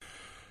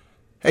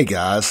Hey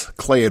guys,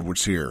 Clay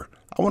Edwards here.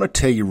 I want to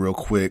tell you real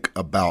quick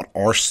about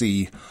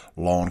RC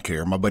Lawn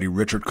Care. My buddy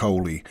Richard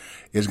Coley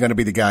is going to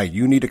be the guy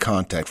you need to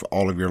contact for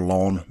all of your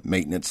lawn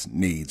maintenance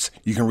needs.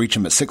 You can reach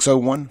him at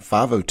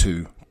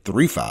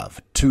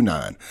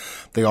 601-502-3529.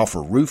 They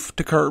offer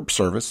roof-to-curb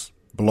service,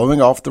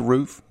 blowing off the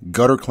roof,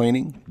 gutter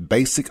cleaning,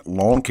 basic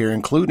lawn care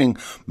including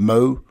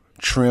mow,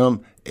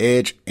 trim,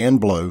 edge, and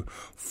blow,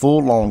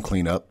 full lawn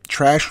cleanup,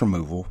 trash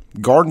removal,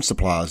 garden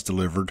supplies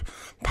delivered,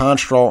 pine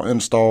straw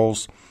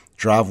installs,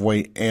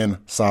 driveway and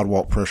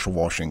sidewalk pressure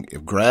washing.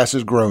 If grass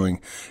is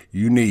growing,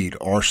 you need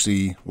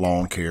RC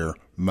Lawn Care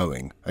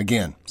Mowing.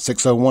 Again,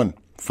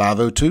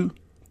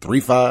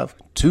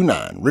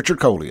 601-502-3529. Richard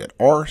Coley at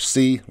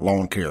RC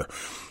Lawn Care,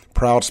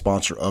 proud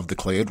sponsor of the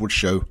Clay Edwards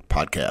Show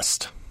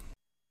podcast.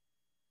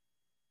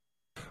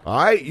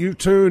 All right, you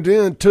tuned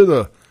in to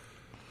the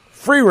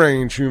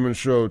free-range human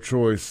show of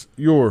choice,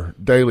 your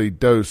daily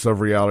dose of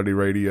reality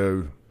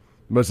radio,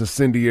 most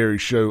incendiary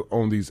show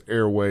on these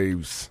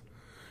airwaves.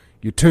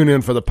 You tune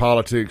in for the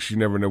politics, you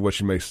never know what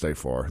you may stay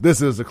for.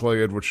 This is the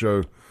Clay Edwards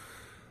Show,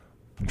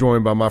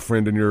 joined by my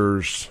friend and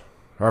yours,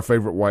 our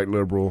favorite white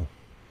liberal.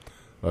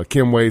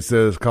 Kim Wade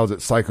calls it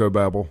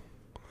psychobabble.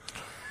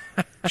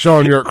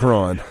 Sean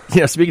Yerkron.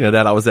 Yeah, speaking of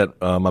that, I was at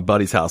my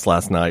buddy's house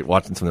last night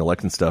watching some of the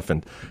election stuff,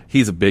 and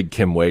he's a big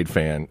Kim Wade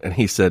fan. And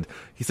he said,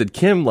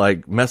 Kim,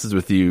 like, messes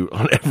with you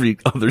on every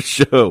other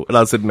show. And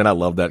I said, man, I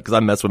love that because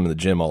I mess with him in the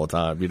gym all the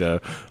time. You know,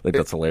 I think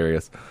that's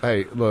hilarious.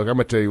 Hey, look, I'm going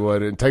to tell you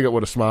what, and take it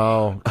with a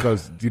smile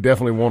because you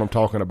definitely want him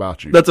talking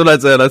about you. That's what I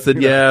said. I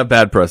said, yeah,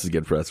 bad press is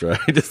good press, right?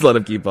 Just let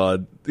him keep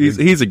on.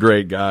 He's a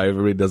great guy.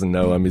 Everybody doesn't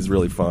know him. He's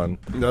really fun.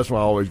 That's why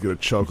I always get a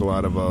chuckle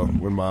out of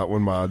when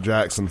my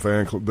Jackson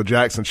fan club, the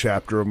Jackson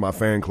chapter of my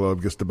fan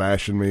club gets to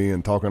bashing me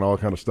and talking all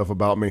kind of stuff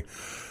about me.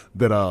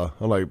 That I'm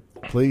like,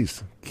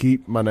 please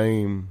keep my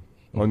name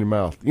on your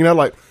mouth. You know,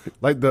 like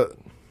the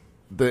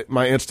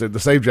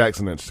Save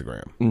Jackson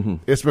Instagram. Mm-hmm.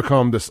 It's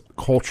become this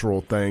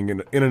cultural thing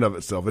in and of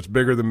itself. It's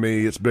bigger than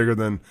me. It's bigger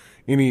than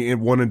any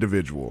one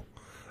individual.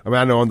 I mean,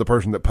 I know I'm the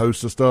person that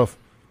posts the stuff,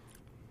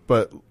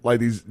 but like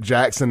these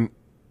Jackson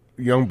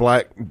young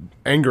black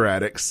anger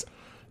addicts,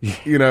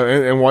 you know,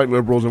 and white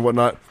liberals and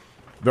whatnot,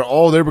 they're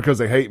all there because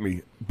they hate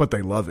me, but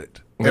they love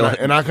it.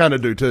 And I kind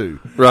of do too.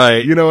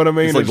 Right. You know what I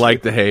mean? It's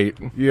like the hate.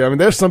 Yeah, I mean,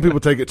 there's some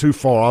people take it too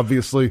far,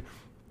 obviously,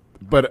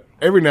 but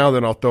every now and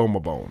then I'll throw them a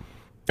bone.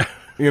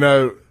 You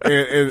know,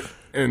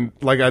 and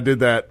like I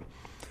did a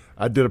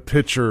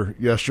picture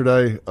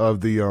yesterday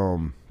of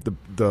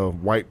the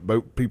white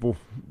boat people,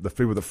 the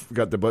people that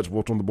got their butts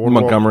whooped on the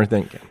boardwalk. Montgomery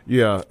thing.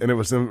 Yeah, and it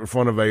was in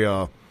front of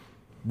a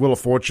Wheel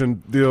of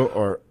Fortune deal,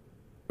 or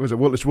was it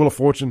Wheel of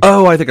Fortune?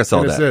 Oh, I think I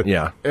saw and that. It said,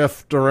 yeah,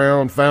 effed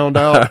around, found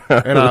out,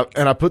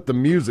 and I put the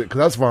music because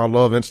that's why I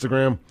love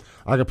Instagram.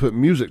 I can put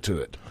music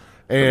to it,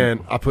 and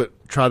I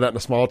try that in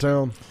a small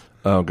town.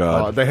 Oh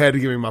God, they had to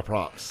give me my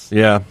props.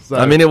 Yeah, so,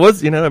 I mean,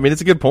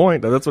 it's a good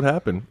point. That's what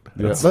happened.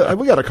 Yeah.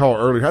 We got a call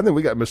earlier. I think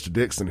we got Mr.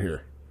 Dixon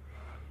here.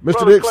 Mr.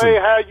 Brother Dixon, Clay,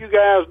 how you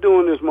guys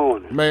doing this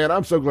morning? Man,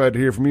 I'm so glad to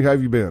hear from you. How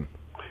have you been?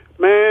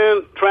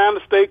 Man, trying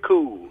to stay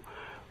cool.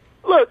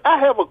 Look, I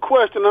have a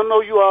question. I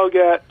know you all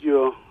got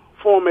your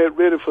format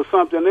ready for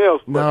something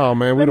else. No,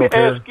 man, we don't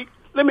care.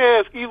 Let me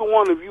ask either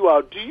one of you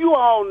all, do you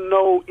all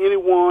know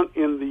anyone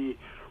in the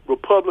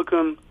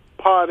Republican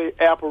Party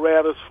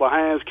apparatus for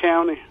Hines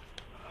County?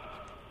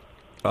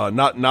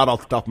 Not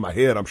off the top of my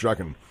head. I'm sure I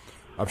can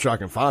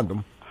find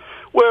them.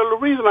 Well, the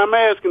reason I'm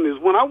asking is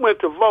when I went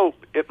to vote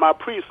at my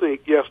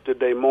precinct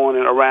yesterday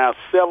morning around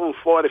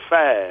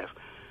 7:45,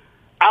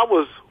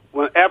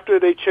 after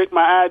they checked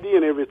my ID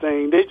and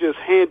everything, they just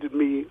handed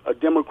me a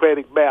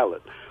Democratic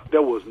ballot.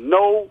 There was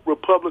no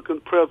Republican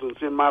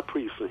presence in my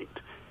precinct.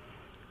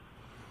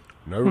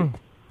 No,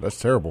 that's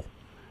terrible.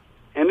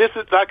 And this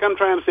is like I'm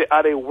trying to say,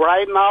 are they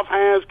writing off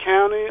Hines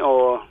County,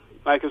 or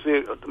like I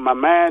said, my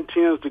mind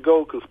tends to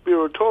go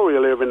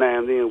conspiratorial every now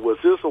and then. Was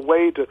this a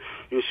way to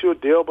ensure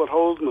Delbert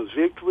Holzman's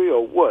victory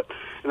or what?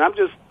 And I'm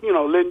just,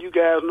 letting you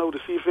guys know to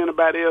see if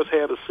anybody else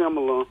had a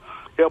similar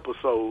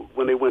episode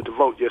when they went to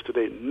vote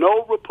yesterday.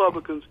 No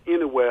Republicans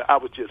anywhere. I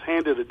was just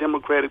handed a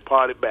Democratic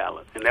Party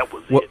ballot, and that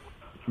was it.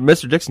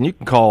 Mr. Dixon, you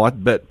can call. I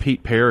bet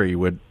Pete Perry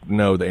would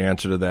know the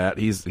answer to that.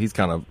 He's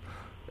kind of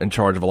in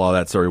charge of a lot of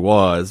that, so he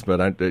was.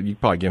 But you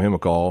probably give him a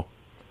call.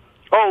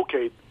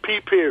 Okay,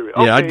 Pete Perry.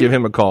 Okay. Yeah, I'd give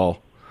him a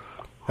call.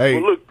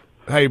 Hey,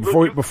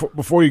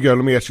 before you go,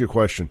 let me ask you a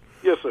question.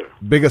 Yes, sir.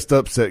 Biggest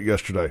upset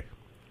yesterday.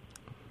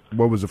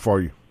 What was it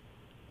for you?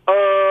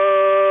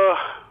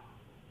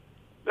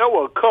 There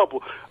were a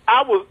couple.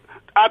 I'll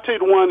tell you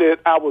the one that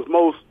I was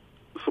most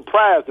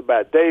surprised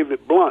about,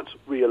 David Blunt's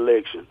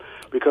reelection,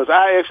 because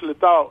I actually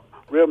thought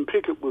Reverend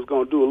Pickett was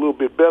going to do a little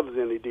bit better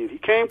than he did. He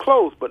came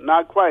close, but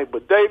not quite.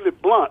 But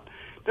David Blunt,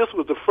 this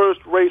was the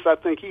first race I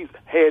think he's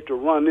had to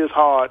run this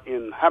hard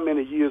in how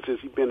many years has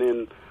he been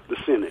in the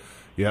Senate?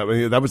 Yeah, I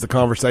mean, that was the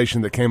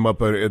conversation that came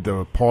up at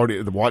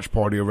the watch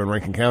party over in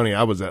Rankin County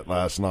I was at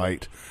last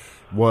night.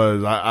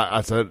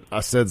 I said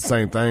the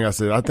same thing. I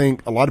said I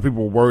think a lot of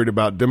people were worried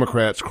about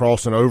Democrats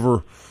crossing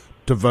over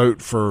to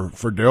vote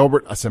for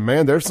Delbert. I said,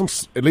 man, there's some,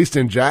 at least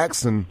in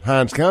Jackson,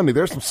 Hinds County,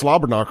 there's some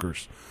slobber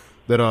knockers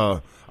that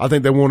I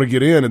think they want to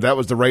get in, and that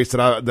was the race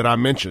that I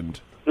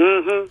mentioned.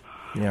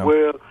 Mm-hmm. Yeah.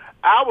 Well,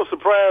 I was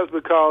surprised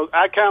because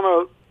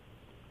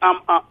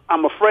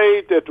I'm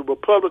afraid that the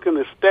Republican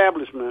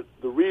establishment,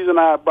 the reason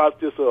I brought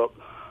this up,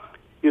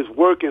 is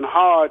working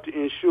hard to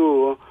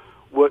ensure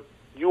what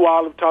you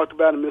all have talked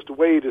about and Mr.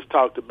 Wade has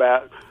talked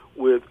about.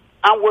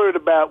 I'm worried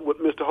about what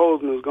Mr.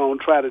 Holzman is going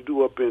to try to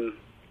do up in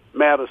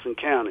Madison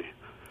County,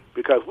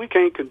 because we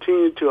can't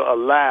continue to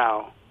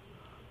allow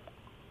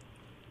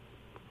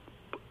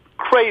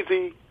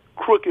crazy,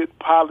 crooked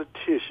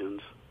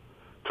politicians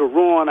to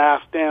ruin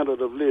our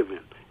standard of living.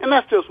 And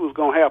that's just what's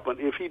going to happen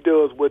if he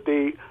does what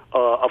they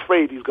are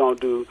afraid he's going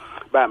to do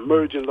by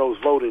merging those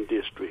voting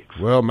districts.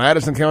 Well,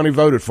 Madison County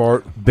voted for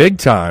it big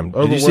time.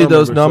 Did you see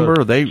those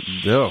numbers? I hate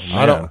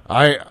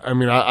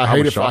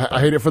it. I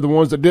hate it for the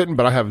ones that didn't,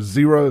 but I have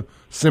zero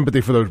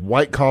sympathy for those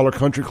white collar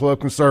country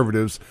club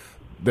conservatives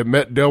that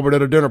met Delbert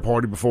at a dinner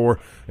party before.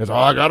 And said,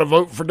 I got to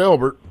vote for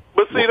Delbert.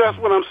 But see, that's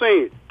what I'm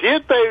saying.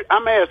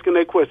 I'm asking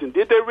that question.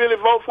 Did they really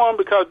vote for him?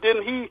 Because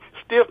didn't he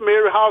stiff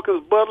Mary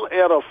Hawkins Butler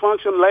at a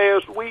function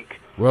last week?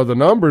 Well, the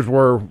numbers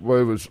were, it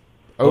was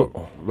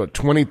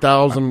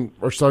 20,000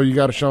 or so you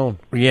got it, Sean?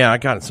 Yeah, I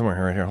got it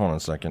somewhere right here. Hold on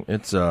a second.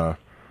 It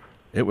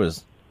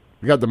was.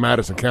 You got the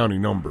Madison County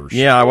numbers.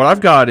 Yeah, what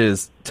I've got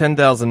is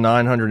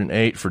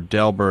 10,908 for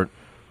Delbert,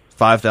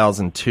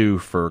 5,002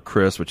 for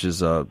Chris, which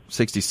is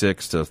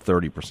 66 to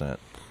 30%.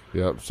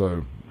 Yep.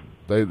 So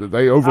they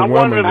overwhelmingly. I'm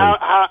wondering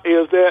how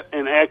is that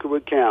an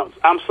accurate count?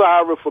 I'm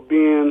sorry for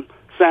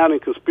sounding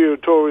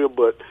conspiratorial,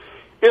 but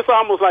it's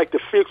almost like the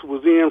fix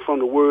was in from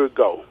the word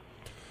go.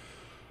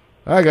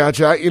 I got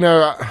you.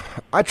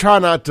 I try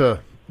not to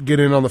get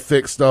in on the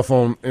fixed stuff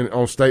on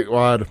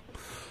statewide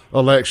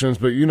elections,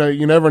 but you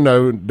never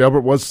know.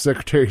 Delbert was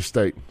Secretary of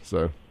State,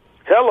 so.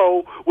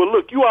 Hello. Well,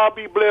 look, you all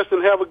be blessed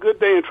and have a good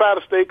day and try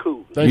to stay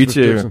cool. Thanks, you Mr.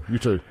 too. Dixon. You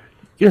too.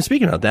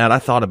 Speaking of that, I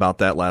thought about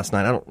that last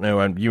night. I don't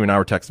know. You and I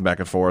were texting back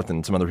and forth,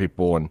 and some other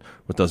people, and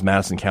with those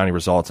Madison County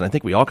results, and I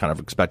think we all kind of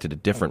expected a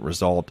different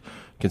result,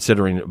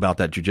 considering about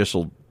that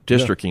judicial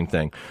districting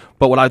thing.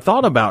 But what I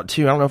thought about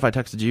too, I don't know if I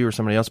texted you or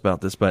somebody else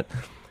about this, but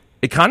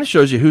it kind of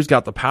shows you who's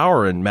got the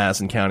power in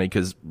Madison County,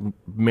 because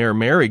Mayor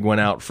Merrig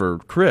went out for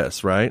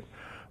Chris, right?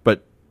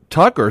 But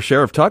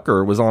Sheriff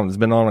Tucker has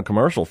been on a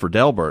commercial for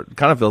Delbert. It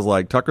kind of feels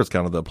like Tucker's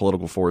kind of the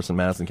political force in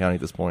Madison County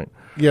at this point.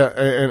 Yeah,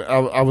 and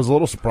I was a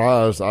little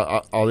surprised.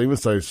 I'll even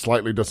say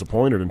slightly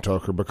disappointed in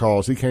Tucker,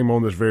 because he came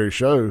on this very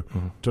show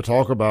to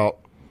talk about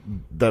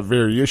that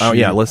very issue. Oh,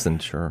 yeah, listen,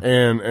 sure.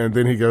 And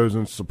then he goes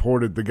and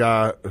supported the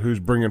guy who's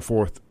bringing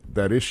forth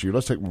that issue.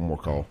 Let's take one more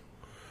call.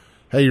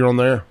 Hey, you're on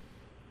there.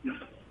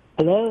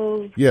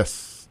 Hello?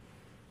 Yes.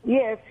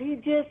 Yes, he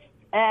just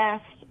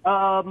asked,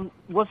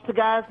 what's the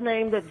guy's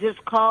name that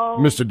just called?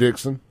 Mr.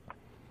 Dixon.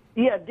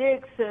 Yeah,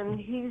 Dixon.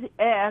 He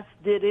asked,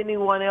 did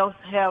anyone else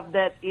have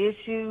that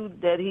issue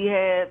that he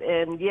had?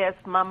 And yes,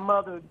 my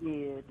mother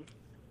did.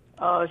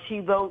 She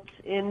votes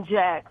in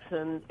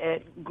Jackson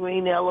at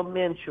Green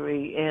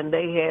Elementary, and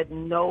they had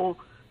no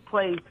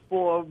place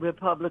for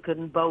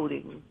Republican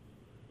voting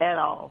at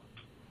all.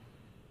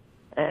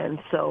 And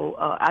so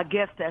I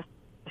guess that's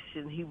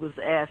he was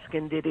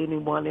asking, did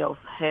anyone else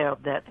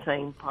have that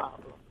same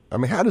problem? I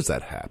mean, how does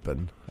that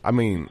happen? I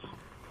mean,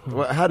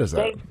 how does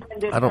that?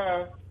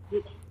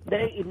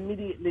 They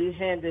immediately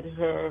handed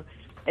her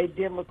a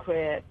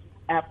Democrat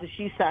after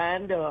she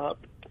signed up.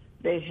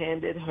 They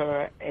handed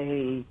her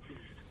a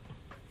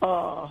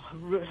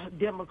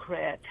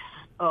Democrat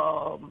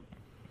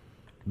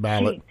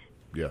ballot,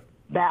 sheet,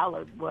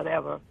 ballot,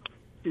 whatever,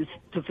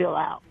 to fill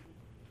out.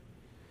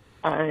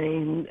 I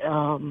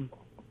mean.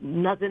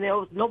 Nothing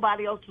else.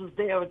 Nobody else was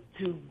there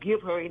to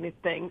give her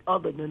anything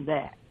other than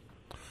that.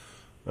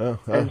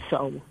 And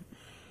so,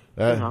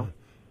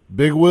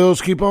 big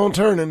wheels keep on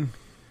turning.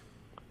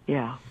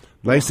 Yeah.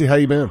 Lacey, how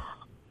you been?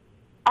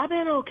 I've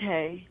been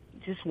okay.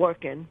 Just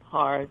working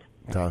hard.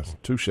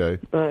 Touche.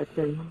 But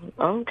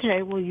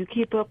okay, well, you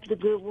keep up the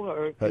good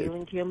work. Hey. You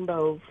and Kim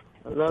both.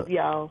 I love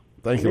y'all.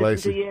 Thank you,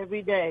 Lacey. Listen to you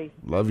every day.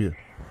 Love you.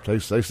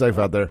 Stay safe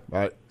out there. All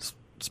right.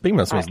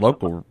 Speaking of some of those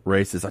local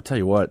races, I tell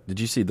you what, did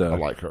you see I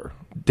like her.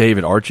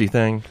 David Archie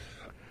thing?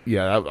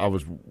 Yeah, I'm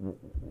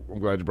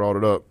glad you brought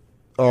it up.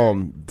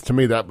 To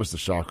me, that was the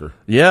shocker.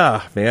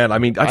 Yeah, man. I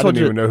mean, I didn't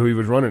even know who he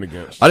was running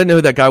against. I didn't know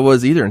who that guy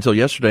was either until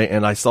yesterday,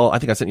 and I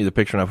think I sent you the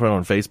picture and I put it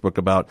on Facebook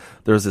about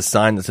there's this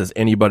sign that says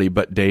anybody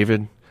but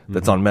David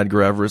that's on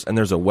Medgar Evers, and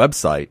there's a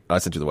website. I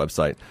sent you the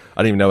website.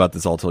 I didn't even know about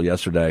this all till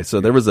yesterday. So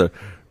there was a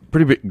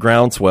pretty big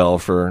groundswell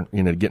for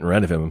getting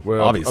rid of him.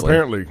 Well, obviously,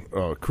 apparently,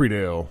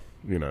 Creedell,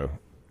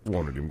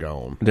 wanted him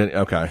gone.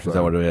 Okay, so, is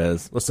that what it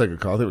is? Let's take a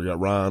call. I think we got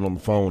Ryan on the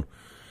phone.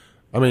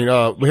 I mean,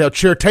 we have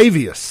Chair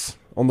Tavius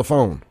on the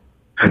phone.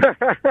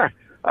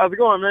 How's it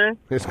going, man?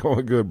 It's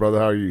going good, brother.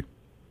 How are you?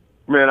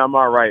 Man, I'm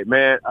all right,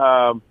 man.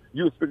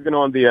 You were speaking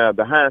on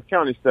the Hinds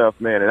County stuff,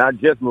 man, and I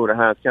just moved to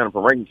Hinds County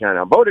from Rankin County.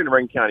 I voted in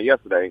Rankin County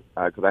yesterday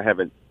because I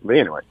haven't. But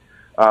anyway,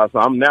 so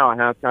I'm now a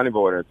Hinds County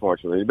voter,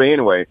 unfortunately. But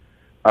anyway,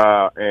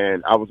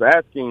 And I was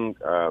asking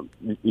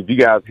if you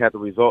guys had the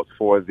results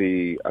for I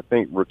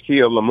think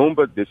Rakia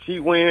Lumumba. Did she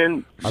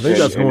win? I think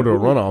that's going to a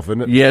runoff,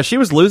 isn't it? Yeah, she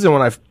was losing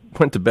when I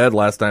went to bed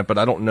last night, but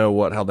I don't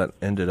know how that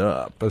ended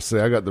up. Let's see.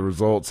 I got the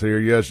results here.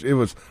 Yes, it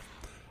was.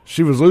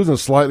 She was losing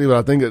slightly, but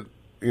I think it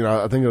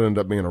ended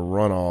up being a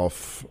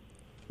runoff.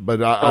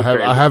 But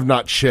I have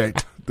not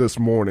checked this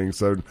morning,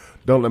 so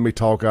don't let me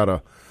talk out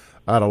of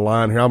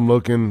line here.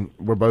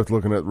 We're both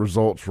looking at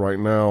results right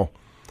now.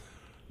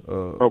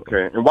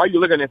 Okay, and while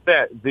you're looking at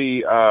that,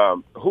 the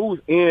who's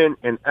in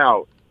and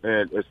out,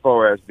 and as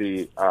far as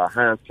the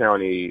Hinds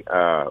County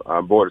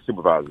Board of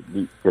Supervisors,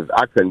 because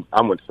I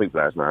went to sleep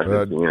last night. I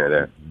didn't see any of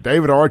that.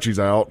 David Archie's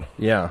out.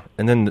 Yeah,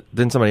 and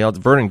then somebody else,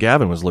 Vernon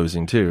Gavin, was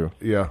losing too.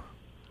 Yeah,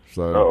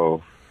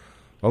 so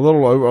a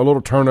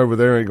little turnover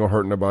there ain't gonna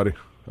hurt nobody.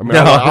 I mean,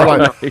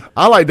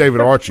 I like David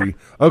Archie.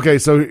 Okay,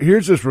 so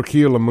here's this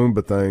Rakia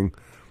Lumumba thing.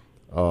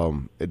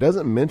 It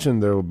doesn't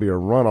mention there will be a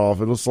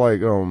runoff. It looks like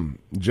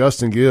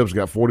Justin Gibbs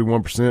got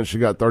 41%. She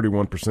got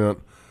 31%.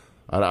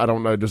 I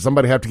don't know. Does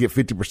somebody have to get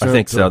 50%? I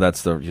think so.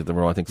 That's the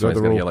rule. I think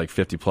somebody's going to get like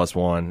 50 plus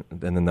one,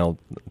 and then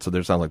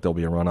there sounds like there'll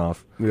be a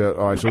runoff. Yeah.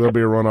 All right. So there'll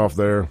be a runoff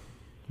there,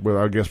 with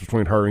I guess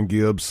between her and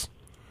Gibbs.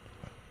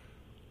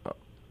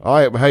 All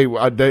right. Hey,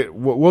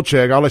 we'll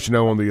check. I'll let you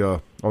know on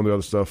the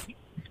other stuff.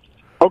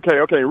 Okay.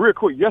 Real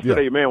quick.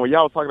 Yesterday, man, when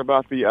y'all was talking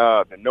about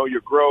the Know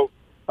Your Grow,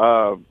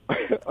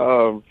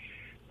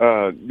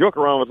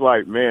 Yokaran was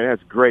like, man,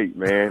 that's great,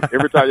 man.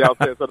 Every time y'all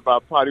said something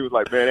about pot, he was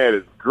like, man, that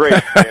is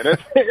great, man.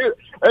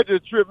 That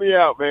just tripped me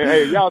out, man.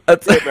 Hey, y'all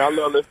take care, man. I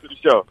love listening to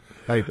the show.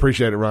 Hey,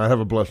 appreciate it, Ryan.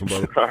 Have a blessing,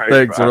 brother. Right,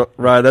 thanks, bye.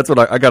 Ryan. That's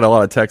what I got a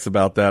lot of texts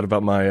about that,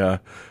 about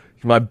my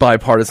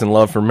bipartisan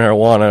love for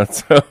marijuana.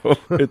 So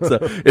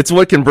it's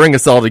what can bring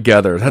us all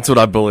together. That's what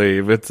I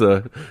believe.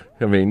 I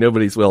mean,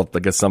 I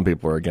guess some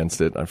people are against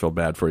it. I feel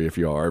bad for you if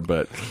you are,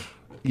 but.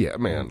 Yeah,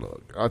 man.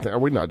 Look, I think are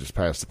we not just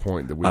past the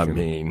point that we? I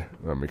mean,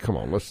 come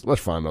on.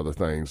 Let's find other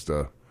things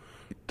to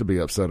be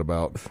upset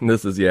about.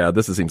 This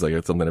seems like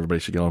it's something everybody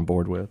should get on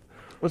board with.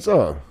 Let's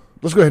go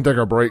ahead and take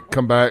our break.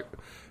 Come back.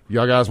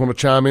 Y'all guys want to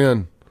chime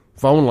in?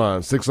 Phone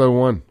line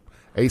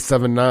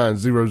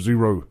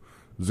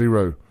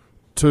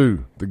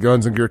 601-879-0002. The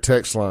Guns and Gear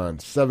text line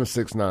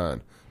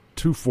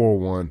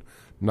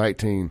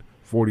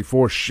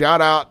 769-241-1944. Shout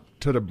out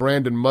to the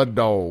Brandon Mud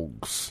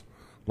Dogs.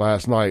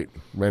 Last night,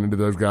 ran into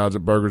those guys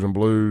at Burgers and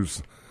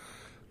Blues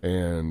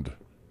and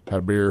had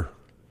a beer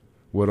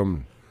with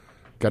them.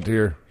 Got to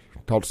hear,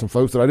 talk to some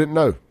folks that I didn't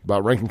know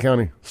about Rankin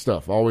County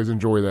stuff. Always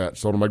enjoy that.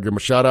 So I'm going to give them a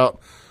shout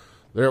out.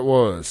 There it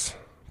was.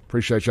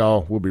 Appreciate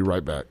y'all. We'll be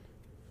right back.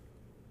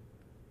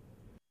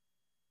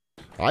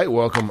 All right,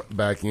 welcome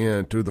back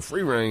in to the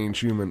Free Range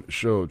Human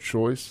Show of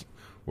Choice,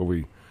 where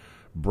we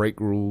break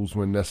rules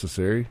when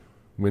necessary.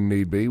 When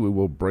need be, we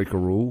will break a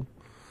rule.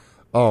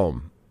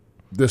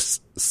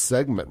 This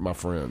segment, my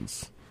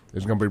friends,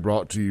 is going to be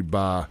brought to you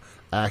by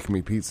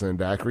Acme Pizza and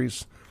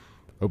Daiquiris.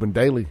 Open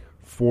daily,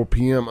 4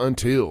 p.m.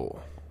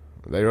 until.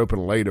 They're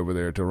open late over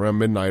there till around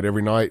midnight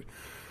every night.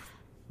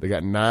 They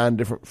got 9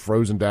 different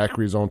frozen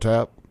daiquiris on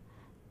tap.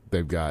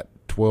 They've got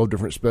 12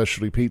 different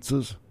specialty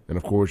pizzas. And,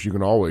 of course, you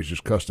can always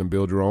just custom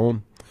build your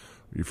own.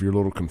 If you're a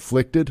little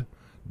conflicted,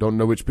 don't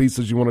know which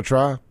pizzas you want to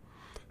try,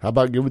 how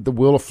about give it the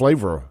Wheel of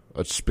Flavor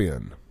a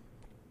spin?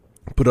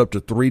 Put up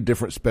to 3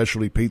 different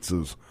specialty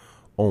pizzas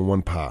on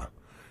one pie.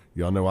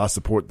 Y'all know I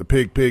support the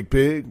pig,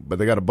 but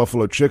they got a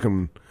buffalo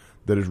chicken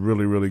that is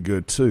really, really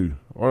good too.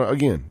 Or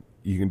again,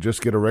 you can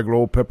just get a regular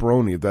old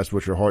pepperoni if that's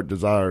what your heart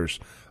desires.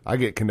 I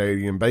get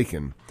Canadian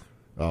bacon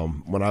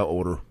when I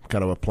order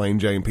kind of a plain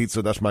Jane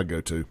pizza. That's my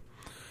go-to.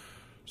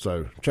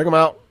 So check them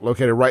out.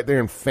 Located right there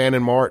in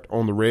Fannin Mart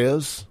on the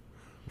Res.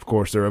 Of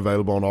course, they're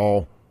available on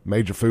all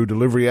major food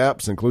delivery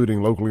apps,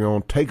 including locally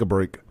owned Take a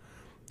Break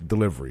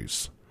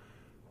deliveries.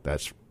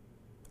 That's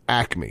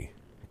Acme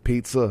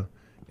Pizza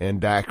and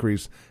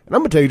Daiquiris. And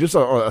I'm going to tell you, just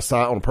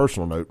on a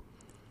personal note,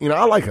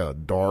 I like a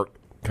dark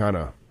kind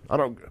of,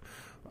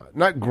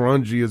 not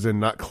grungy as in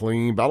not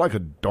clean, but I like a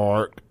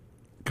dark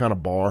kind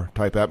of bar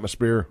type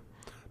atmosphere.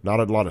 Not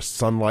a lot of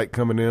sunlight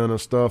coming in and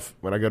stuff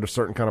when I go to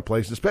certain kind of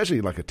places, especially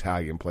like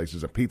Italian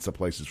places and pizza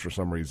places for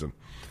some reason.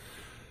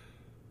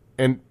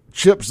 And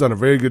Chip's done a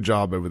very good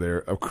job over there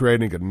of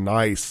creating a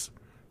nice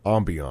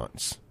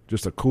ambiance.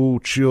 Just a cool,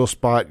 chill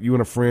spot. You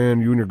and a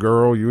friend, you and your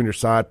girl, you and your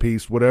side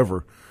piece,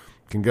 whatever,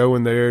 can go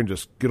in there and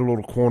just get a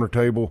little corner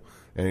table,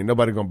 and ain't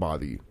nobody going to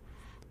bother you.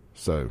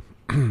 So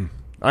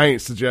I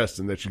ain't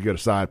suggesting that you get a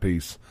side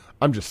piece.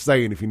 I'm just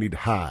saying if you need to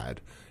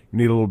hide, you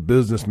need a little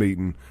business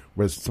meeting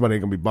where somebody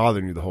ain't going to be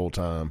bothering you the whole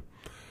time,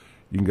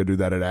 you can go do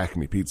that at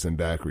Acme Pizza and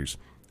Daiquiris.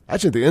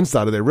 Actually, the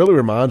inside of there really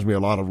reminds me a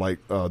lot of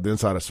like the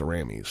inside of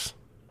Cerami's.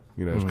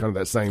 It's kind of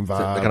that same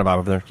vibe. That kind of vibe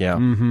over there, yeah.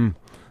 Mm-hmm.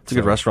 It's a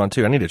good restaurant,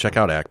 too. I need to check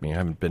out Acme.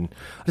 I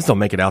just don't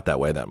make it out that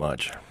way that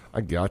much. I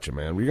got you,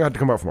 man. We got to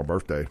come out for my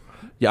birthday.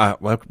 Yeah,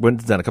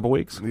 when's that, a couple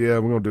weeks? Yeah,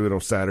 we're going to do it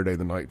on Saturday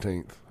the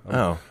 19th.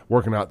 I'm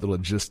working out the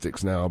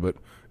logistics now, but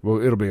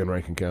it'll be in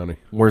Rankin County.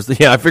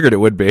 I figured it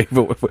would be.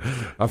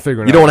 I'm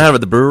figuring you don't want to have it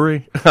at the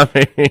brewery?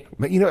 I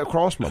mean, it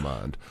crossed my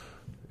mind.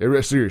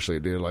 Seriously,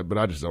 it did. Like, but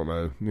I just don't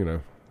know. You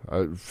know,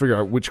 I figure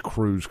out which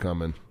crew's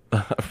coming.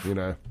 You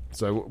know,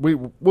 so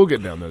we'll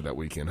get down there that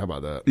weekend. How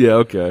about that? Yeah,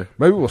 okay.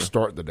 Maybe we'll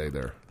start the day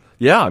there.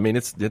 Yeah, I mean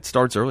it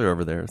starts earlier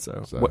over there.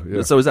 So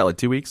yeah. So is that like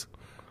 2 weeks?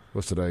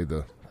 What's today?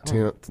 The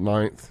 10th,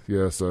 9th?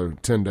 Yeah, so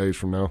 10 days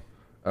from now.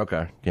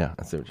 Okay, yeah,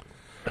 that's it.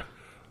 All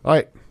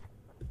right.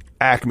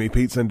 Acme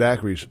Pizza and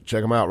Daiquiris.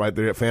 Check them out right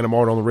there at Phantom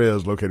Art on the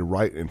Res, located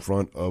right in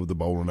front of the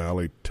bowling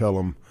alley. Tell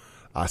them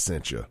I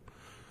sent you.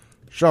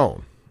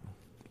 Sean,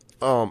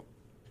 I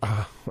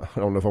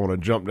don't know if I want to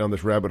jump down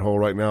this rabbit hole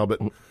right now, but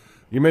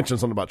you mentioned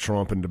something about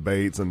Trump and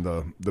debates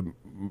and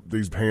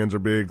these hands are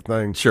big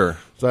thing. Sure.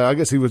 So I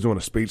guess he was doing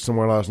a speech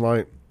somewhere last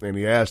night, and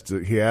he asked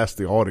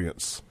the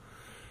audience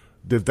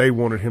if they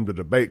wanted him to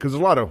debate, because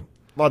there's a lot of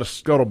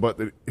scuttlebutt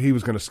that he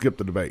was going to skip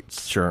the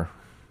debates. Sure.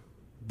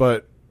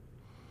 But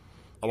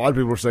a lot of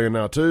people are saying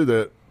now too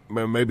that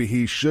maybe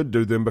he should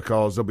do them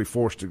because they'll be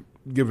forced to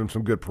give him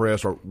some good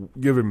press or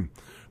give him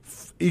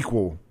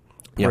equal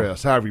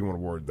press, however you want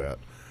to word that.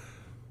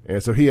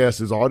 And so he asked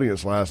his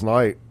audience last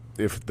night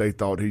if they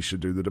thought he should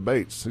do the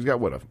debates. He's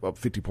got, up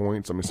 50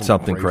 points? I mean,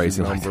 something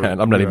crazy like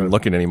that. I'm not even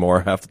looking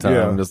anymore half the time.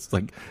 Yeah. I'm just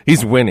like,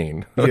 he's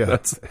winning. Yeah.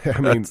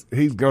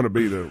 He's going to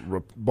be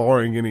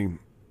barring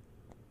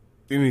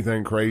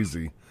anything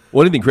crazy.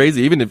 Well, anything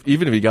crazy, even if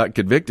he got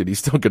convicted, he's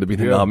still going to be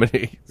the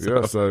nominee. So.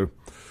 Yeah, so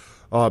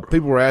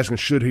people were asking,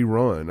 should he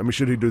run? I mean,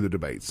 should he do the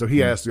debates? So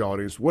he asked the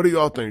audience, what do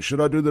y'all think? Should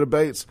I do the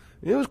debates?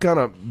 It was kind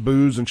of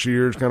boos and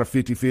cheers, kind of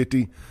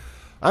 50-50.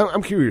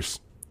 I'm curious.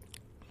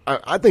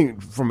 I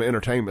think from an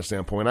entertainment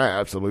standpoint, I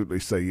absolutely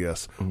say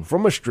yes.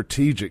 From a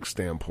strategic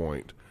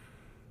standpoint,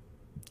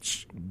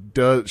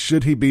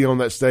 should he be on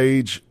that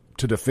stage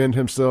to defend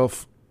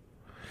himself?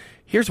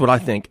 Here's what I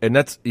think, and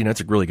that's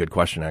a really good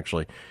question,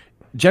 actually.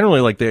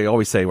 Generally, like they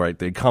always say, right,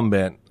 the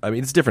incumbent, I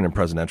mean, it's different in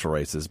presidential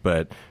races,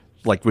 but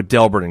like with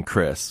Delbert and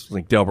Chris,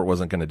 like Delbert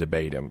wasn't going to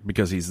debate him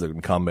because he's the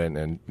incumbent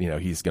and,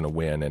 he's going to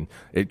win and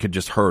it could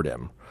just hurt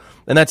him.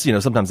 And that's,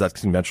 sometimes that's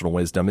conventional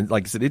wisdom. And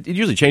like I said, it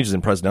usually changes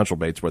in presidential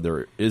debates where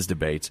there is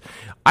debates.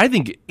 I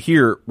think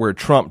here where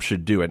Trump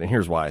should do it, and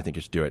here's why I think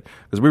he should do it,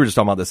 because we were just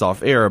talking about this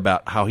off air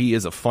about how he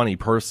is a funny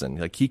person.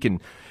 Like he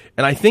can,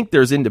 and I think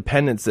there's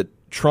independence that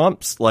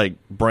Trump's like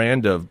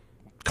brand of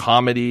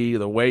comedy,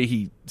 the way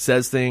he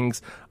says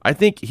things, I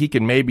think he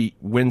can maybe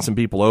win some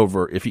people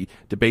over if he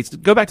debates.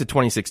 Go back to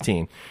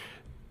 2016.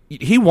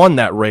 He won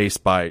that race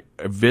by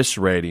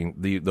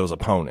eviscerating those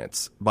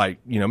opponents, by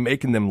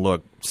making them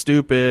look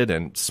stupid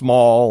and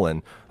small,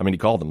 and I mean he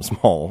called them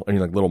small,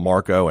 like little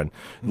Marco and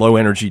low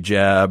energy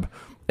Jeb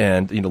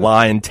and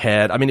Lion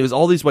Ted. I mean it was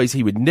all these ways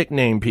he would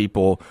nickname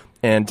people,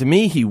 and to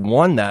me he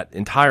won that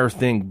entire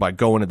thing by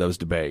going to those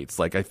debates.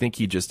 Like I think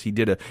he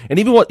did and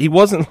even it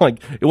wasn't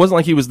like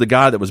he was the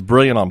guy that was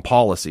brilliant on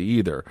policy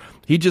either.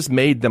 He just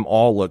made them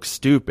all look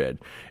stupid.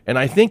 And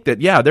I think that,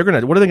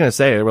 what are they gonna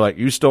say? They were like,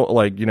 you stole,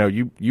 like,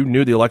 you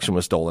knew the election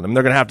was stolen. I mean,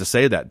 they're gonna have to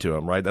say that to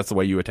him, right? That's the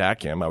way you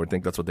attack him. I would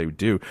think that's what they would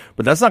do.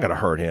 But that's not gonna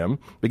hurt him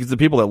because the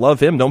people that love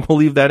him don't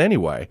believe that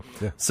anyway.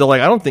 Yeah. So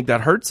like, I don't think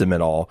that hurts him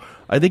at all.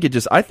 I think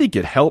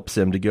it helps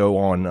him to go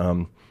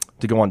on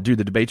do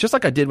the debate, just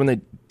like I did when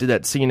they did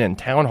that CNN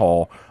town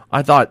hall.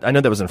 I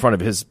know that was in front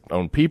of his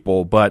own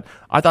people, but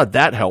I thought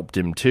that helped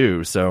him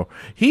too. So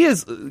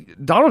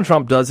Donald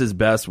Trump does his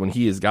best when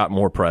he has got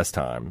more press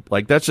time.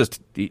 Like that's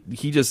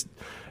he's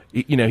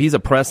a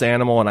press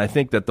animal, and I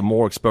think that the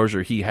more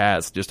exposure he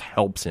has just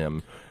helps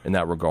him in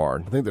that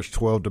regard. I think there's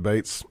 12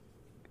 debates,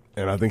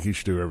 and I think he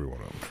should do every one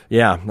of them.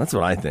 Yeah, that's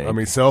what I think. I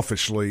mean,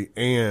 selfishly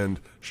and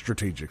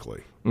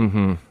strategically.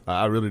 Mm-hmm.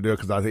 I really do,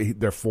 because I think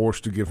they're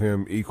forced to give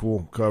him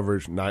equal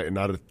coverage, not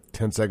a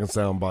 10-second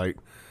soundbite.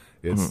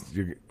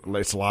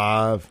 It's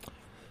live.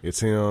 It's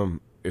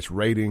him. It's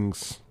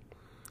ratings.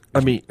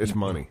 It's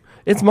money.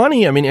 It's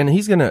money. I mean, and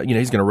he's gonna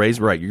raise,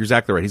 right. You're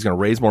exactly right. He's gonna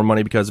raise more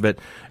money because of it.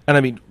 And I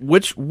mean,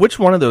 which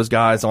one of those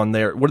guys on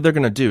there? What are they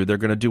gonna do? They're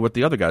gonna do what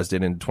the other guys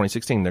did in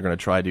 2016. They're gonna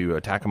try to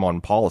attack him on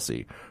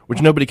policy,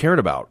 which nobody cared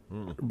about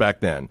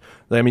back then.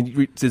 I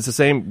mean, it's the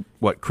same.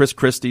 Chris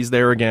Christie's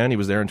there again. He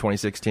was there in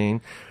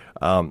 2016.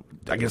 I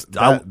guess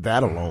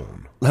that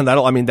alone.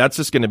 That's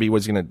just going to be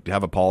what's going to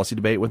have a policy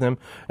debate with him.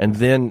 And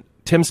then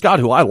Tim Scott,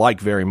 who I like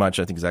very much,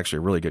 I think is actually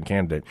a really good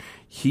candidate.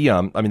 He's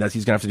going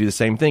to have to do the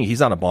same thing. He's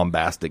not a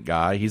bombastic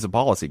guy. He's a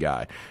policy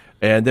guy.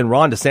 And then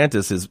Ron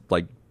DeSantis is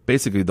like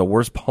basically the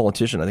worst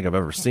politician I think I've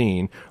ever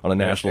seen on a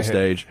national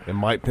stage. And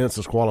Mike Pence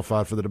is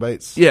qualified for the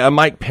debates. Yeah,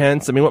 Mike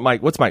Pence. I mean,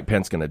 what's Mike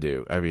Pence going to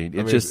do? I mean,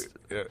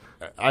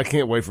 I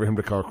can't wait for him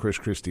to call Chris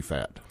Christie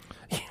fat.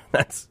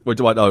 That's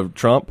what?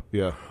 Trump?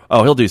 Yeah.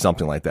 Oh, he'll do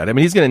something like that. I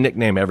mean, he's going to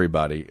nickname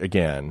everybody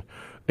again,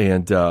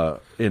 and I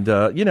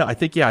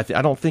think I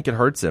don't think it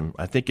hurts him.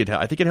 I think it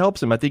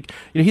helps him. I think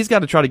he's got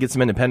to try to get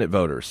some independent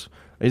voters.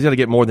 He's got to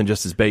get more than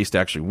just his base to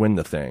actually win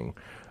the thing.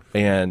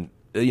 And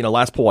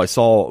last poll I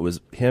saw, it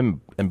was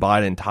him and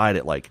Biden tied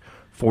at like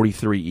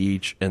 43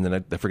 each, and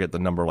then I forget the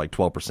number, like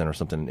 12% or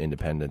something,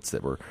 independents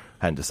that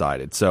hadn't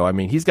decided. So I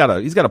mean, he's got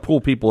to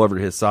pull people over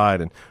to his side,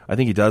 and I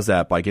think he does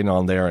that by getting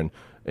on there and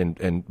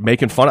and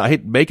making fun. I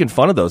hate making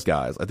fun of those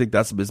guys. I think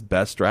that's his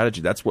best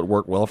strategy. That's what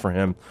worked well for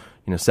him,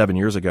 7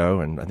 years ago,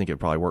 and I think it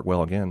probably work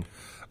well again.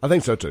 I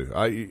think so too.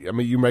 I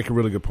mean, you make a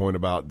really good point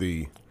about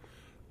the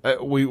but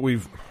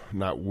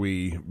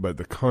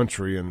the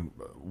country and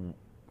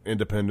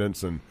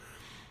independents and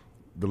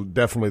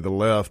definitely the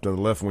left and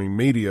the left wing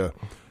media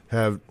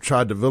have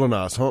tried to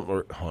villainize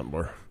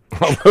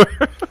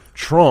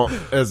Trump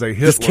as a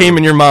Hitler. Just came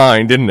in your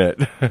mind, didn't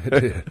it? It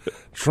did.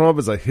 Trump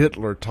is a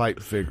Hitler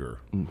type figure,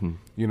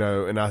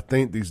 and I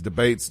think these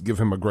debates give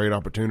him a great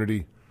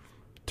opportunity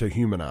to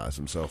humanize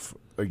himself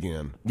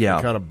again. Yeah,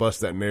 and kind of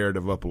bust that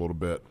narrative up a little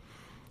bit.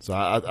 So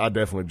I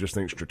definitely just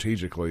think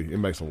strategically it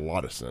makes a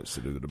lot of sense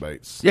to do the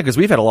debates. Yeah, because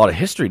we've had a lot of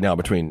history now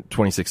between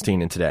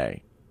 2016 and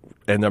today.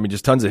 And I mean,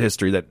 just tons of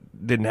history that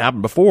didn't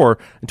happen before.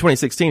 In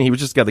 2016, he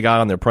was just got the guy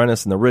on The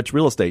Apprentice and the rich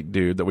real estate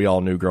dude that we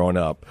all knew growing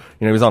up.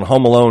 He was on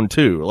Home Alone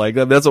too. Like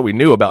that's what we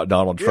knew about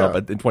Donald Trump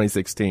in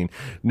 2016.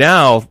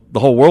 Now the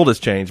whole world has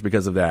changed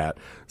because of that.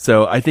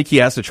 So I think he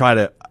has to try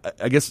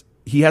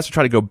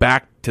to go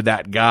back to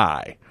that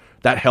guy.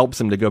 That helps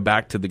him to go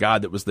back to the guy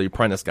that was the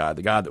Apprentice guy,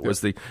 the guy that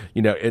was the,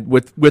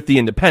 with the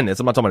independents.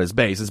 I'm not talking about his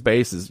base. His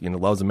base is,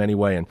 loves him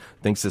anyway and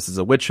thinks this is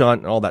a witch hunt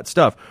and all that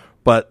stuff.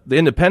 But the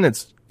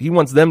independents, he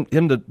wants them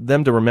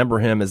to remember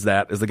him as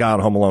the guy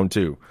on Home Alone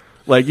too.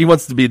 Like he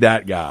wants to be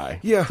that guy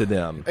to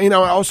them.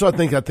 Also I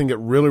think it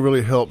really,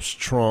 really helps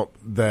Trump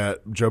that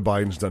Joe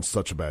Biden's done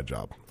such a bad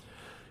job.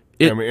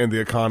 And the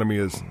economy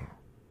is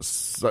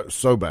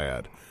so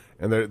bad.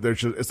 And there's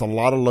just, it's a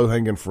lot of low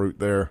hanging fruit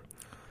there.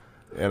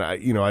 And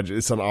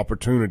it's an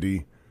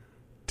opportunity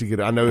to get.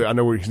 I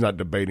know he's not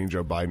debating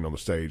Joe Biden on the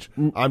stage.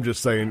 I'm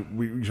just saying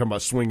you're talking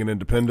about swinging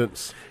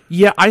independence.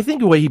 Yeah, I think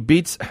the way he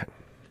beats,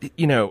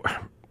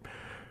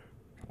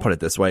 put it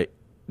this way,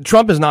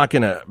 Trump is not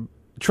gonna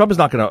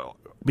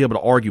be able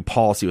to argue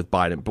policy with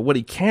Biden, but what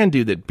he can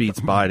do that beats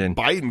Biden.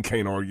 Biden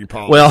can't argue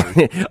policy. Well,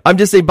 I'm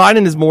just saying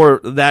Biden is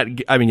more that.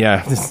 I mean,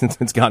 yeah,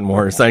 it's gotten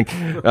worse. I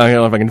don't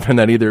know if I can defend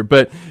that either.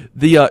 But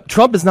the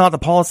Trump is not the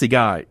policy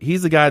guy.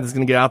 He's the guy that's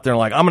going to get out there and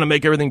like, I'm going to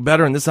make everything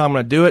better, and this is how I'm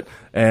going to do it.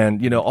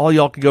 And all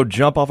y'all can go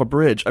jump off a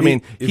bridge. I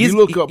mean, if you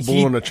look up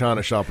 "bull in a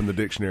china shop" in the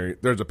dictionary,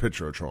 there's a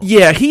picture of Trump.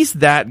 Yeah, he's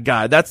that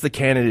guy. That's the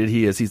candidate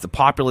he is. He's the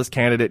populist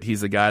candidate. He's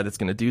the guy that's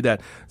going to do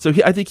that. So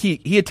I think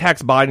he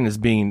attacks Biden as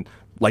being,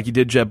 like he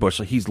did Jeb Bush.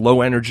 Like he's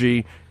low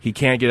energy. He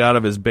can't get out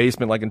of his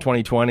basement like in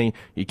 2020.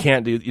 He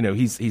can't do,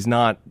 he's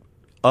not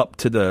up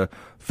to the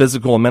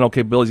physical and mental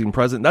capabilities of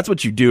president. That's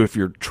what you do if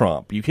you're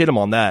Trump. You hit him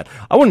on that.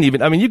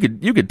 You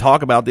could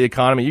talk about the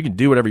economy. You can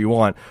do whatever you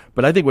want.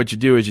 But I think what you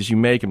do is just you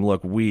make him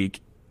look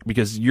weak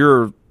because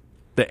you're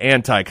the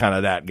anti kind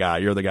of that guy.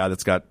 You're the guy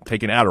that's got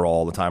taking Adderall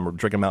all the time or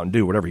drinking Mountain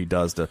Dew, whatever he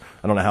does to,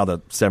 I don't know how the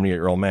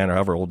 78-year-old man or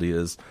however old he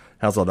is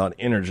has all that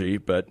energy,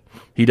 but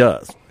he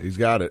does. He's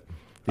got it.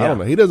 Yeah. I don't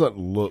know. He doesn't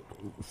look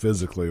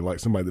physically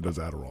like somebody that does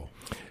Adderall.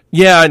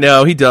 Yeah, I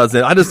know he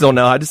doesn't. I just don't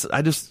know. I just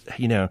I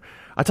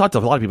talked to a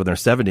lot of people in their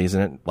 70s,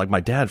 and like my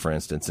dad, for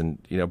instance, and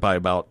by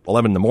about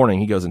 11 in the morning,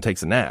 he goes and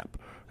takes a nap,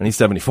 and he's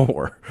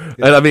 74. Yeah.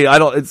 And I mean, I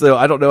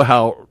don't know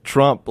how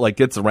Trump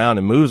gets around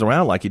and moves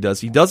around like he does.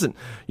 He doesn't.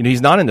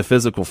 He's not into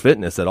physical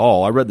fitness at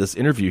all. I read this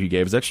interview he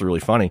gave. It's actually really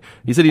funny.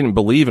 He said he didn't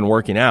believe in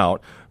working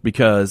out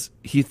because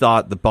he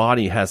thought the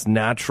body has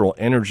natural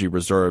energy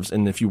reserves,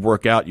 and if you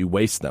work out, you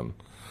waste them.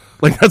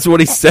 Like that's what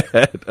he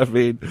said. I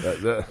mean,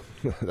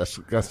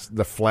 that's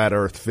the flat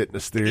Earth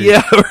fitness theory.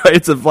 Yeah, right.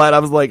 It's a flat. I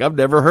was like, I've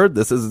never heard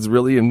this. This is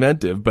really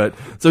inventive. But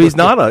so he's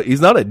not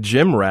a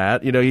gym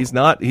rat. He's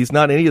not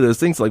any of those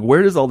things. Like,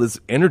 where does all this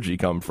energy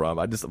come from?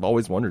 I've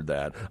always wondered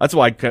that. That's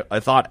why I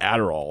thought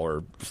Adderall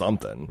or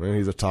something. Man,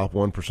 he's a top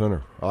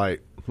 1%er. All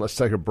right, let's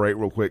take a break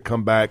real quick.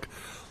 Come back.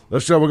 We're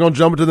going to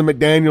jump into the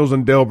McDaniels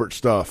and Delbert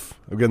stuff.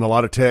 I'm getting a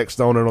lot of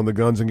text on it on the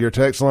Guns and Gear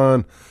text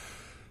line.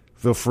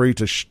 Feel free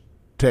to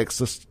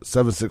text us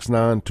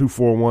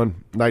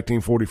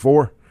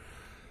 769-241-1944.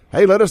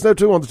 Hey, let us know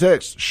too on the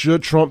text.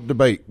 Should Trump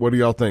debate? What do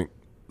y'all think?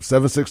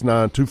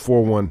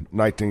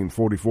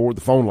 769-241-1944.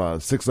 The phone line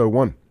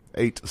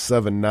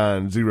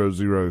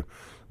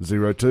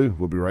 601-879-0002.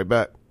 We'll be right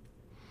back.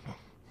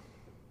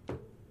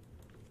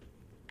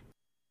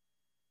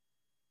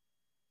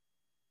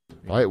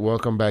 All right,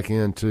 welcome back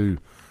into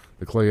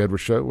the Clay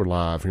Edwards Show. We're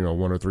live here on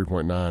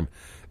 103.9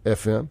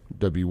 FM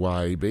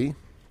WYAB.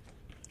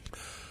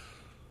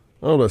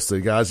 Oh, let's see,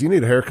 guys. You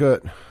need a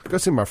haircut? Go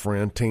see my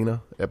friend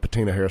Tina at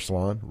Patina Hair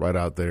Salon right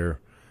out there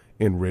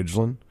in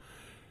Ridgeland.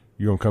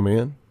 You're going to come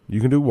in.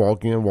 You can do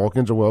walk-in.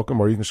 Walk-ins are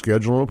welcome, or you can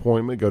schedule an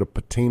appointment. Go to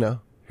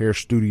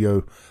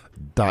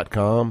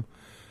patinahairstudio.com.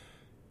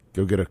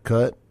 Go get a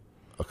cut,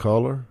 a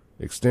color,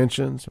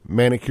 extensions,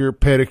 manicure,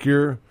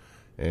 pedicure,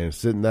 and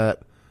sit in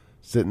that.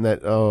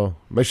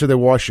 Make sure they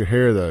wash your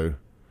hair, though,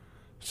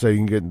 so you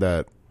can get in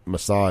that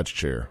massage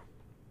chair.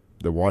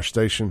 The wash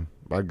station,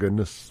 my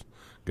goodness.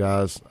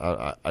 Guys,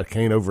 I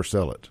can't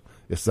oversell it.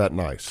 It's that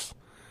nice.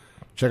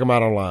 Check them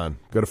out online.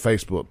 Go to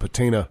Facebook,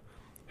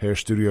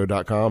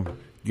 patinahairstudio.com.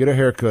 Get a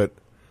haircut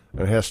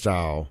and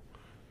hairstyle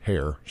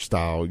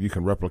you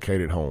can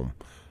replicate at home.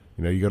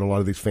 You know, you go to a lot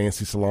of these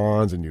fancy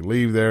salons and you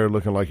leave there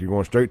looking like you're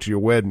going straight to your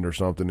wedding or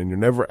something, and you're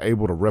never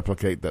able to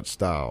replicate that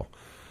style.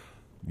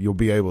 You'll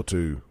be able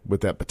to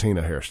with that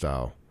patina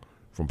hairstyle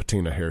from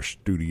Patina Hair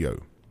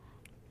Studio.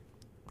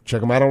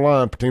 Check them out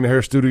online, Patina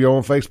Hair Studio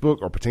on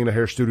Facebook or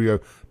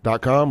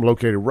patinahairstudio.com,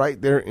 located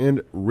right there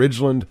in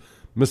Ridgeland,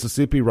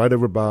 Mississippi, right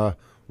over by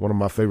one of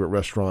my favorite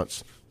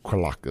restaurants,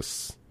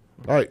 Quilacus.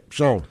 All right,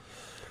 Sean.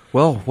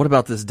 Well, what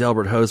about this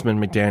Delbert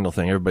Hoseman McDaniel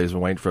thing? Everybody's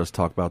been waiting for us to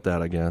talk about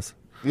that, I guess.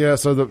 Yeah,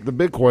 so the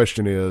big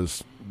question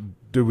is,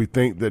 do we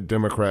think that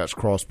Democrats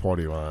cross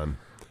party line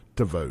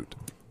to vote?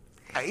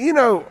 You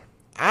know,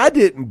 I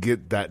didn't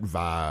get that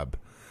vibe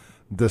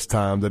this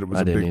time that it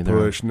was a big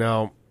push.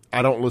 Now,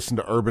 I don't listen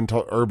to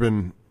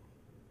urban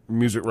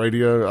music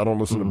radio. I don't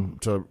listen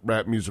to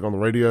rap music on the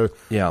radio.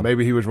 Yeah.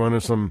 Maybe he was running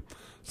some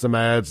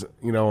ads,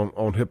 you know,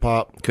 on hip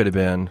hop. Could have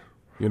been.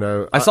 You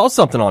know, I saw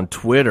something on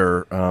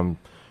Twitter.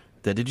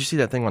 Did you see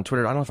that thing on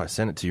Twitter? I don't know if I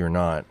sent it to you or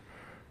not.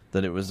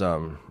 That it was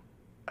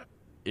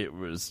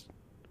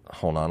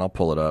hold on, I'll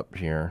pull it up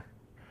here.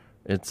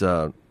 It's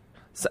and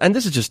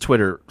this is just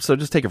Twitter, so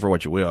just take it for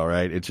what you will,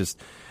 right? It says,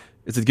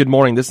 good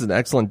morning, this is an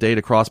excellent day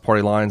to cross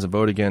party lines and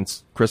vote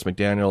against Chris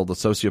McDaniel, the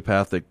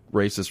sociopathic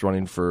racist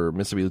running for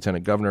Mississippi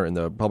Lieutenant Governor in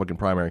the Republican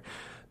primary.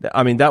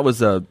 I mean, that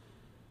was I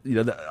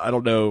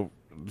don't know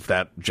if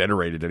that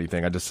generated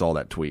anything. I just saw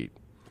that tweet,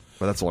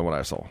 but that's the only one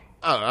I saw.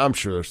 I'm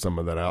sure there's some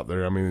of that out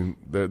there. I mean,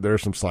 there are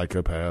some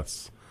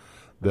psychopaths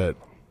that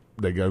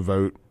they go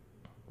vote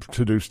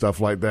to do stuff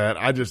like that.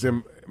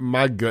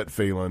 My gut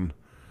feeling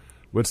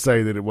would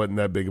say that it wasn't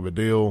that big of a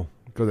deal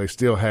because they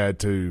still had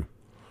to.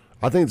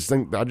 I just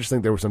think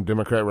there were some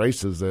Democrat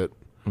races that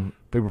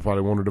people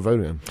probably wanted to vote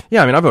in.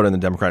 Yeah, I mean, I voted in the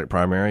Democratic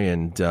primary,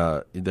 and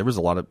there was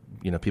a lot of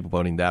people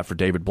voting that for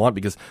David Blunt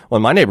because, well,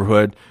 in my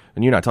neighborhood,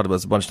 and you and I talked about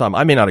this a bunch of time,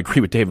 I may not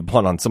agree with David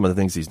Blunt on some of the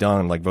things he's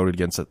done, like voted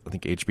against, I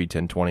think, HB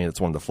 1020.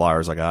 That's one of the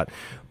flyers I got.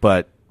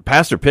 But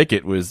Pastor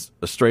Pickett was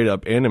a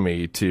straight-up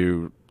enemy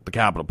to the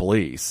Capitol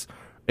Police.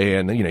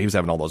 And, he was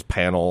having all those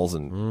panels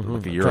and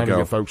like a year trying ago.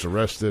 To get folks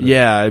arrested.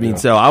 Yeah, I mean,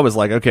 so I was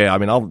like, okay, I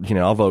mean, I'll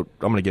vote.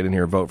 I'm going to get in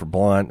here and vote for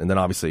Blunt. And then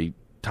obviously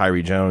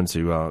Tyree Jones,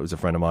 who was a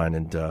friend of mine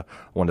and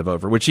wanted to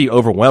vote for, which he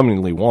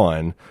overwhelmingly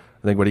won.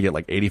 I think, what did he get,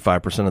 like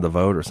 85% of the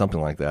vote or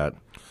something like that?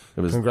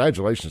 It was.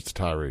 Congratulations to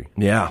Tyree.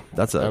 Yeah,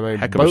 that's a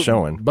heck of a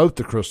showing. Both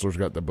the Chrysler's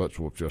got their butts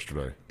whooped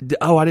yesterday.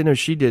 Oh, I didn't know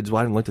she did. Well,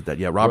 I hadn't looked at that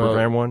yet. Robert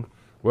Graham won?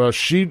 Well,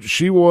 she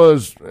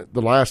was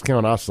the last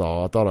count I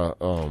saw. I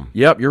thought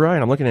Yep, you're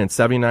right. I'm looking at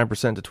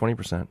 79% to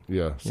 20%.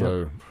 Yeah,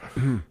 so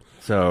yep.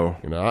 So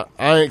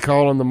I ain't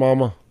calling the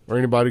mama or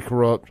anybody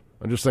corrupt.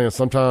 I'm just saying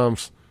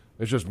sometimes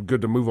it's just good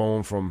to move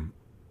on from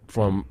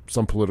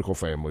some political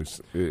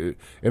families. It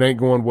ain't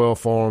going well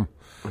for him.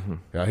 Mm-hmm.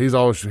 Yeah,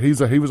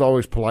 he was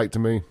always polite to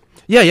me.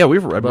 Yeah, we're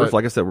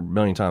like I said, we're a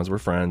million times we're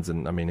friends,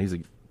 and I mean he's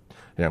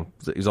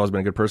always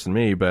been a good person to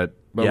me. But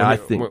yeah, I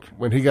think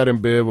when he got in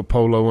bed with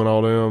Polo and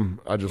all them,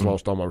 I just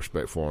lost all my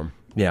respect for him.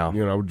 Yeah,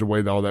 the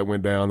way all that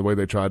went down, the way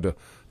they tried to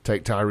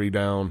take Tyree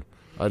down,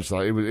 I just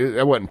thought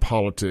it wasn't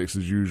politics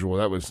as usual.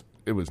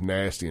 It was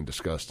nasty and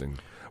disgusting.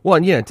 Well,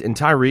 and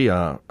Tyree,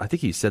 I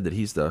think he said that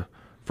he's the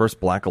first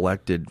black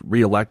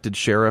reelected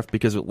sheriff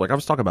because, like I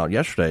was talking about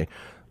yesterday,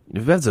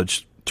 we've had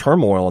such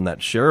turmoil in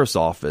that sheriff's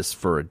office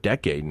for a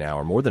decade now,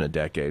 or more than a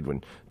decade.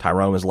 When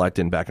Tyrone was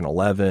elected back in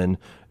 2011,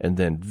 and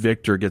then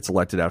Victor gets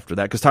elected after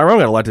that, because Tyrone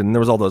got elected, and there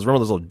was all those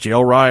little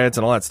jail riots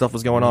and all that stuff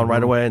was going on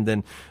right away,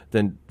 and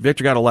then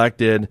Victor got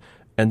elected,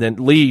 and then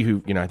Lee,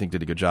 who I think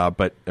did a good job,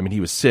 but I mean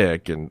he was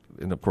sick, and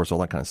of course all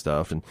that kind of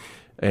stuff,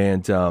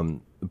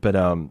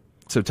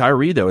 so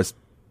Tyree though has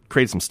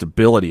created some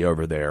stability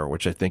over there,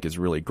 which I think is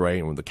really great,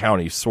 and the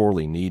county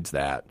sorely needs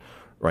that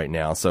right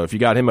now. So if you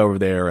got him over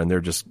there and they're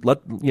just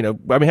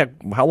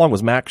how long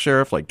was Mac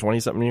sheriff? Like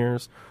 20-something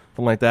years?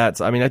 Something like that.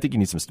 So, I mean, I think you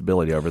need some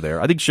stability over there.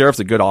 I think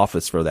sheriff's a good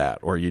office for that,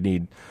 or you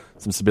need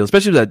some stability,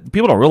 especially that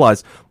people don't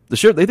realize they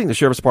think the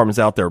sheriff's department's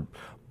out there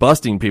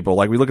busting people.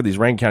 Like we look at these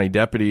Rankin County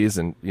deputies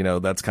and,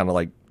 that's kind of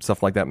like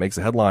stuff like that makes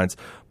the headlines.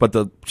 But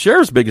the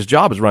sheriff's biggest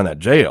job is running that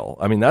jail.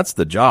 I mean, that's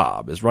the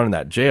job, is running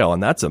that jail.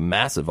 And that's a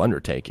massive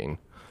undertaking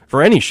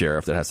for any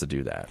sheriff that has to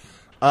do that.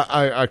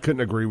 I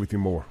couldn't agree with you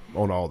more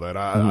on all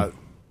that.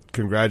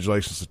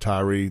 Congratulations to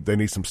Tyree. They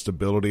need some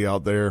stability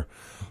out there.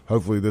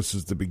 Hopefully this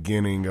is the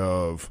beginning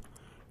of,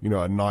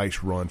 a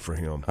nice run for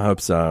him. I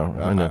hope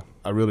so.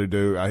 I really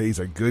do. He's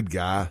a good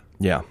guy.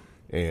 Yeah.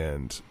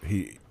 And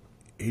he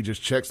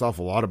just checks off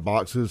a lot of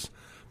boxes.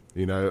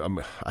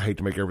 I hate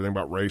to make everything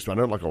about race, but I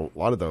know like a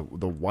lot of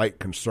the white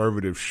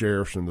conservative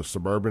sheriffs in the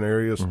suburban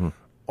areas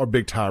are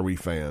big Tyree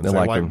fans. They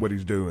like what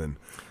he's doing.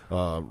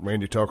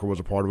 Randy Tucker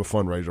was a part of a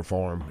fundraiser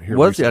for him. Here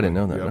recently. I didn't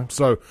know that. Yeah.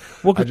 So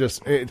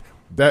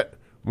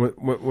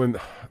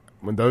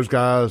when those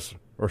guys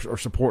are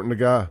supporting the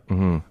guy,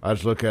 I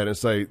just look at it and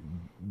say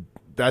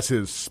that's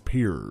his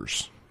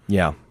peers.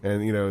 Yeah.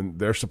 And, and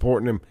they're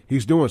supporting him.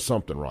 He's doing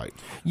something right.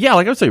 Yeah,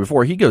 like I was saying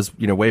before, he goes,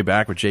 way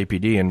back with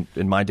JPD, and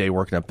in my day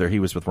working up there, he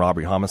was with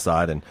robbery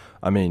homicide, and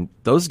I mean,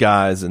 those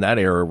guys in that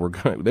era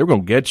they were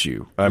going to get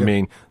you. I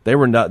mean, they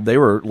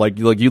were like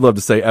you love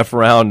to say F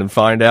around and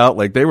find out,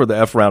 like they were the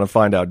F around and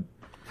find out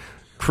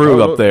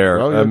crew up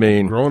there. I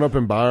mean, growing up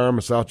in Byram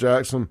and South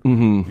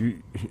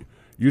Jackson,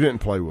 you didn't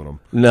play with them.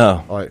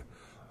 No. Like,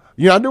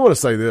 I do want to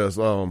say this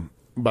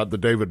about the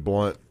David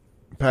Blunt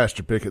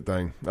Pastor Pickett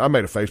thing. I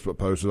made a Facebook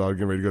post as I was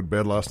getting ready to go to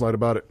bed last night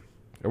about it,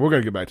 and we're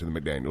going to get back to the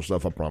McDaniel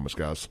stuff. I promise,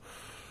 guys.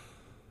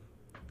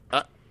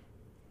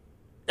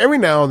 Every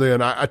now and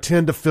then, I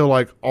tend to feel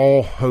like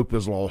all hope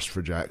is lost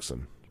for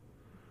Jackson,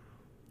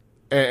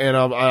 and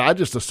I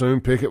just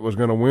assumed Pickett was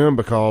going to win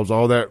because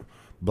all that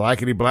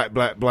blackity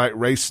black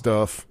race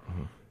stuff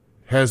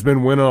has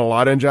been winning a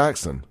lot in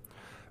Jackson.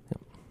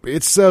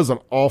 It says an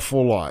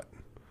awful lot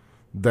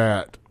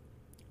that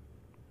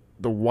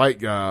the white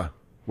guy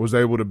was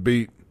able to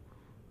beat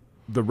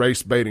the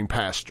race-baiting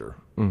pastor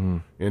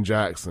in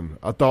Jackson.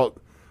 I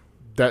thought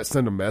that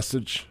sent a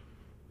message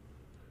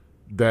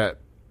that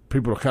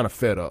people are kind of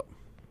fed up.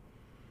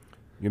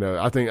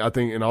 I think,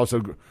 and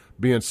also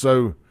being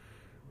so,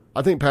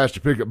 I think Pastor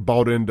Pickett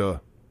bought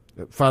into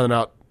finding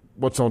out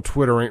what's on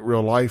Twitter ain't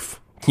real life.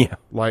 Yeah.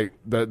 Like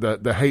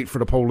the hate for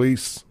the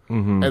police,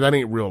 and that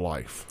ain't real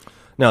life.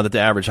 No, that the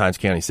average Hinds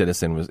County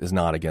citizen is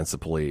not against the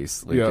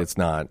police. Like, it's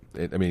not.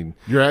 I mean,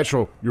 your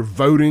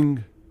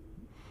voting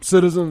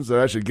citizens that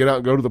actually get out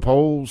and go to the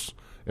polls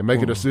and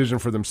make a decision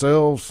for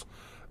themselves,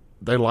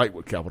 they like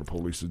what Capitol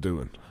Police is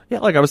doing. Yeah,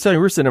 like I was telling you,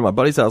 we were sitting at my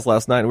buddy's house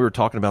last night, and we were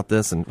talking about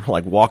this, and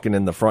like walking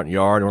in the front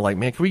yard, and we're like,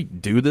 man, can we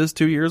do this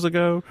 2 years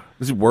ago?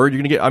 Is it word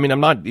you're going to get? I mean, I'm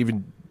not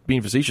even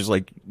being facetious.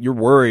 Like, you're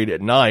worried at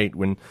night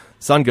when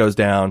sun goes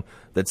down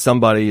that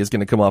somebody is going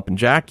to come up and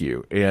jack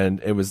you.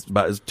 And it was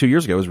about 2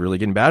 years ago, it was really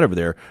getting bad over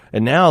there.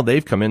 And now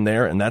they've come in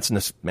there, and that's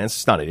just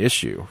not an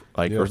issue.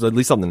 Like, or at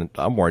least something that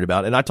I'm worried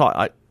about. And I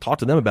talked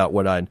to them about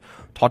what I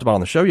talked about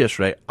on the show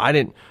yesterday.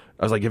 I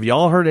was like, have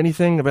y'all heard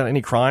anything about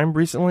any crime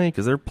recently?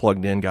 Because they're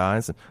plugged in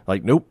guys. And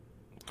like, nope.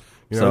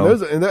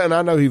 And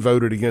I know he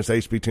voted against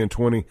HB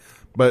 1020,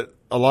 but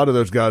a lot of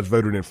those guys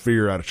voted in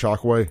fear out of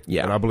Chalkway.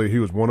 Yeah. And I believe he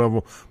was one of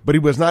them. But he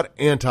was not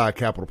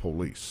anti-Capitol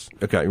Police.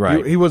 Okay,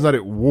 right. He was not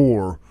at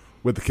war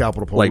with the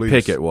Capitol Police. Like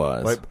Pickett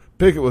was. Like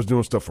Pickett was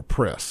doing stuff for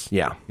press.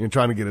 Yeah.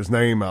 Trying to get his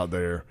name out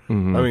there. I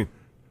mean,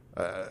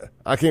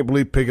 I can't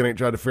believe Pickett ain't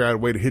tried to figure out a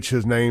way to hitch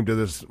his name to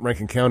this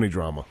Rankin County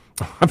drama.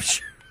 I'm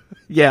sure.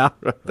 Yeah,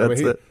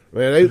 that's it.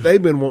 Man,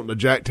 they've been wanting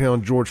to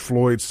jacktown George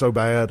Floyd so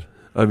bad.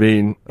 I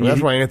mean, that's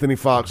why Anthony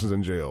Fox is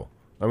in jail.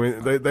 I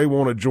mean, they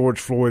wanted George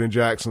Floyd in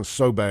Jackson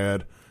so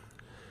bad.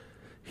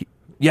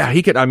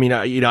 He could. I mean,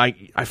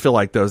 I feel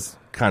like those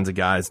kinds of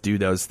guys do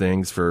those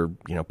things for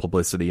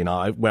publicity, and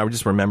I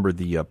just remember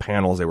the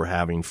panels they were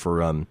having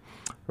for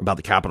about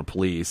the Capitol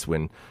Police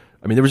when.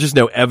 I mean, there was just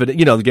no evidence.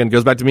 Again, it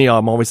goes back to me.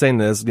 I'm always saying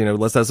this.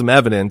 Let's have some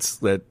evidence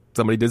that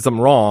somebody did something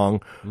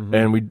wrong,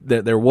 and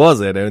there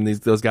wasn't. And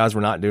those guys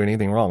were not doing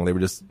anything wrong. They were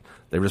just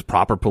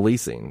proper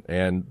policing,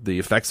 and the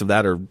effects of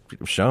that are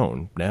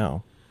shown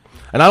now.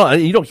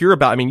 And you don't hear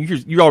about. I mean,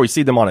 you always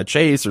see them on a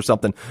chase or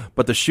something,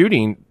 but the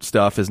shooting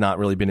stuff has not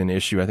really been an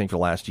issue. I think for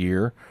the last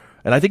year,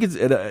 and I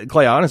think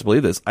Clay. I honestly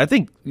believe this. I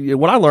think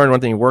what I learned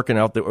one thing working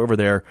out over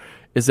there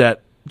is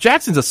that.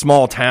 Jackson's a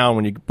small town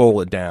when you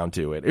boil it down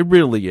to it. It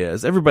really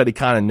is. Everybody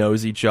kind of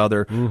knows each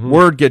other.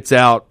 Word gets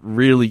out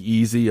really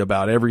easy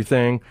about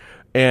everything.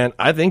 And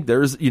I think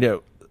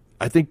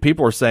I think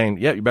people are saying,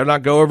 yeah, you better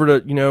not go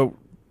over to,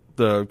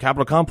 the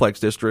Capitol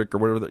Complex District or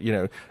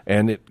whatever,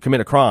 and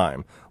commit a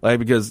crime. Like,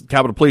 because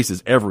Capitol Police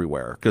is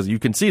everywhere because you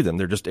can see them.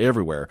 They're just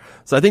everywhere.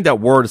 So I think that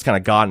word has kind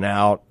of gotten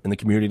out in the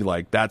community.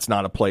 Like, that's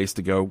not a place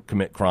to go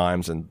commit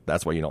crimes, and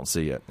that's why you don't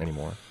see it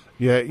anymore.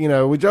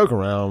 Yeah, we joke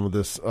around with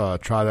this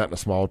try that in a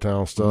small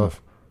town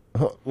stuff.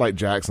 Like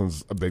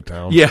Jackson's a big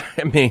town. Yeah,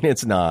 I mean,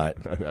 it's not.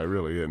 I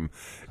really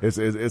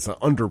isn't. It's an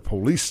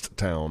under-policed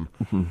town,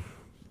 and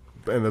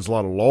there's a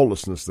lot of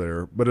lawlessness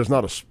there, but it's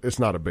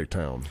not a big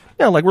town.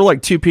 Yeah, like we're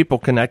like two people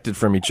connected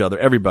from each other.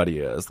 Everybody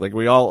is. Like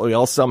we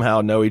all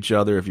somehow know each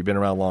other if you've been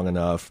around long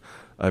enough.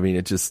 I mean,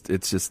 it's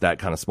just that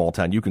kind of small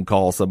town. You can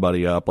call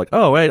somebody up like,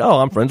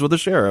 I'm friends with the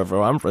sheriff,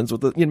 or I'm friends with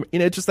the,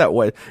 it's just that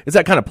way. It's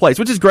that kind of place,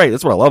 which is great.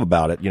 That's what I love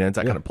about it. It's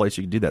that kind of place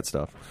you can do that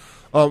stuff.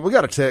 We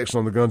got a text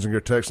on the Guns and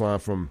Gear text line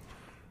from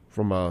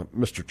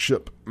Mr.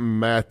 Chip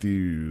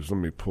Matthews. Let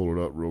me pull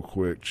it up real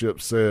quick. Chip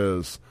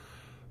says,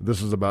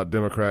 this is about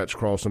Democrats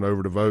crossing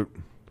over to vote.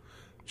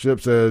 Chip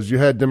says, you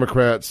had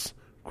Democrats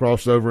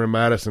cross over in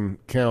Madison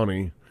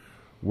County,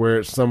 where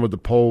at some of the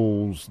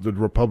polls, the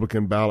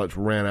Republican ballots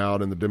ran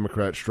out in the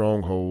Democrat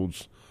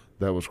strongholds.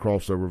 That was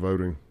crossover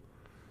voting.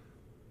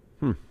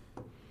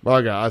 Well,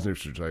 I see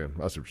what you're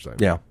saying.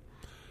 Yeah.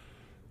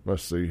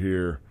 Let's see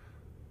here.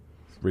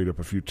 Let's read up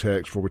a few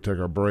texts before we take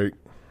our break.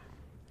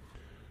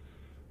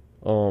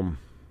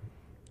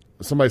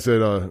 Somebody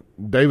said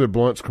David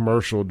Blunt's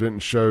commercial didn't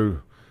show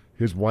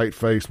his white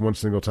face one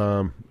single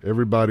time.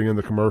 Everybody in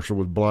the commercial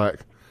was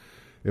black.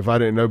 If I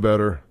didn't know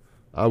better,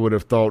 I would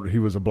have thought he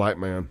was a black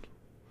man.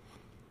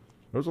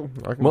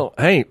 Well,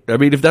 hey, I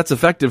mean, if that's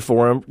effective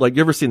for him, like,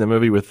 you ever seen the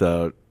movie with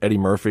Eddie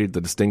Murphy, the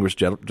distinguished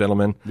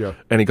gentleman? Yeah.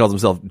 And he calls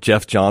himself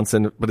Jeff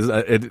Johnson, but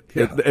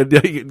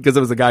because it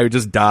was a guy who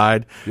just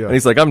died. Yeah. And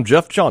he's like, I'm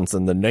Jeff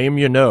Johnson, the name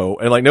you know.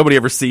 And like, nobody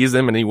ever sees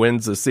him, and he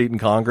wins a seat in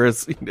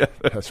Congress.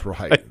 That's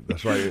right.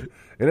 That's right.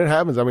 And it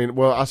happens. I mean,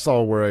 well, I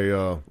saw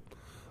where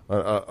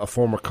a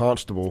former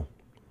constable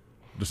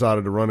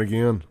decided to run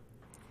again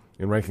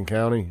in Rankin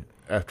County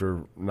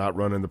after not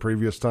running the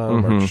previous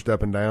time or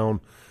stepping down.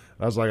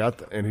 I was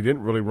like, and he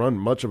didn't really run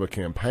much of a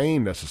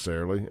campaign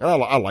necessarily. And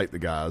I like the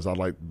guys. I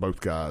like both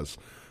guys.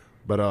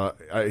 But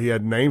he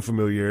had name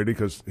familiarity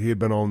because he had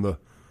been on the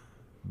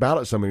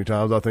ballot so many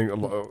times. I think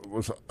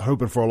was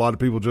hoping for a lot of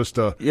people just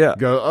to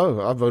go,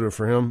 oh, I voted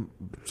for him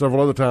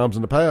several other times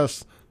in the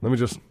past. Let me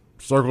just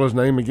circle his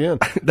name again.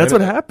 That's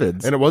what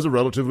happens. And it was a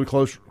relatively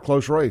close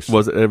race.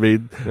 Was it? I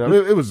mean,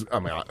 it was. I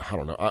mean, I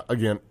don't know.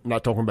 Again,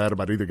 not talking bad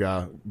about either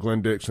guy.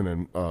 Glenn Dixon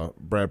and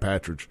Brad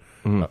Patridge.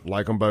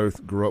 Like them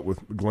both. Grew up with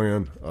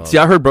Glenn. See,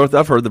 I heard both.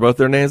 I've heard both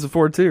their names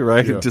before too.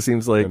 Right? Yeah. It just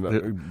seems like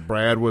and,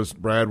 Brad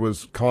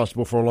was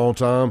constable for a long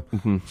time.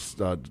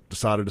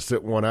 Decided to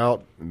sit one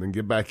out and then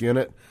get back in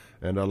it.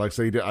 And like I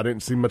say, I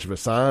didn't see much of his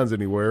signs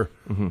anywhere.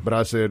 But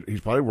I said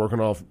he's probably working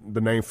off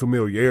the name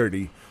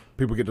familiarity.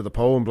 People get to the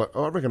poll and be like,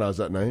 oh, I recognize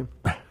that name.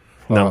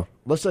 No.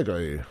 Let's take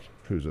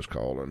who's this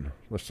calling?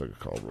 Let's take a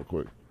call real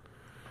quick.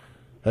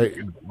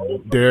 Hey,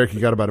 Derek, you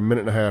got about a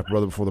minute and a half,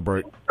 brother, before the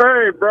break.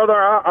 Hey, brother,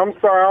 I'm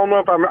sorry. I don't know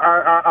if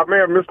I may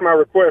have missed my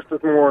request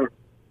this morning.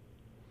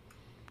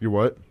 You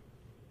what?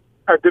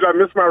 Did I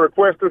miss my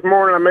request this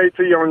morning I made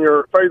to you on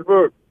your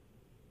Facebook?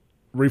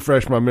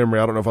 Refresh my memory.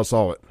 I don't know if I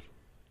saw it.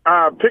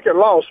 Pickett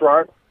lost,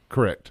 right?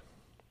 Correct.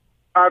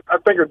 I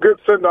think a good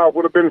send-off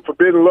would have been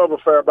Forbidden Love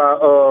Affair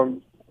by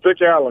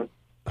Vic Allen.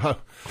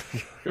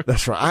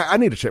 That's right. I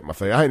need to check my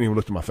face. I hadn't even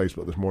looked at my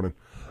Facebook this morning.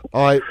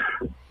 All right.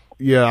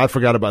 Yeah, I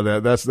forgot about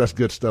that. That's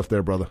good stuff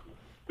there, brother.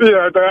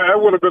 Yeah, that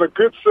would have been a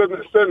good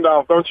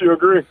send-off. Don't you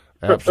agree?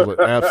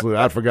 Absolutely.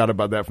 I forgot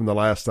about that from the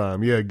last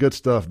time. Yeah, good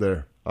stuff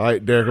there. All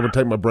right, Derek, I'm going to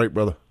take my break,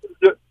 brother.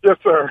 Yes,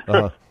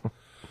 sir.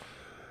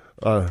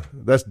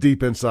 That's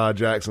deep inside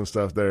Jackson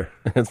stuff there.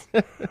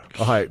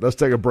 All right, let's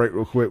take a break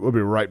real quick. We'll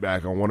be right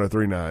back on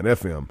 103.9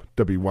 FM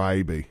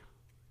WYAB.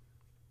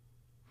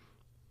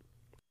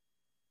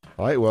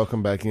 All right,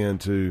 welcome back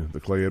into the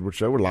Clay Edwards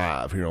Show. We're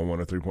live here on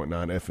 103.9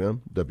 FM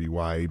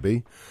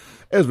WYAB.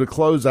 As we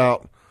close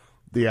out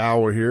the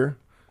hour here,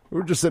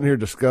 we're just sitting here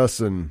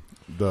discussing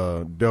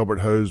the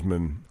Delbert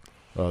Hosemann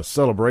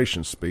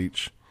celebration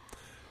speech.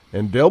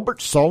 And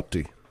Delbert's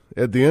salty.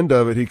 At the end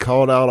of it, he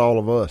called out all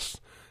of us,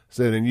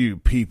 said, and you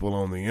people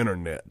on the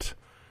internet.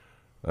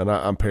 And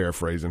I'm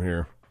paraphrasing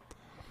here.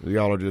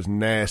 Y'all are just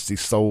nasty,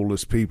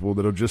 soulless people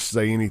that'll just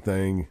say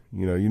anything.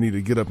 You know, you need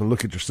to get up and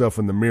look at yourself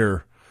in the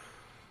mirror.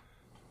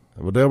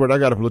 Well, Delbert, I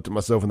got up and looked at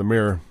myself in the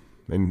mirror,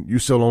 and you were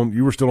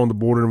still on the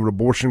border of an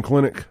abortion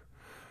clinic,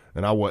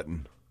 and I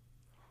wasn't.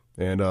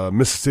 And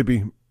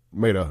Mississippi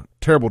made a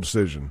terrible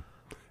decision,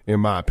 in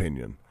my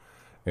opinion.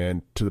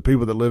 And to the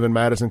people that live in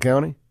Madison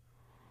County,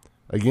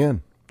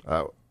 again,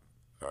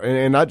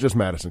 and not just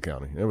Madison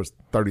County, it was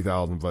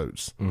 30,000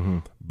 votes.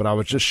 But I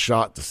was just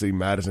shocked to see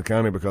Madison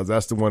County because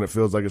that's the one that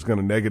feels like it's going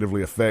to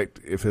negatively affect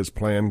if his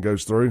plan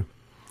goes through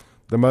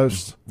the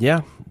most.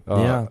 Yeah.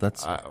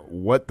 That's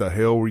what the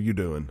hell were you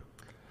doing?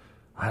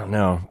 I don't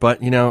know.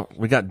 But,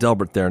 we got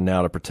Delbert there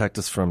now to protect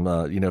us from,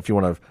 if you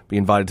want to be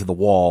invited to the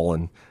wall,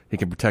 and he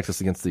can protect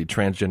us against the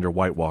transgender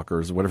White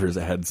Walkers, whatever his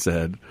head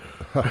said.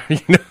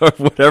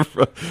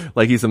 Whatever.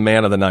 Like he's a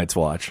man of the Night's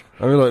Watch.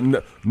 I mean,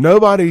 look,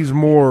 nobody's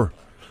more,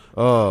 I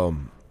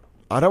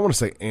don't want to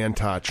say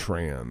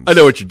anti-trans. I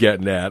know what you're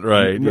getting at,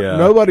 right? Yeah.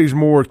 Nobody's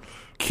more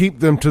keep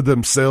them to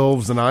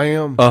themselves than I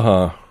am.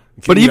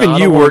 But even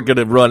you weren't going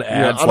to run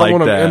ads like that. I don't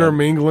want them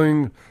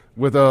intermingling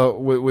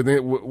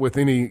with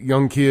any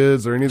young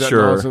kids or any of that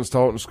nonsense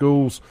taught in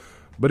schools.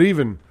 But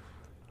even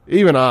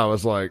I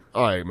was like,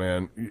 all right,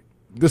 man,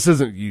 this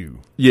isn't you.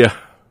 Yeah.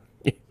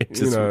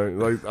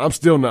 I'm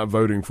still not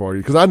voting for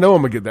you because I know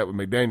I'm going to get that with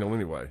McDaniel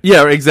anyway.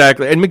 Yeah,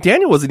 exactly. And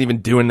McDaniel wasn't even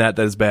doing that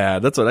as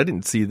bad. That's what I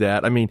didn't see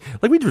that. I mean,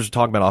 like we were just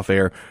talking about off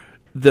air,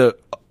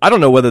 I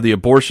don't know whether the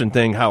abortion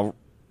thing, how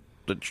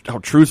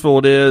truthful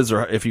it is,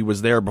 or if he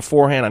was there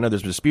beforehand. I know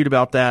there's a dispute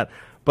about that,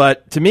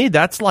 but to me,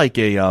 that's like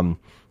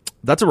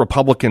that's a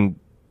Republican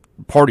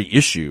Party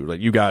issue. Like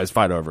you guys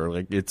fight over.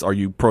 Like are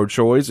you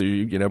pro-choice or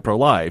you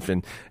pro-life,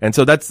 and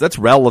so that's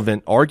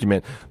relevant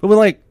argument. But when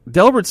like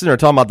Delbert's sitting there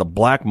talking about the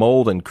black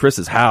mold in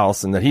Chris's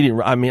house and that he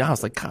didn't. I mean, I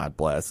was like, God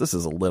bless. This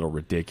is a little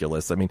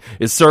ridiculous. I mean,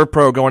 is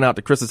ServPro going out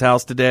to Chris's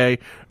house today?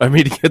 I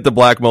mean, to get the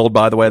black mold.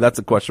 By the way, that's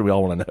a question we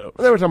all want to know.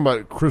 They were talking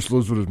about Chris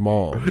lives with his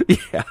mom.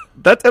 Yeah,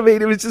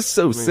 it was just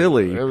so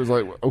silly. It was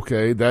like,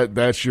 okay,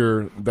 that's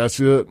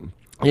it.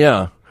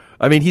 Yeah,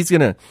 I mean, he's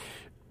gonna.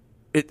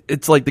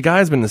 It's like the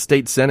guy's been in the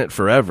state senate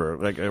forever.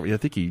 Like I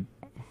think he.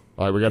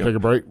 All right, we got to take a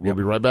break. We'll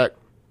be right back.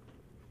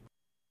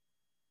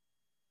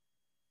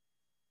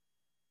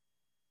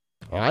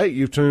 All right,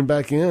 you've tuned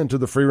back in to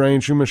the Free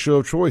Range Human Show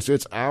of Choice.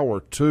 It's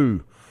hour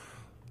 2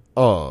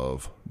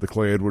 of the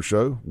Clay Edwards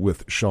Show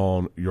with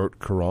Sean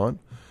Yurt-Karan.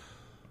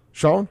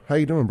 Sean, how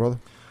you doing, brother?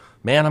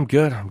 Man, I'm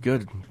good.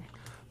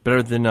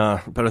 Better than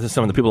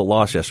some of the people that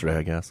lost yesterday,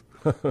 I guess.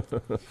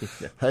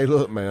 Hey,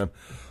 look, man.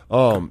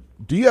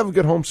 Do you have a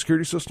good home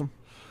security system?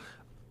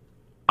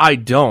 I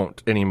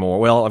don't anymore.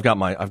 Well, I've got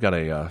an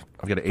 8-pound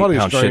Probably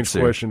a Shih strange Tzu.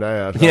 question to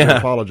ask. Yeah. I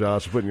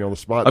apologize for putting you on the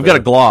spot. I've got a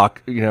there.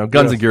 Glock.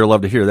 Guns and Gear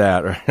love to hear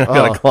that. Right? I've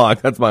got a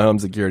Glock. That's my home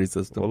security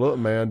system. Well, look,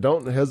 man,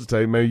 don't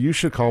hesitate. Maybe you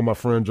should call my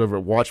friends over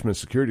at Watchman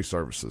Security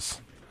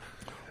Services.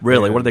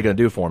 Really? And What are they going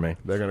to do for me?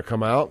 They're going to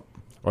come out,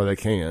 or they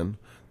can.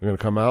 They're going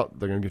to come out.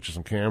 They're going to get you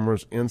some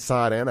cameras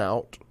inside and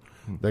out.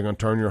 They're going to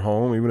turn your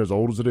home, even as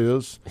old as it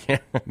is.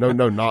 No,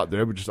 not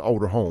there, but just an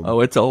older home. Oh,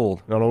 it's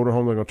old. An older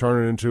home. They're going to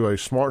turn it into a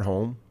smart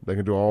home. They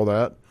can do all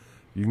that.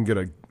 You can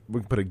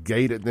we can put a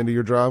gate at the end of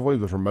your driveway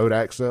with remote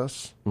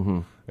access,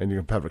 and you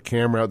can have a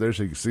camera out there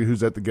so you can see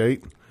who's at the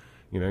gate.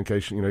 In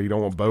case you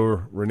don't want Bo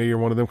or Renee or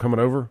one of them coming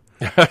over.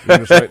 You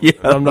can say,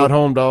 I'm not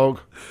home, dog.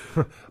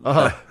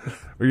 Or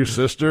your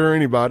sister or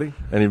anybody.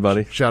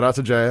 Shout out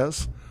to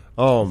Jazz.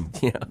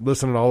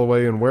 Listening all the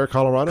way in where?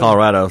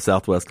 Colorado,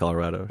 Southwest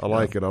Colorado. I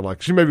like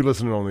it. She may be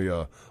listening on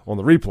the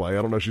replay.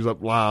 I don't know if she's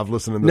up live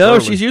listening. No,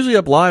 early. she's usually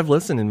up live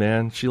listening.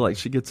 Man, she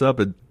gets up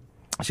and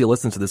she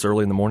listens to this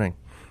early in the morning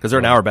because they're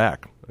an hour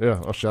back.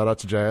 Yeah, I'll shout out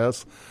to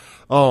Jazz.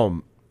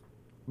 But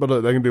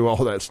look, they can do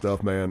all that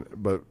stuff, man.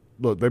 But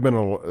look, they've been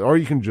or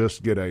you can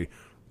just get a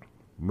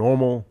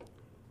normal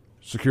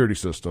security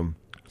system.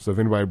 So if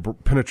anybody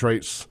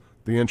penetrates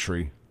the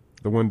entry,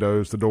 the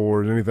windows, the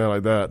doors, anything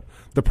like that,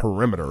 the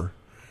perimeter.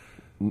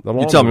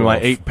 You tell me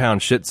my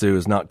 8-pound Shih Tzu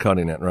is not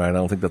cutting it, right? I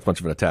don't think that's much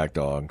of an attack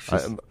dog. If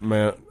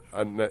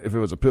it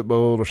was a pit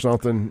bull or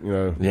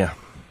something, Yeah.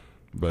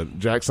 But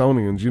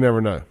Jacksonians, you never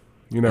know.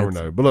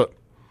 But look,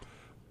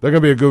 they're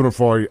going to be a good one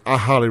for you. I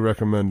highly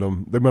recommend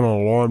them. They've been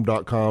on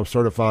alarm.com,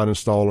 certified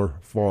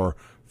installer for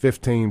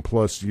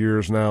 15-plus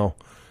years now.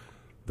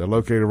 They're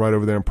located right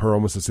over there in Pearl,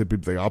 Mississippi.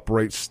 They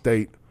operate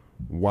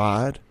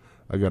statewide.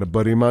 I got a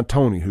buddy of mine,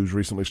 Tony, who's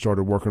recently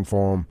started working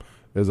for them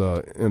as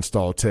a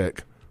install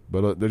tech.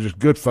 But they're just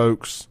good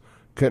folks.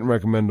 Couldn't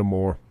recommend them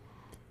more.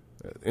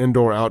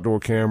 Indoor, outdoor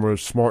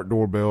cameras, smart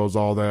doorbells,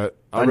 all that.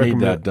 I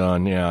need that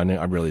done. Yeah,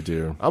 I really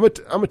do. I'm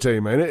gonna tell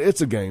you, man, it's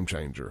a game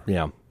changer.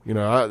 Yeah.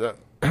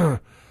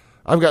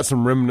 I've got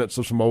some remnants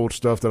of some old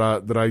stuff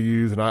that I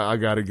use, and I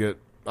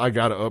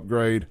gotta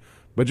upgrade.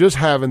 But just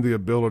having the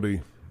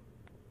ability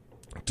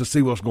to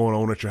see what's going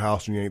on at your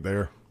house when you ain't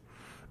there,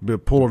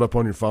 pull it up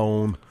on your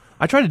phone.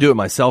 I tried to do it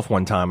myself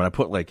one time, and I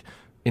put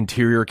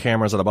interior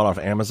cameras that I bought off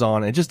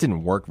Amazon, and it just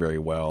didn't work very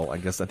well. I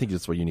think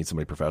that's why you need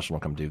somebody professional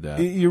to come do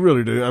that. You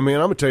really do. I mean,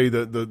 I'm gonna tell you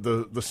that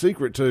the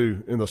secret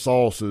too in the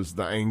sauce is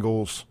the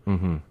angles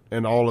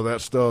and all of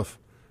that stuff,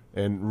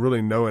 and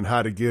really knowing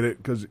how to get it,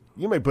 because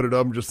you may put it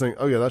up and just think,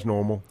 oh yeah, that's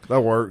normal, that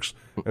works,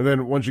 and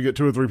then once you get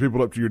 2 or 3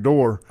 people up to your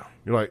door,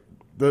 you're like,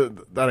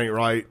 that ain't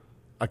right.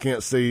 I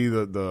can't see,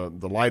 the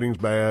lighting's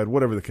bad,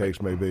 whatever the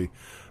case may be.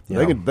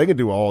 Yeah. They can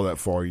do all that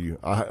for you.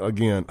 I,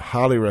 again,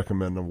 highly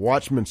recommend them.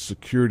 Watchman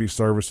Security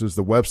Services.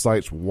 The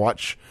website's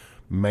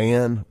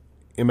Watchman,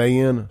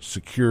 M-A-N,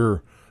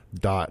 secure.com.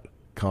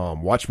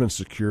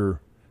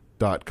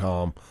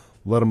 WatchmanSecure.com.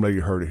 Let them know you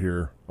heard it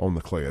here on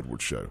the Clay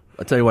Edwards Show.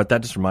 I tell you what,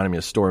 that just reminded me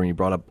of a story when you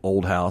brought up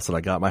old house that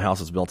I got. My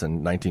house was built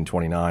in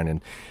 1929,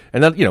 and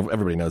that,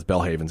 everybody knows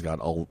Belhaven's got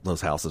all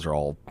those houses are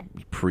all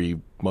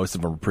most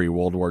of them are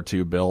pre-World War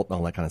II built,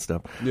 all that kind of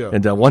stuff. Yeah.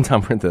 And one time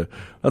we're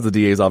at the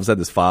DA's office, had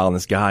this file, and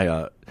this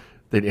guy,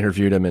 they'd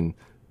interviewed him, and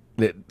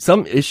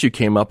some issue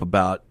came up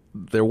about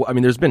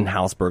there's been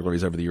house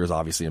burglaries over the years,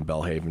 obviously in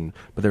Belhaven,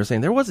 but they were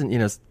saying there wasn't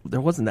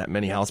that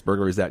many house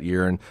burglaries that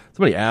year. And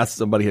somebody asked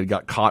somebody who had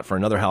got caught for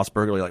another house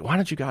burglary, like, why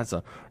don't you guys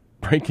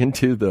break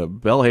into the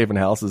Belhaven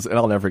houses? And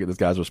I'll never forget this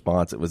guy's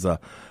response. It was,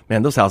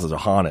 man, those houses are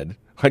haunted.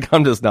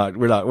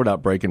 We're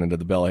not breaking into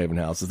the Belhaven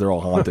houses. They're all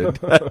haunted.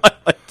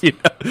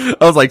 I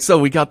was like, so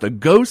we got the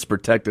ghosts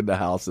protected the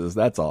houses.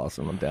 That's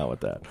awesome. I'm down with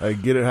that. Hey,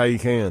 get it how you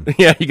can.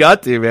 Yeah, you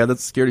got to, man. That's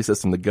the security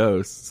system, the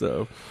ghosts.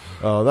 So.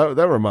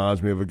 That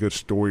reminds me of a good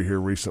story here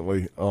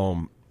recently.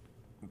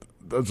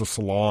 There's a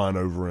salon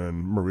over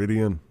in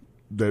Meridian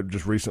that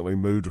just recently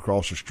moved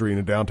across the street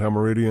in downtown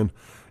Meridian,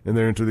 and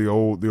they're into the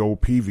old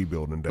PV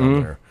building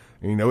down there.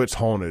 And it's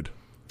haunted.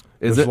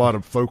 There's a lot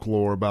of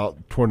folklore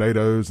about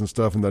tornadoes and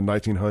stuff in the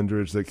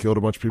 1900s that killed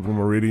a bunch of people in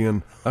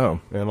Meridian.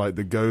 Oh, and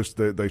the ghosts,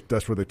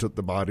 that's where they took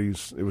the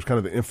bodies. It was kind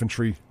of the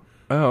infantry.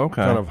 Oh,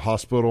 okay. Kind of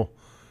hospital,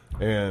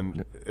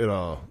 and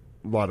a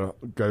lot of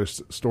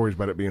ghost stories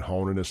about it being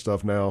haunted and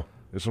stuff now.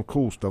 There's some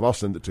cool stuff. I'll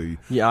send it to you.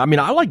 Yeah, I mean,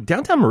 I like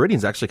downtown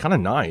Meridian's actually kind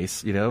of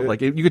nice.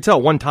 You could tell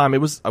one time I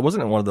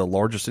wasn't in one of the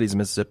larger cities in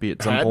Mississippi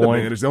at some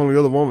point. It's the only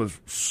other one was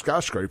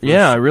skyscrapers.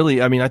 Yeah,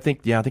 really. I mean, I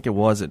think it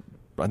was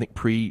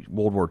pre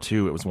World War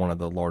II. It was one of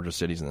the largest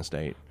cities in the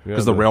state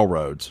because the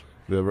railroads.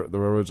 The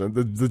railroads and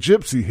the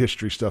gypsy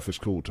history stuff is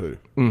cool too.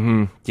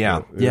 Mm-hmm. Yeah,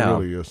 it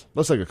really is.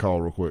 Let's take a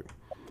call real quick.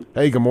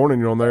 Hey, good morning.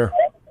 You're on there.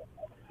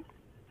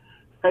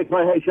 Hey,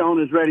 Clay. Hey,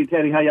 Sean. It's Ready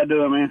Teddy. How y'all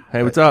doing, man?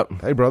 Hey, what's up?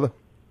 Hey, brother.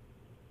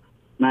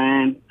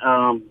 Man,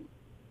 I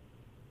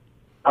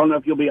don't know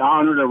if you'll be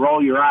honored or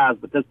roll your eyes,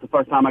 but this is the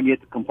first time I get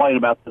to complain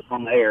about this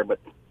on the air, but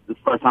this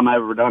is the first time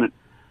I've ever done it.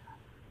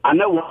 I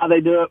know why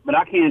they do it, but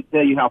I can't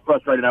tell you how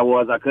frustrated I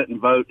was. I couldn't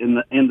vote in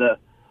the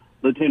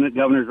lieutenant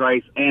governor's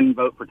race and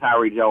vote for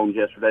Tyree Jones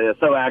yesterday. It's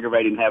so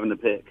aggravating having to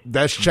pick.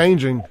 That's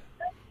changing.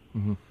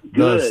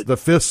 Good. The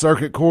Fifth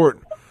Circuit Court,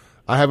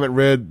 I haven't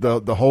read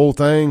the whole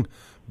thing,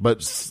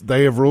 but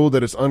they have ruled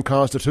that it's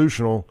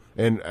unconstitutional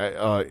and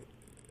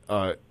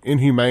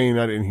inhumane.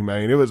 Not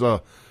inhumane. It was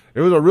a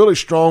really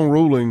strong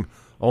ruling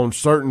on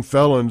certain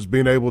felons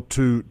being able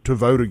to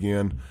vote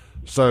again.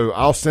 So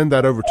I'll send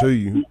that over to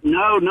you.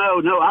 No.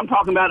 I'm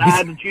talking about I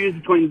had to choose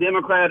between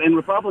Democrat and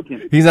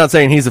Republican. He's not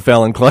saying he's a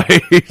felon,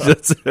 Clay. He's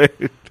just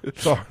saying.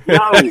 Sorry.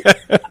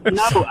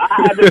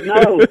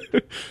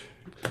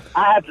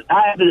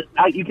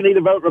 You can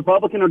either vote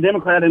Republican or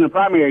Democrat in a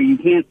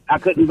primary. I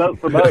couldn't vote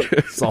for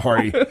both.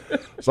 Sorry.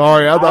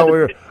 I thought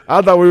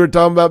we were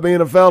talking about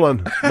being a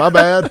felon. My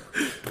bad.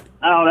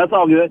 Oh, that's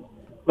all good.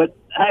 But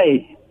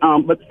hey,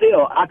 but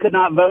still, I could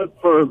not vote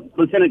for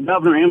Lieutenant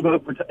Governor and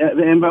vote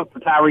for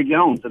Tyree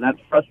Jones, and that's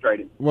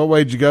frustrating. What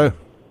way did you go?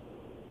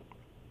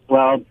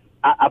 Well,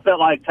 I felt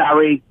like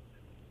Tyree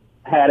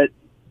had it.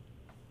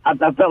 I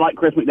felt like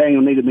Chris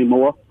McDaniel needed me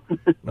more.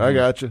 I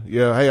got you.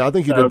 Yeah. Hey, I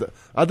think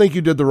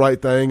you did the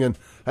right thing, and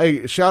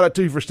hey, shout out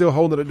to you for still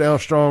holding it down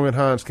strong in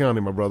Hinds County,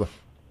 my brother.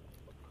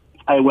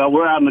 Hey, well,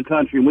 we're out in the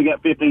country, and we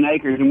got 15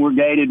 acres, and we're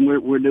gated,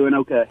 and we're doing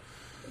okay.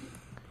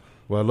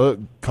 Well, look,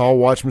 call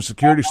Watchman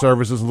Security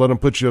Services and let them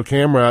put you a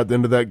camera out the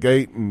end of that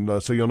gate,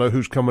 and so you'll know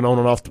who's coming on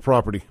and off the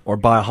property. Or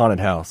buy a haunted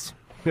house.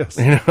 Yes.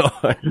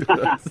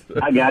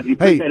 I got you.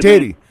 Hey,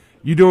 Teddy,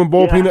 you doing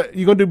peanut?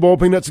 You gonna do boiled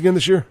peanuts again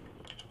this year?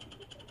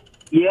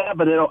 Yeah,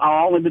 but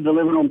I'll only be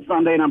delivering on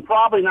Sunday, and I'm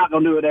probably not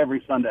going to do it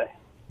every Sunday.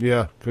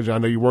 Yeah, because I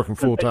know you're working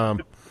full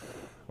time.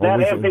 That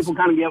and people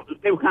kind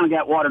of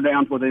got watered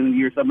down within the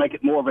year, so make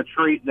it more of a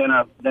treat than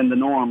the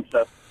norm.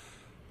 So.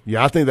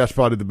 Yeah, I think that's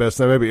probably the best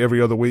thing. Maybe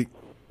every other week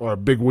or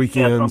big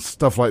weekends,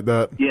 stuff like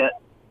that. Yeah,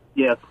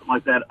 something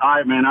like that. All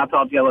right, man. I'll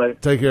talk to you later.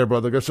 Take care,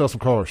 brother. Go sell some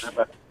cars.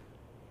 Bye.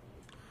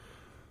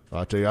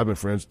 I'll tell you, I've been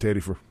friends with Teddy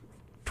for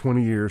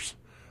 20 years.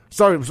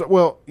 Sorry,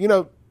 well,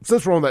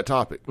 since we're on that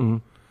topic. Mm-hmm.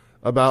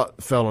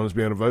 About felons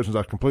being a vote, since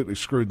I completely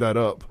screwed that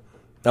up.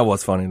 That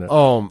was funny,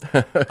 though.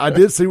 I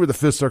did see where the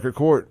Fifth Circuit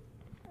Court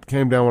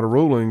came down with a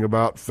ruling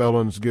about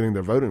felons getting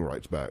their voting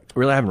rights back.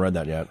 Really, I haven't read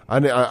that yet.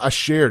 I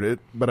shared it,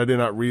 but I did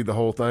not read the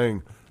whole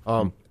thing.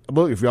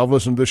 Look, if y'all have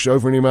listened to this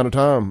show for any amount of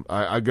time,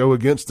 I go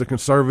against the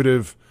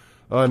conservative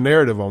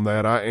narrative on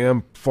that. I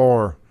am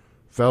for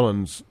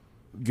felons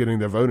getting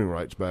their voting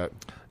rights back.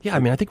 Yeah, I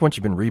mean, I think once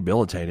you've been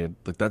rehabilitated,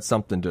 that's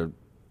something to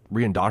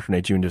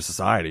reindoctrinate you into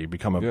society,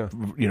 become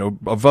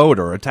a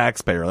voter, a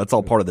taxpayer. That's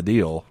all part of the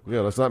deal.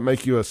 Yeah, let's not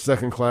make you a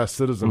second-class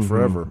citizen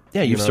forever.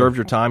 Yeah, you've served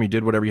your time, you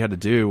did whatever you had to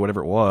do,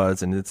 whatever it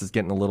was, and this is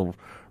getting a little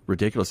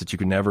ridiculous that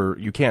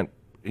you can't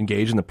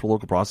engage in the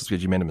political process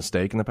because you made a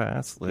mistake in the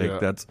past.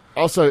 That's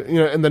also,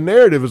 and the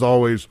narrative is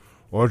always,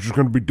 well, it's just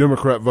going to be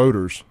Democrat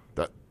voters.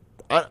 That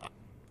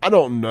I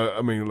don't know.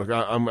 I mean, look,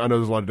 I know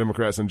there's a lot of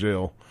Democrats in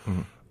jail.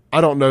 Mm-hmm.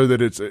 I don't know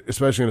that it's,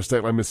 especially in a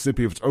state like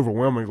Mississippi, if it's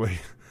overwhelmingly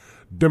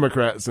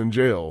Democrats in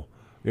jail.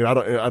 I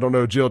don't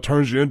know if jail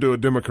turns you into a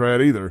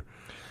Democrat either.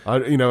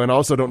 And I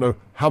also don't know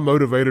how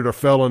motivated are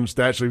felons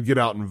to actually get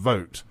out and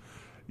vote.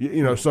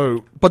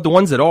 So. But the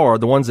ones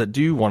that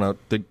do want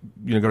to,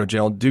 go to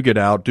jail, do get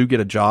out, do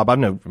get a job.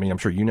 I'm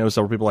sure you know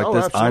several people like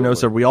this. Absolutely. I know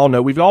several. We all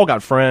know. We've all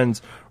got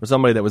friends or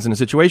somebody that was in a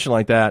situation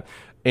like that,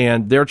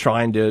 and they're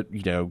trying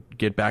to,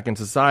 get back in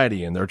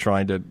society, and they're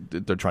trying to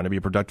be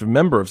a productive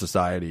member of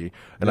society.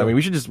 And I mean,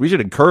 we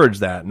should encourage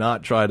that,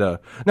 not try to.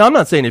 Now, I'm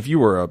not saying if you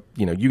were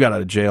you got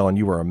out of jail and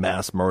you were a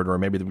mass murderer,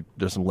 maybe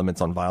there's some limits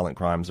on violent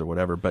crimes or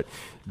whatever. But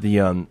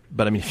you went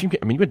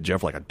to jail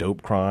for like a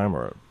dope crime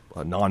or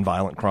a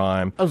nonviolent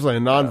crime. I was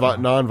saying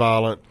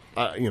nonviolent.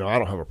 I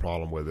don't have a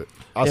problem with it.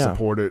 I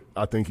support it.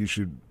 I think you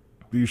should.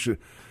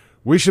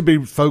 We should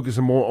be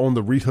focusing more on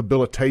the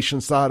rehabilitation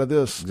side of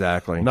this.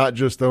 Exactly. Not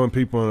just throwing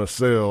people in a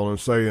cell and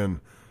saying,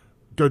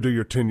 go do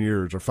your 10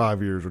 years or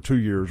 5 years or 2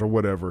 years or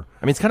whatever.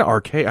 I mean, it's kind of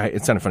archaic.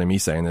 It's kind of funny me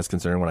saying this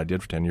considering what I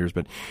did for 10 years,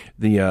 but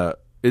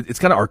it's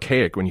kind of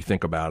archaic when you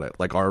think about it.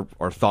 Like our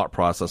thought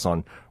process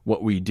on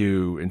what we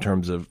do in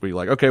terms of we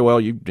like, okay,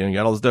 well, you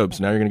got all this dope,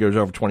 so now you're going to go to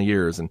jail for 20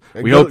 years, and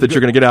we hope that you're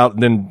going to get out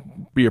and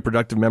then be a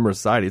productive member of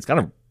society. It's kind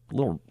of a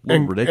little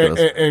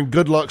ridiculous. And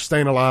good luck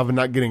staying alive and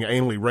not getting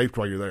anally raped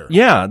while you're there.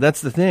 Yeah,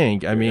 that's the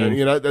thing. I mean,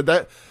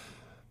 that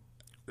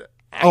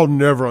I'll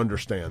never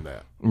understand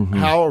that. Mm-hmm.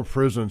 How are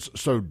prisons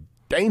so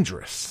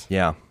dangerous?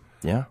 Yeah.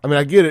 I mean,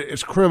 I get it.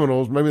 It's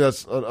criminals. Maybe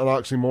that's an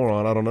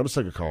oxymoron. I don't know. Let's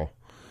take a call.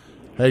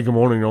 Hey, good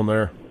morning. You're on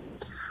there.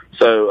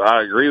 So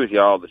I agree with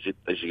y'all that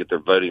they should get their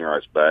voting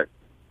rights back,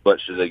 but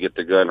should they get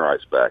their gun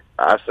rights back?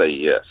 I say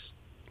yes.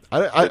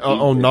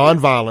 On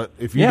nonviolent,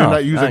 if you do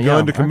not use a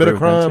gun to commit a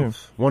crime,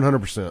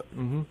 100%.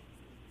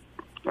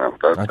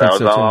 That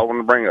was all I wanted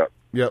to bring up.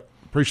 Yep.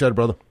 Appreciate it,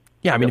 brother.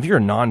 Yeah, I mean, if you're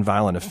a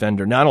non-violent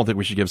offender, now I don't think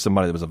we should give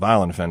somebody that was a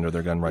violent offender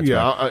their gun rights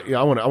back.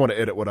 I want to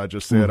edit what I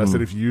just said. I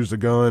said if you use a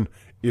gun,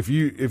 if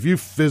you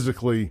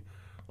physically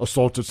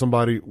assaulted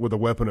somebody with a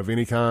weapon of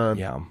any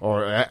kind,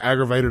 or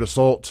aggravated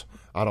assault,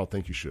 I don't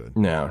think you should.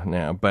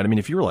 No. But I mean,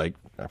 if you were like,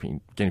 I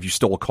mean, again, if you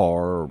stole a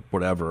car or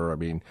whatever, I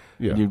mean,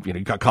 you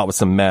got caught with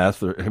some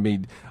meth, or I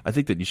mean, I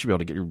think that you should be able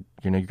to get your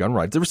gun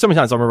rights. There were so many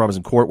times I remember I was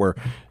in court where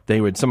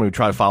someone would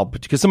try to file,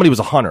 because somebody was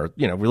a hunter.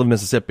 We live in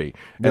Mississippi,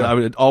 and I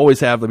would always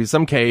have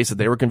some case that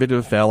they were convicted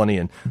of a felony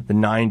in the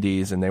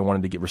 90s, and they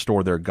wanted to get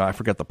restored their gun. I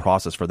forget the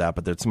process for that,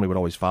 but somebody would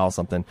always file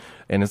something,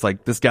 and it's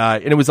like this guy,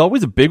 and it was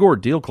always a big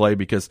ordeal, Clay,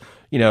 because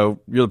you're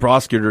the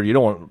prosecutor,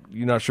 you're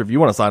not sure if you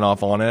want to sign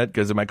off on it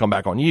because it might come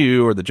back on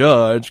you, or the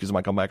judge because it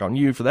might come back on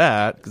you for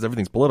that, because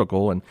everything's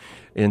political,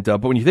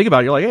 but when you think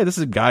about it, you're like, hey, this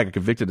is a guy got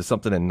convicted of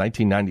something in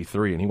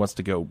 1993, and he wants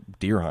to go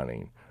deer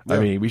hunting. I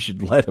mean, we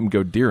should let him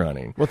go deer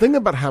hunting. Well, think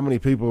about how many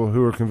people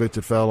who are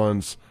convicted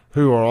felons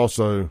who are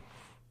also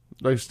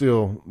they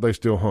still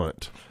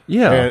hunt.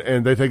 Yeah,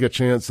 and they take a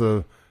chance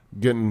of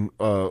getting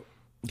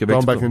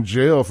thrown back in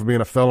jail for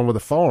being a felon with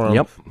a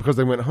firearm because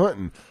they went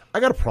hunting. I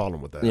got a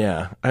problem with that.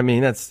 Yeah, I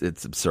mean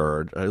it's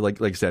absurd. Like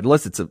I said,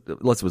 unless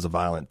it was a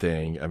violent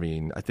thing. I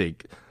mean, I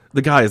think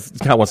the guy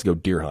kind of wants to go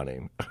deer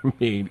hunting. I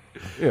mean,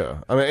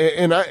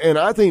 and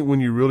I think when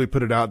you really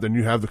put it out, then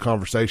you have the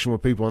conversation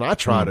with people. And I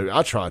try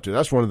to.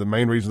 That's one of the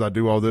main reasons I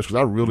do all this, because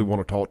I really want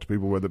to talk to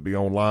people, whether it be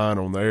online,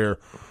 on the air,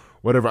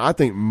 whatever. I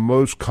think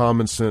most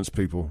common sense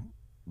people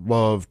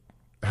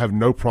have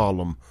no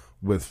problem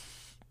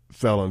with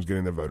felons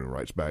getting their voting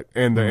rights back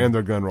and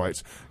their gun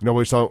rights.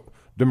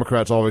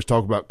 Democrats always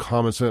talk about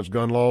common sense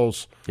gun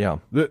laws. Yeah,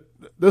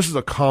 this is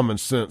a common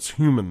sense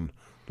human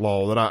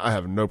law that I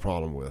have no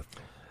problem with.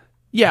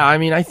 Yeah, I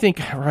mean, I think,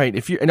 right,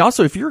 if you're going to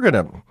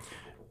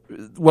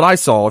file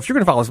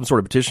some sort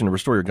of petition to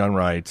restore your gun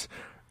rights,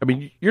 I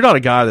mean, you're not a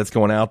guy that's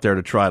going out there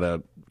to try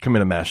to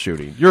commit a mass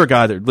shooting. You're a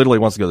guy that literally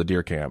wants to go to the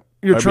deer camp.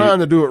 You're trying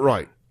to do it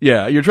right.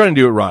 Yeah, you're trying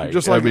to do it right.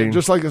 Just like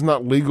it's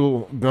not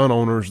legal gun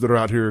owners that are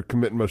out here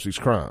committing most of these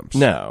crimes.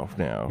 No.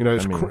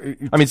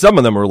 I mean, some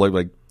of them are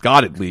like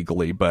got it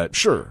legally, but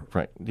sure,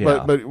 right?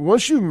 Yeah, but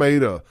once you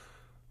made a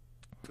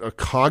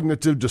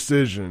cognitive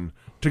decision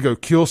to go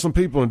kill some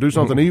people and do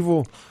something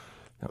evil,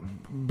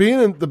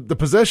 being in the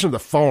possession of the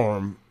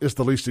farm is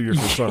the least of your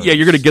concerns. Yeah,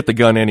 you're going to get the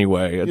gun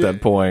anyway at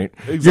that point.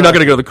 Exactly. You're not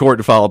going to go to the court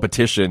to file a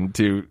petition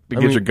to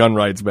get your gun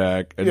rights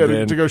back.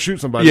 And to go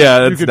shoot somebody.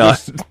 Yeah, you can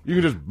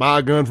just buy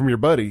a gun from your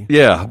buddy.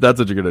 Yeah, that's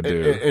what you're going to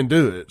do. And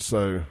do it.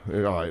 So,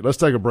 all right, let's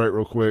take a break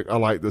real quick. I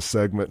like this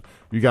segment.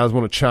 You guys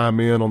want to chime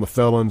in on the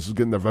felons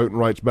getting their voting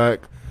rights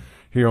back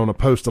here on a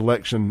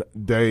post-election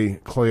day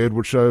Clay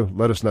Edwards Show?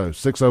 Let us know.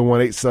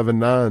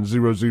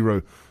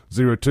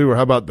 601-879-0002, or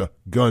how about the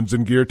Guns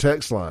and Gear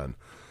text line?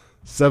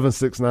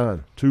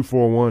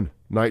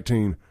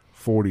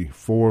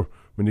 769-241-1944.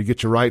 When you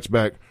get your rights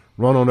back,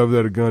 run on over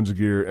there to Guns and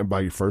Gear and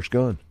buy your first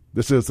gun.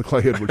 This is the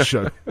Clay Edwards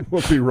Show.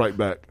 We'll be right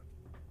back.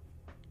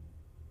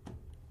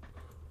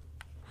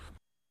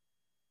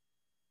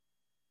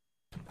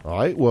 All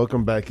right,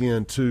 welcome back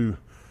into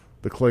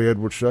the Clay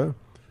Edwards Show.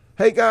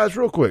 Hey, guys,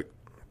 real quick.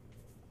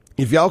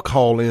 If y'all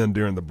call in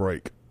during the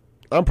break,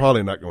 I'm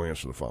probably not going to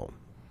answer the phone.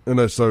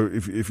 And so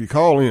if you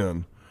call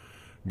in,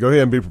 go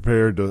ahead and be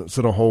prepared to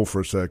sit on hold for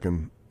a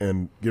second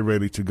and get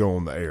ready to go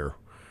on the air.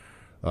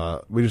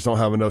 We just don't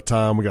have enough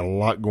time. We got a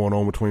lot going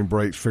on between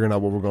breaks, figuring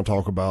out what we're going to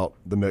talk about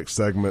the next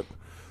segment.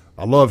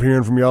 I love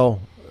hearing from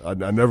y'all. I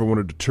never want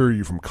to deter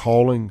you from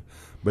calling,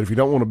 but if you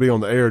don't want to be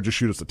on the air, just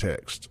shoot us a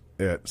text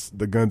at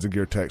the Guns and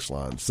Gear text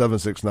line,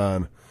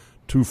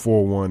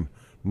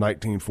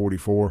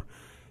 769-241-1944.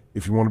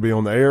 If you want to be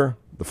on the air,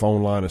 the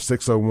phone line is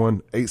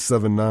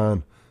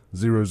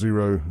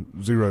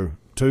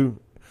 601-879-0002.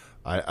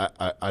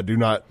 I do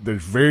not,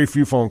 there's very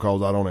few phone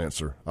calls I don't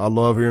answer. I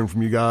love hearing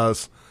from you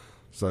guys.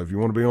 So if you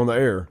want to be on the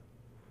air,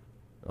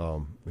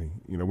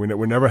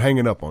 we're never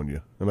hanging up on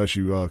you unless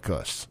you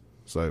cuss.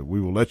 So we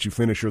will let you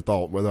finish your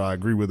thought, whether I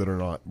agree with it or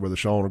not, whether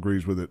Sean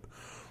agrees with it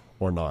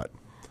or not.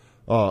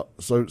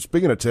 So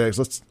speaking of text,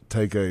 let's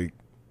take a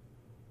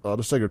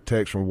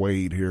text from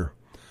Wade here.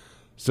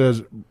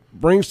 Says,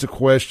 brings to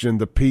question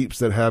the peeps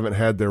that haven't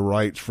had their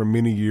rights for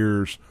many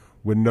years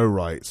with no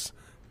rights,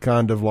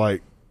 kind of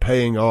like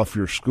paying off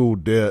your school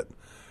debt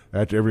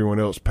after everyone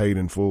else paid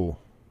in full.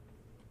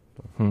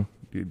 What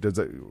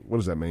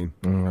does that mean?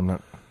 I'm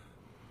not.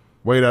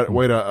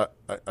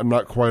 I'm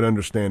not quite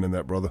understanding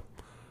that, brother.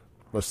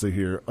 Let's see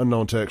here.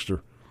 Unknown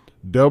texter.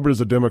 Delbert is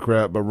a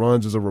Democrat, but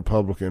runs as a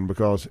Republican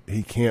because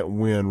he can't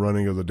win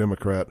running as a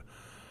Democrat.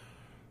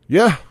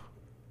 Yeah.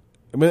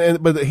 I mean,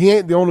 but he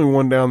ain't the only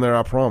one down there,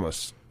 I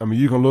promise. I mean,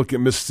 you can look at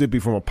Mississippi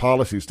from a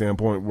policy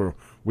standpoint where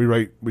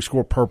we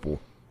score purple.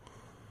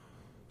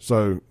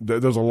 So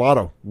there's a lot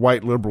of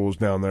white liberals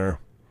down there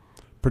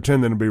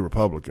pretending to be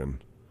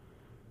Republican.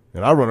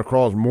 And I run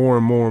across more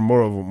and more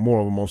of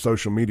them on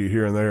social media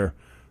here and there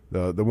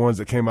The ones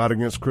that came out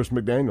against Chris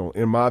McDaniel,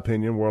 in my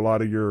opinion, were a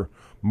lot of your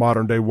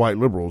modern day white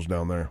liberals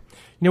down there.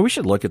 We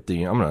should look at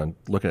I'm going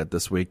to look at it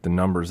this week, the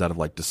numbers out of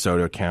like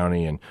DeSoto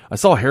County. And I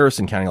saw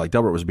Harrison County, like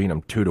Delbert was beating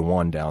them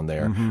 2-1 down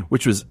there,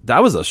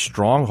 that was a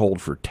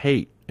stronghold for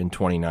Tate in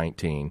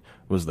 2019,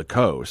 was the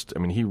coast. I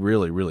mean, he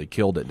really, really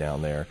killed it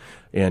down there.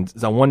 And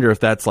I wonder if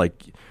that's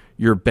like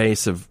your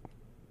base of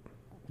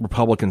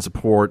Republican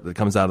support that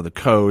comes out of the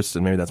coast,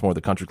 and maybe that's more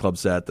the country club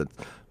set that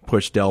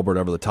pushed Delbert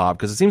over the top.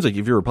 Because it seems like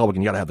if you're a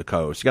Republican, you got to have the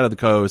coast. You got to have the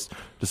coast,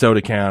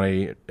 DeSoto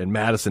County, and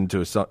Madison to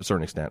a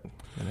certain extent.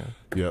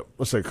 Yeah,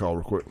 let's take a call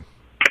real quick.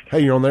 Hey,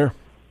 you on there?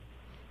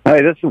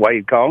 Hey, this is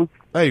Wade calling.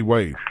 Hey,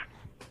 Wade.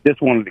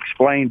 Just wanted to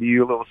explain to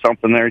you a little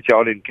something there that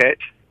y'all didn't catch.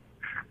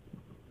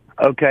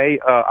 Okay,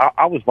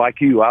 I was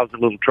like you. I was in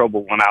a little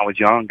trouble when I was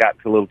young, got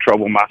into a little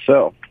trouble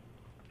myself.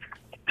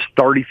 It's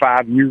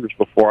 35 years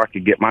before I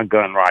could get my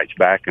gun rights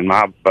back and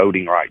my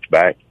voting rights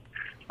back.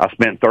 I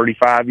spent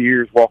 35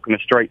 years walking a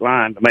straight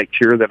line to make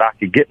sure that I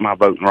could get my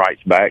voting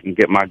rights back and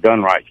get my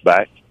gun rights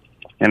back.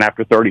 And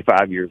after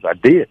 35 years, I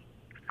did.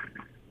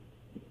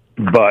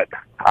 But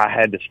I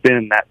had to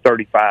spend that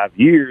 35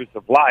 years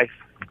of life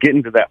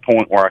getting to that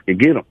point where I could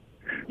get them.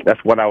 That's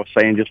what I was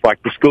saying, just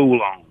like the school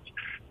loans.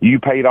 You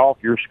paid off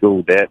your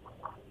school debt.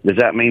 Does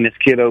that mean this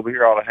kid over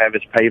here ought to have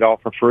his paid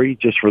off for free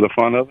just for the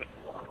fun of it?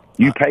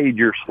 You paid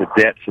your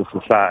debt to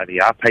society.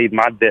 I paid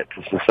my debt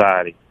to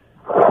society.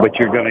 But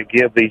you're going to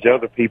give these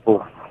other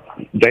people,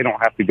 they don't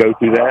have to go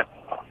through that.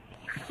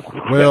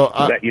 Well,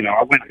 I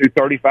went through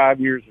 35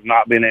 years of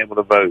not being able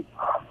to vote.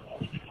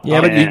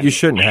 Yeah, but you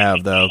shouldn't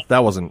have, though.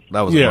 That wasn't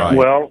right.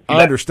 Well,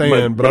 I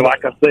understand, but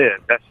like I said,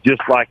 that's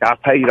just like I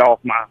paid off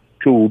my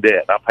school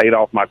debt. I paid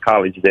off my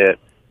college debt.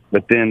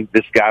 But then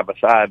this guy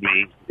beside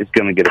me is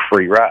going to get a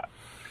free ride.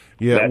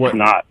 Yeah,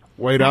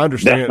 Wade, I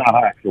understand. That's not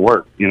how it should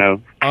work,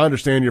 I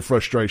understand your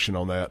frustration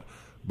on that,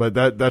 but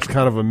that's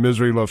kind of a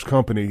misery loves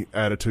company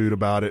attitude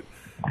about it.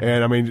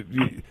 And I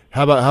mean,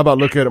 how about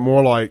look at it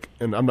more like,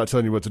 and I'm not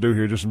telling you what to do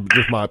here, just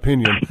my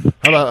opinion.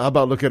 How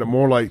about look at it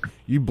more like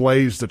you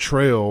blazed a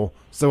trail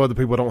so other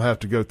people don't have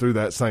to go through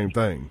that same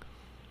thing.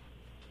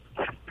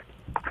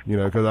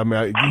 Because I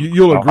mean,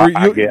 you'll agree.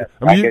 I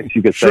guess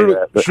you could say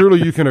that. But.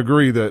 Surely you can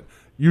agree that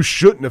you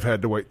shouldn't have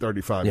had to wait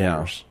 35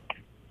 years.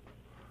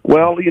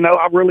 Well,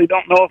 I really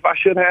don't know if I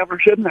should have or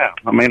shouldn't have.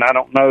 I mean, I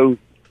don't know.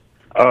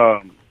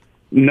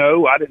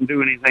 No, I didn't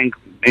do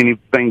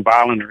anything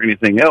violent or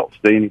anything else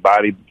to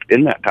anybody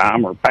in that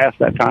time or past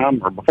that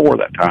time or before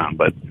that time.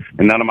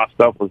 And none of my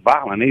stuff was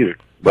violent either.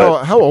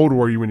 But how old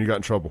were you when you got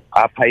in trouble?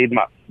 I paid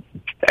my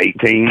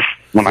 18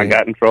 when I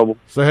got in trouble.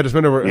 So I had to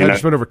spend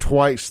over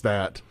twice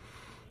that.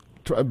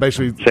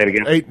 Basically, say it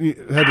again.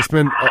 Had to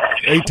spend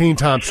 18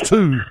 times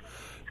 2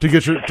 to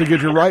get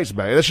your rights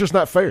back. That's just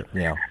not fair.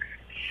 Yeah.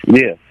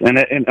 Yes,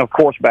 and of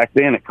course back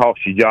then it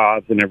cost you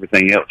jobs and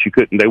everything else.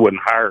 They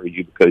wouldn't hire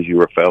you because you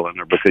were a felon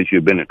or because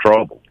you'd been in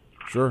trouble.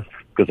 Sure.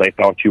 Because they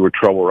thought you were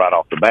trouble right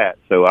off the bat.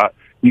 So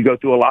you go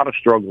through a lot of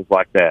struggles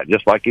like that.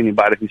 Just like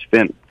anybody who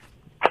spent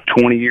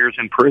 20 years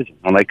in prison,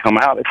 when they come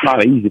out, it's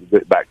not easy to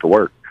get back to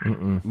work.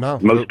 No,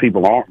 most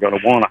people aren't going to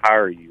want to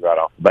hire you right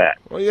off the bat.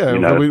 Well,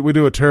 yeah, we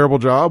do a terrible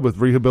job with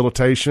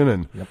rehabilitation,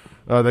 and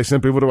they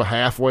send people to a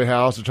halfway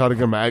house to try to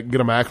get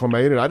them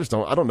acclimated. I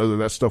don't know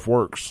that stuff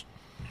works.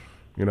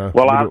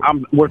 Well,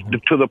 we're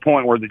to the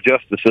point where the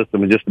justice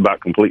system is just about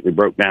completely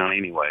broke down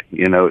anyway.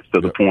 It's to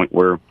the point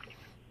where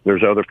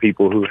there's other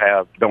people who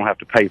don't have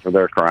to pay for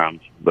their crimes,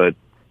 but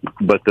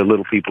the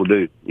little people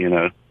do.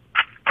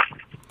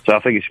 So I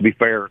think it should be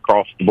fair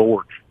across the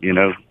board.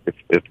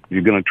 If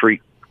you're going to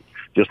treat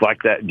just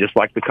like that, just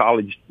like the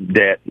college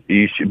debt,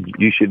 you should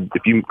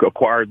if you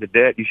acquired the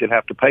debt, you should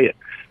have to pay it.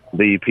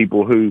 The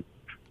people who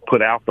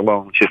put out the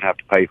loan shouldn't have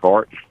to pay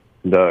for it.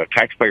 The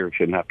taxpayer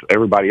shouldn't have to.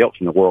 Everybody else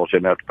in the world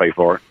shouldn't have to pay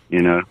for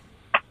it.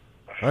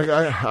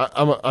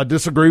 I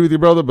disagree with you,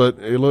 brother. But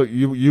look,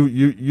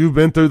 you've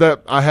been through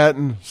that. I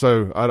hadn't,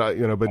 so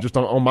but just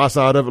on my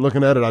side of it,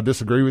 looking at it, I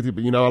disagree with you.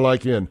 But I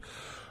like you, and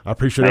I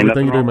appreciate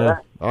everything you do, man.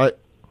 All right,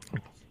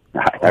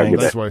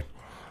 thanks, Wade.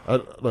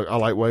 Look, I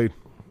like Wade.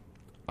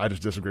 I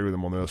just disagree with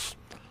him on this.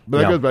 But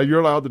that goes back. You're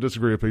allowed to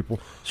disagree with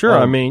people. Sure.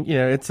 I mean,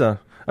 it's a.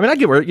 I mean, I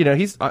get where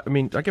he's. I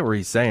get where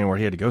he's saying where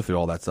he had to go through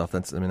all that stuff.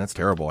 That's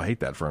terrible. I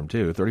hate that for him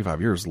too. 35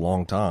 years is a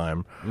long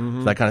time,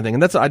 that kind of thing.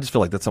 And I just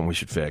feel like that's something we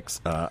should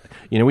fix.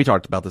 We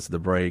talked about this at the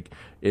break,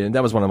 and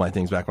that was one of my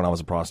things back when I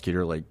was a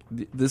prosecutor. Like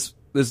this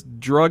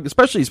drug,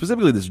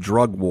 specifically this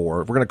drug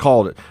war. If we're going to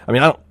call it, I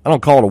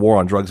don't call it a war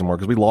on drugs anymore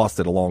because we lost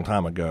it a long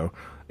time ago,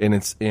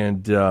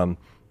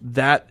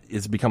 that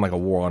has become like a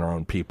war on our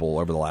own people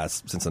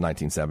since the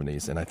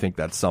 1970s. And I think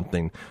that's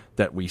something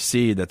that we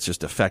see that's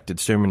just affected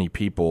so many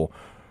people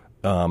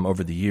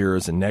over the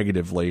years and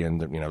negatively,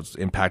 and it's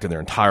impacted their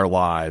entire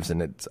lives.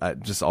 And I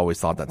just always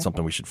thought that's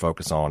something we should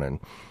focus on and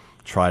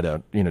try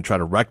to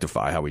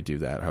rectify how we do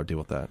that, how we deal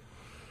with that.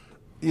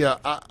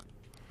 Yeah,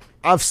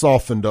 I've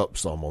softened up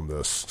some on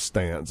this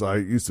stance. I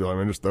used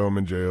to, just throw them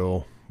in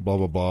jail, blah,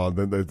 blah, blah.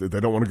 They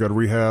don't want to go to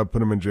rehab, put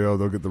them in jail.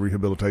 They'll get the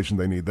rehabilitation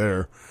they need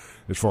there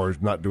as far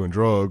as not doing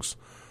drugs.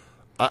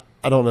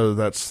 I don't know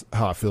that's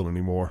how I feel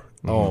anymore.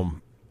 Mm-hmm.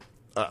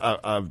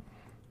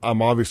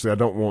 I'm obviously I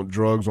don't want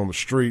drugs on the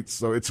streets,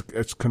 so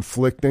it's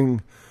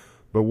conflicting.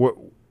 But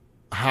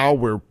how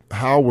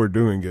we're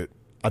doing it,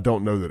 I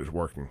don't know that it's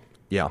working.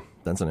 Yeah,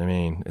 that's what I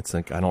mean. It's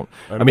like I'm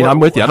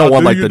with you. I don't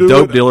want like the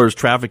dope dealers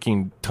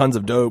trafficking tons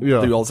of dope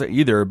through all this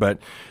either. But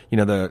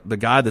the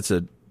guy that's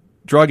a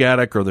drug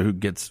addict or who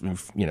gets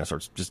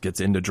just gets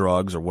into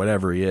drugs or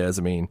whatever he is.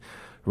 I mean,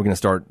 we're going to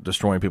start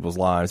destroying people's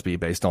lives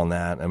based on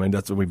that. I mean,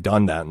 we've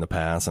done that in the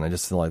past, and I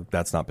just feel like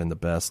that's not been the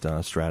best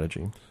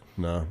strategy.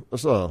 No,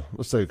 let's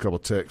take a couple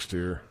texts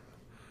here.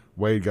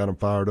 Wade got him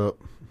fired up.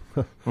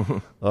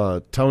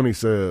 Tony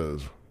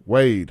says,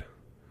 Wade,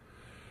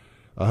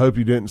 I hope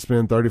you didn't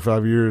spend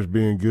 35 years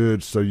being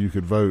good so you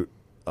could vote.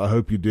 I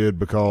hope you did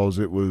because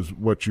it was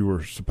what you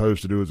were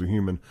supposed to do as a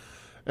human.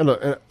 And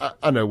look,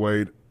 I know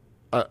Wade.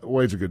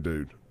 Wade's a good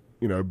dude,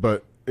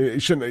 but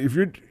it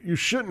shouldn't. You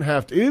shouldn't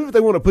have to. Even if they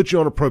want to put you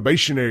on a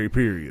probationary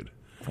period,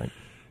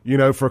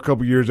 right. For a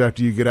couple years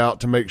after you get out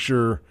to make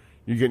sure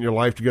you're getting your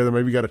life together.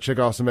 Maybe you got to check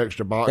off some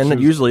extra boxes. And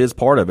it usually is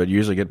part of it. You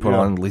usually get put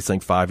on at least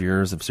 5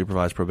 years of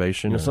supervised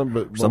probation, some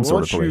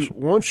sort of probation.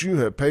 Once you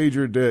have paid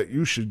your debt,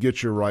 you should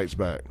get your rights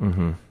back.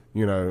 Mm-hmm.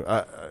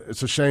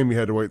 It's a shame you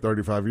had to wait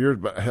 35 years,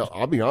 but hell,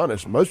 I'll be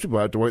honest. Most people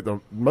have to wait.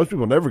 Most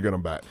people never get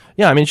them back.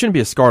 Yeah, I mean, it shouldn't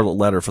be a scarlet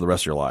letter for the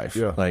rest of your life.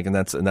 Yeah, and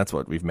that's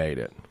what we've made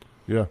it.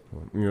 Yeah,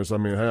 so I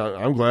mean, hey,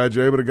 I'm glad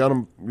you're able to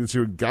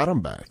got them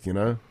back.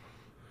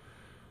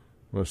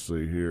 Let's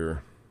see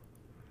here.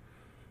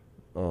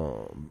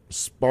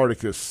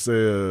 Spartacus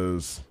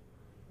says,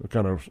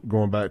 kind of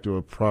going back to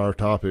a prior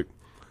topic,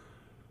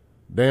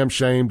 damn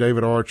shame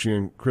David Archie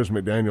and Chris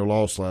McDaniel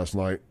lost last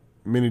night.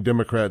 Many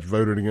Democrats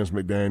voted against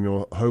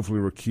McDaniel. Hopefully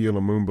Raquel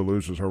Lumumba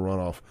loses her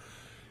runoff.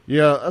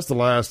 Yeah, that's the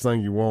last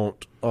thing you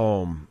want,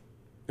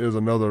 is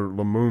another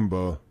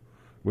Lumumba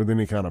with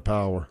any kind of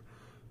power.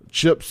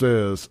 Chip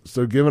says,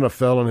 so giving a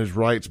felon his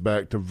rights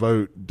back to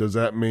vote, does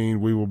that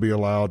mean we will be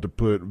allowed to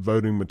put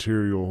voting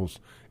materials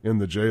in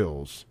the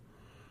jails?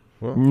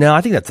 Well, no, I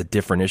think that's a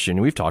different issue,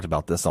 and we've talked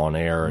about this on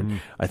air.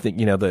 And I think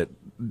that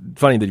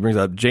funny that he brings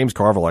up. James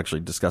Carville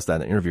actually discussed that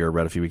in an interview I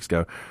read a few weeks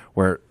ago,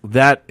 where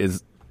that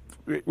is,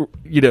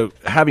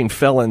 having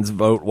felons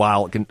vote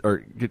while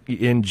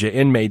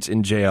inmates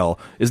in jail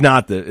is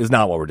not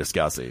what we're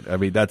discussing. I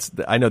mean,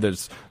 I know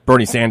there's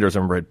Bernie Sanders. I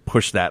remember had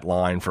pushed that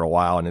line for a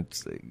while, and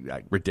it's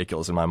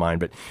ridiculous in my mind.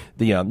 But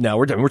no,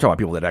 we're talking about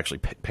people that actually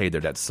paid their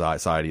debt to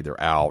society.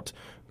 They're out.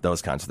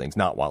 Those kinds of things,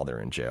 not while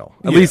they're in jail.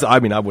 At least, I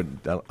mean,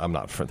 I'm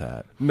not for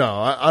that. No,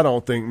 I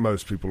don't think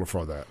most people are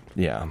for that.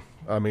 Yeah.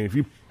 I mean, if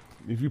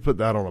you put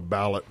that on a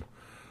ballot,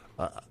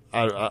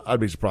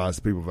 I'd be surprised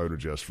if people voted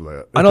just for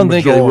that. I don't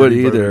think it would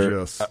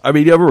either. I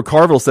mean, remember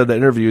Carville said that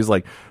interview is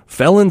like,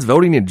 felons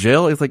voting in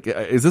jail? It's like,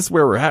 is this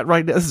where we're at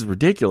right now? This is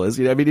ridiculous.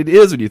 I mean, it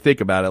is when you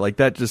think about it. Like,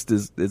 that just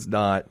is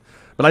not.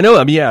 But I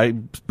know,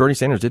 Bernie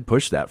Sanders did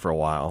push that for a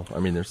while. I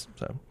mean,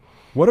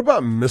 What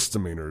about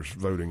misdemeanors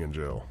voting in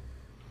jail?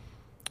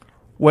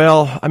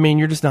 Well, I mean,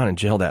 you're just not in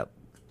jail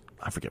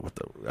I forget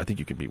I think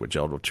you could be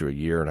jailed to a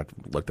year, and I have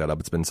to look that up.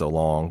 It's been so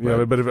long.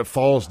 Yeah, but if it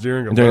falls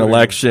during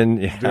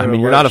election,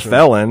 you're not a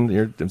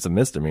felon. It's a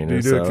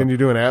misdemeanor. Can you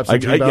do an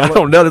absentee ballot? I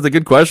don't know. That's a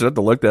good question. I have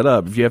to look that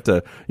up. If you have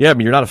to, you're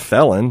not a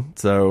felon.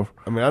 So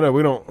I mean, I know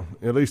we don't.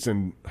 At least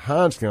in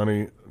Hinds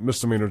County,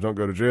 misdemeanors don't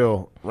go to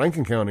jail.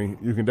 Rankin County,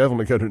 you can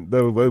definitely go to.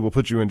 They will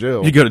put you in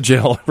jail. You go to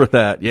jail for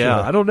that. Yeah,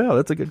 I don't know.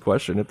 That's a good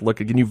question.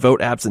 Can you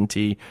vote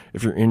absentee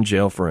if you're in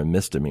jail for a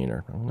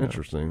misdemeanor?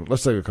 Interesting.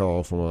 Let's take a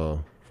call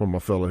from my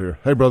fellow here.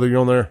 Hey, brother, you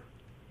on there?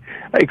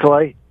 Hey,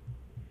 Clay.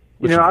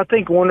 I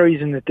think one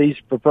reason that these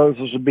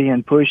proposals are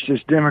being pushed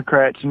is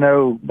Democrats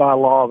know by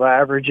law of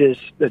averages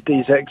that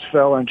these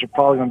ex-felons are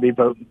probably going to be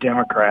voting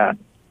Democrat.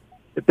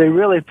 If they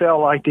really felt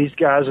like these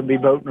guys would be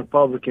voting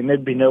Republican,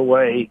 there'd be no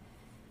way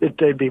that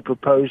they'd be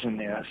proposing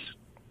this.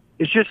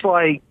 It's just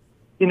like,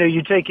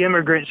 you take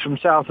immigrants from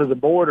south of the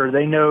border,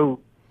 they know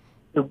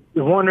the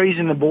one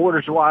reason the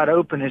border's wide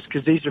open is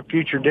because these are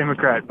future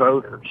Democrat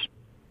voters.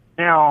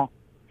 Now,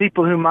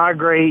 people who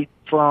migrate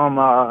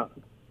from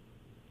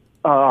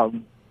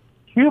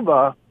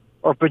Cuba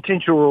are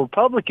potential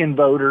Republican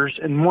voters,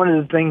 and one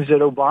of the things that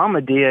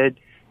Obama did,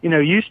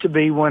 used to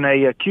be when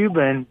a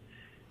Cuban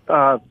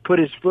put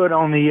his foot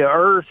on the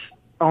earth,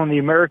 on the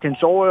American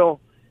soil,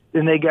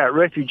 then they got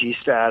refugee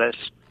status.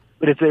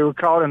 But if they were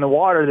caught in the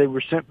water, they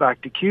were sent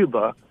back to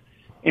Cuba.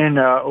 And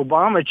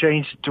Obama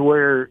changed it to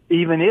where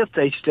even if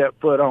they step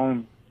foot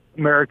on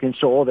American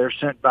soil, they're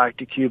sent back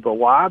to Cuba.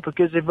 Why?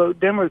 Because they vote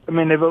they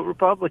vote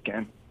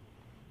Republican.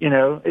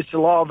 It's the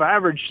law of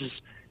averages.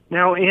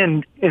 Now,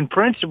 in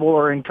principle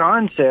or in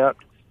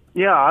concept,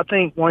 I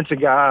think once a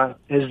guy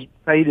has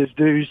paid his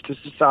dues to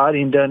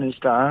society and done his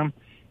time,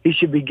 he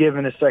should be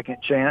given a second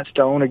chance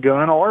to own a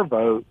gun or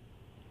vote.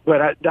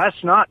 But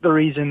that's not the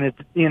reason that,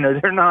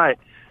 they're not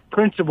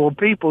principled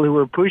people who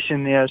are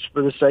pushing this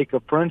for the sake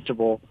of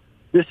principle.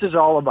 This is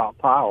all about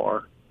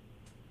power.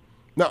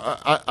 No,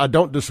 I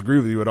don't disagree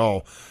with you at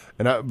all,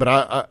 but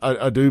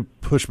I do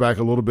push back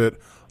a little bit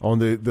on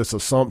this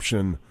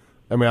assumption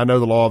I mean, I know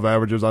the law of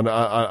averages. I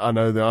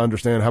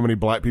understand how many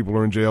black people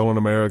are in jail in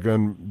America,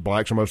 and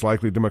blacks are most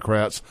likely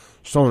Democrats,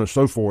 so on and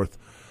so forth.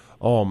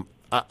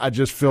 I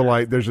just feel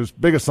like there's this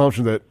big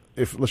assumption that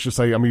if, let's just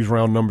say, I'm using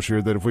round numbers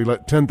here, that if we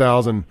let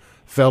 10,000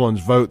 felons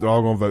vote, they're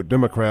all going to vote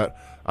Democrat.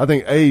 I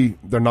think, A,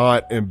 they're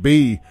not, and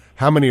B,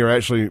 how many are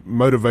actually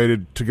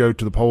motivated to go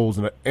to the polls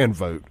and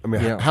vote? I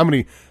mean, how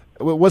many,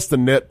 what's the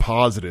net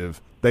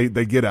positive they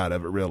get out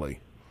of it,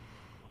 really?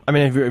 I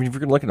mean, if you're going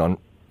to look at it on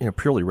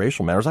purely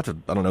racial matters, I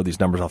don't know these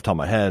numbers off the top of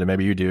my head, and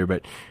maybe you do,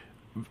 but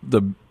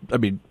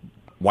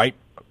white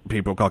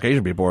people,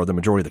 Caucasian people are the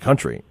majority of the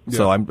country. Yeah.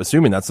 So I'm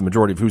assuming that's the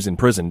majority of who's in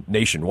prison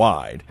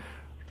nationwide,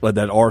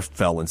 that are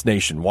felons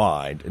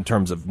nationwide in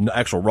terms of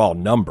actual raw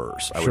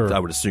numbers. I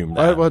would assume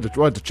that. We'll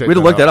have to check. We'd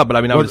have looked that up, but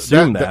I mean, I would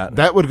assume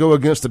that would go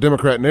against the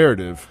Democrat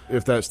narrative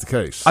if that's the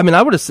case. I mean,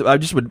 I'll try to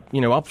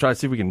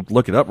see if we can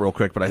look it up real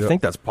quick, but I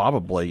think that's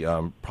probably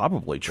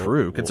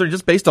true. Considering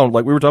just based on,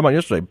 like we were talking about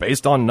yesterday,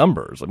 based on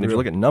numbers. I mean, if you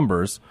look at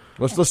numbers,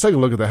 let's take a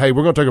look at that. Hey,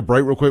 we're going to take a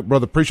break real quick,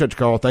 brother. Appreciate your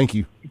call. Thank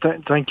you.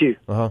 Thank you.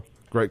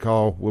 Great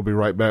call. We'll be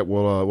right back.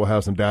 We'll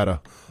have some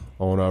data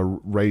on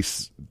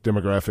race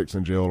demographics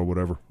in jail or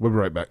whatever. We'll be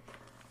right back.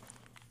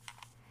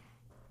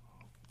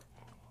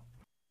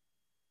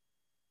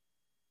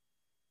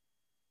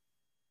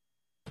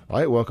 All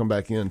right, welcome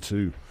back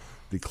into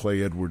the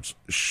Clay Edwards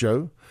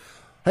Show.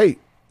 Hey,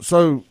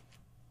 so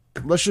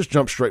let's just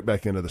jump straight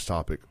back into this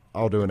topic.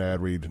 I'll do an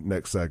ad read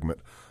next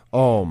segment.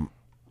 So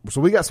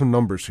we got some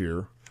numbers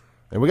here,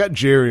 and we got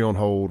Jerry on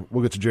hold.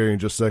 We'll get to Jerry in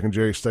just a second.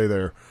 Jerry, stay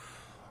there.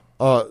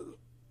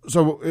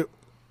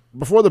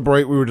 Before the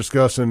break, we were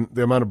discussing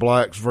the amount of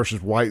blacks versus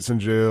whites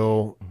in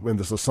jail, and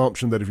this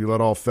assumption that if you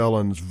let all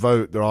felons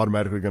vote, they're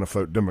automatically going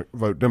to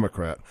vote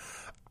Democrat.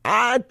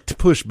 I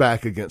push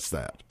back against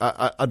that.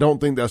 I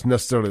don't think that's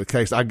necessarily the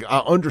case. I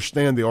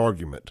understand the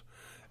argument,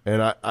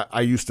 and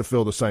I used to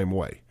feel the same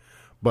way.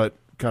 But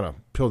kind of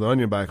peel the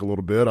onion back a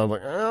little bit, I'm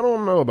like, I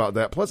don't know about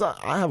that. Plus,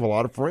 I have a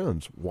lot of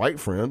friends, white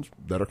friends,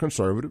 that are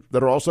conservative,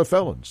 that are also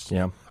felons.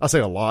 Yeah. I say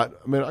a lot.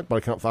 I mean, I can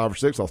probably count 5 or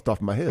 6 off the top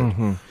of my head.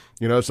 Mm-hmm.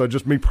 So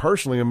just me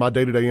personally in my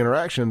day-to-day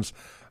interactions,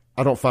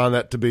 I don't find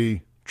that to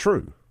be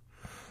true.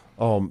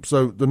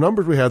 So the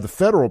numbers we have,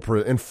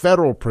 in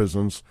federal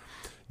prisons,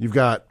 you've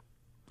got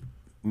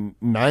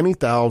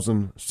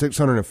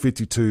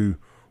 90,652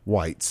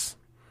 whites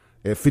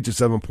at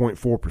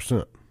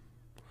 57.4%.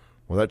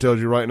 Well, that tells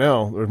you right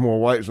now there's more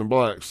whites than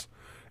blacks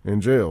in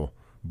jail.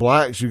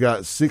 Blacks, you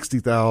got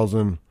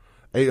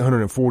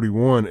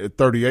 60,841 at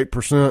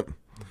 38%.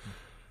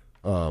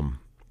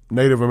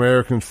 Native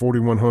Americans,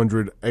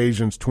 4,100.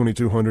 Asians,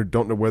 2,200.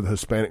 Don't know where the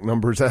Hispanic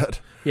number is at.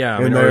 Yeah,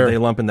 I mean, are they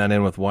lumping that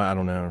in with white? I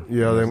don't know.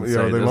 Yeah,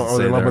 are they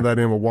lumping that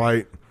in with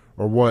white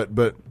or what?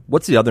 But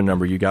what's the other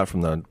number you got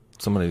from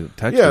somebody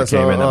texted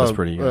came in? That was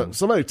pretty good.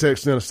 Somebody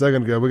texted in a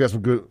second ago. We got a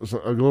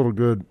little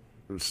good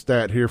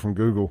stat here from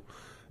Google.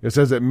 It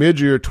says that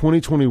mid-year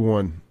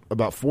 2021,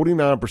 about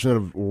 49%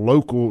 of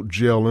local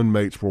jail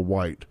inmates were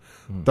white,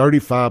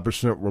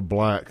 35% were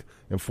black,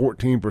 and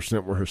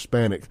 14% were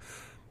Hispanic.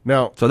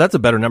 Now, so that's a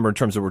better number in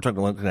terms of we're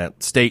looking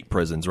at state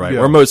prisons, right? Yeah.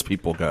 Where most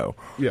people go.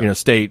 Yeah.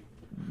 State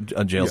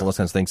jails and those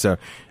kinds of things. So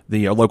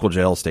the local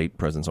jail, state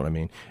prisons, what I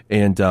mean.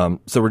 And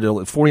so we're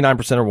dealing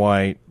 49% are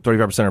white,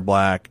 35% are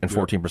black, and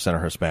 14%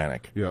 are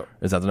Hispanic. Yeah.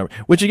 Is that the number?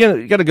 Which again,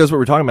 it kind of goes to what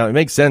we're talking about. It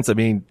makes sense. I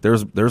mean,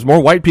 there's more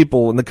white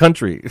people in the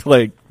country.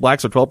 Like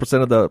blacks are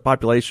 12% of the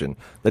population.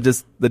 That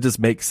just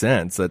makes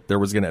sense that there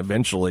was going to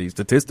eventually,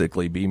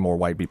 statistically, be more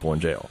white people in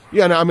jail.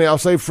 Yeah, no, I mean, I'll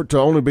say to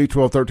only be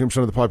 12-13%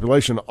 of the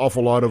population, an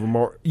awful lot of them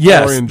are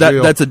in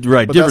jail. That's a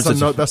right difference.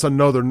 That's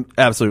another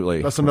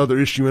absolutely. That's another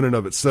issue in and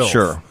of itself.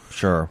 Sure.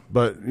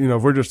 But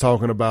if we're just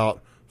talking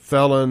about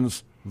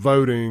felons,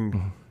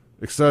 voting,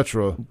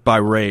 etc. By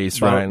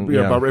race, right?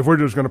 If we're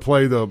just going to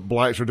play the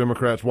blacks or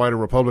Democrats, white or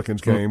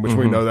Republicans game, which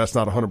we know that's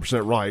not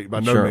 100% right by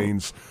no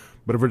means,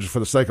 but if we're just for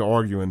the sake of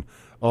arguing,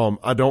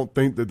 I don't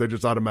think that they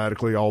just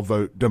automatically all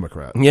vote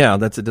Democrat. Yeah,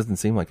 it doesn't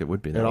seem like it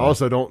would be that and way. I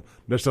also don't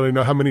necessarily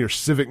know how many are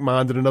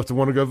civic-minded enough to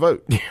want to go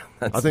vote. Yeah,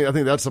 I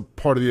think that's a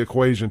part of the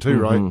equation too,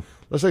 right?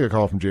 Let's take a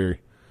call from Jerry.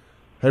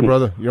 Hey,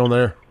 brother, you on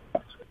there?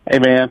 Hey,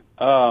 man.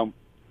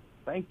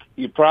 I think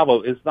you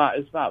probably it's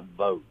not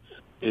votes.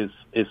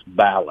 It's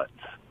ballots.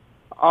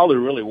 All they're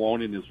really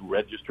wanting is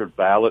registered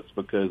ballots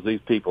because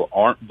these people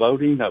aren't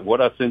voting. What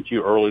I sent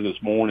you early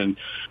this morning,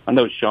 I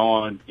know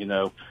Sean,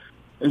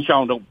 and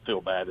Sean, don't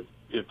feel bad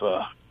if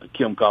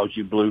Kim calls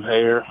you blue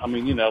hair. I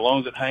mean, as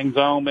long as it hangs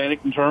on, man,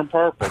 it can turn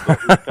purple. But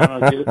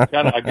it's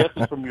I guess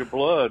it's from your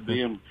blood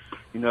being,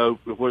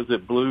 what is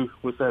it, blue?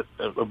 What's that,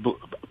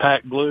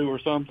 pack blue or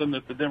something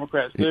that the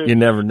Democrats do? You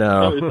never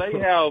know.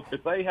 So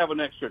if they have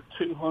an extra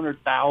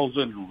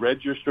 200,000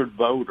 registered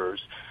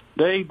voters,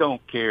 they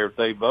don't care if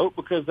they vote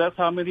because that's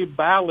how many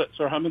ballots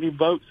or how many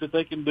votes that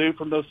they can do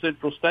from those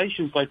central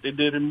stations like they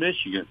did in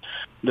Michigan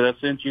that I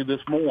sent you this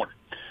morning.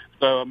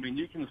 So, I mean,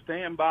 you can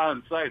stand by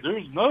and say,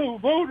 there's no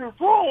voter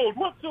fraud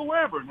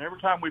whatsoever. And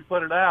every time we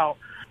put it out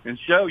and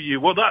show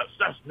you, well, that's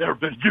never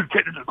been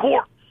adjudicated in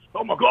court.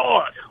 Oh, my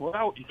God.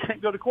 Well, you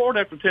can't go to court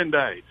after 10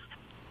 days.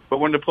 But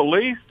when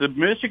the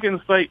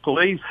Michigan State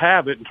Police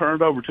have it and turn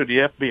it over to the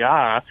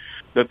FBI,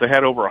 that they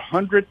had over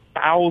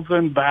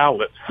 100,000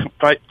 ballots,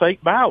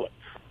 fake ballots,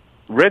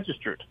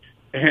 registered,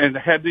 and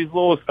had these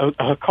little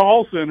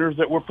call centers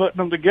that were putting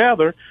them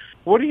together.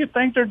 What do you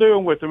think they're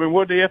doing with them, and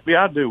what did the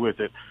FBI do with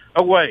it?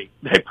 Oh, wait,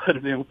 they put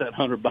it in with that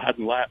Hunter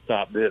Biden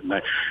laptop, didn't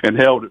they, and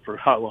held it for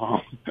how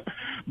long?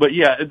 But,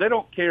 yeah, they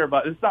don't care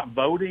about it. It's not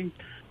voting.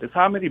 It's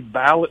how many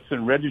ballots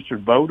and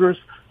registered voters.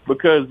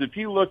 Because if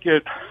you look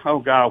at, oh,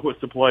 God, what's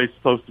the place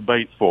supposed to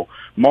Batesville?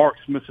 Marks,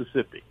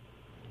 Mississippi.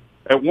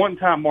 At one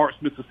time, Marks,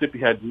 Mississippi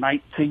had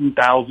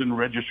 19,000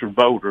 registered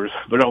voters,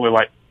 but only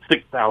like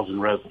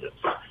 6,000 residents.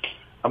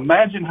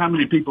 Imagine how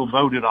many people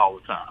voted all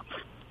the time.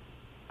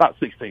 About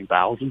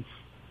 16,000.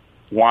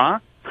 Why?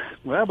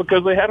 Well,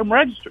 because they had them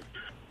registered.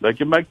 They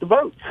can make the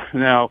votes.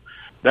 Now,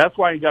 that's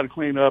why you got to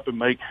clean up and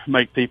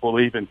make people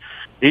even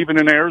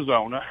in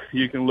Arizona.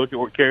 You can look at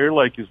what Carrie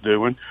Lake is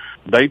doing.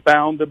 They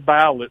found the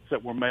ballots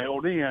that were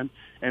mailed in,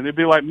 and it'd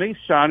be like me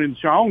signing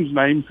Sean's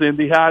name,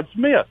 Cindy Hyde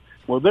Smith.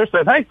 Well, they're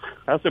saying, hey,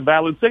 that's a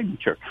valid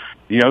signature.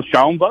 You know,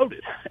 Sean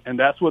voted, and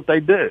that's what they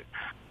do.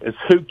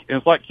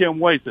 It's like Kim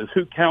Wade says,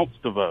 who counts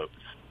the votes?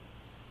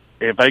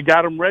 If they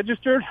got them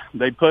registered,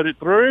 they put it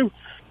through.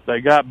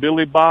 They got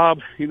Billy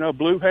Bob,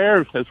 blue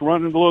hair that's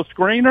running the little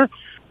screener.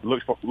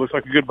 Looks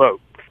like a good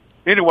vote.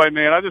 Anyway,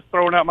 man, I just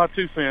throwing out my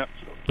 2 cents.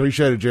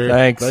 Appreciate it, Jerry.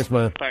 Thanks,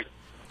 man. Thanks.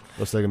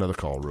 Let's take another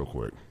call real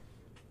quick.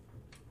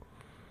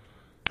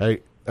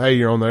 Hey,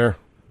 you're on there.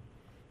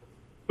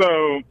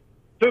 So,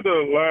 to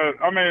the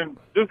last,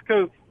 just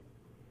because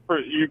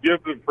you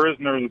give the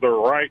prisoners the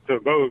right to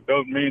vote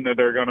doesn't mean that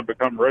they're going to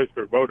become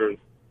registered voters.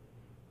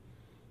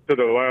 To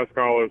the last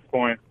caller's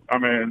point,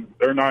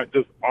 they're not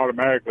just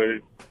automatically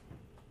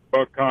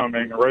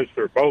becoming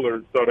registered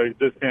voters, so they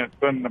just can't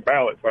send the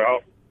ballots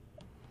out.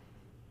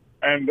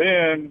 And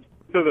then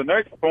to the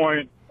next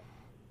point,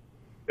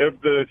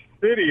 if the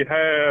city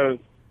has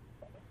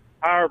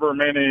however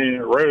many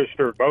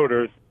registered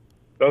voters,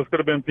 those could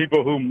have been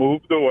people who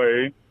moved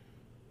away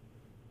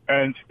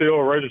and still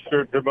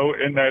registered to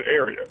vote in that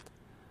area.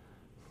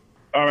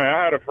 I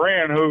had a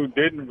friend who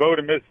didn't vote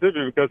in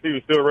Mississippi because he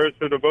was still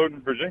registered to vote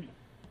in Virginia.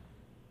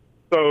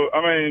 So,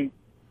 I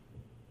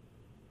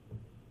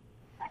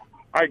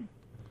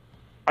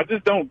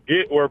just don't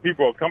get where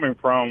people are coming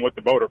from with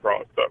the voter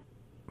fraud stuff.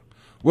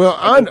 Well,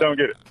 I just don't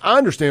get it. I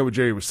understand what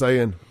Jerry was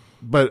saying,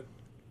 but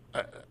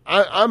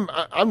I'm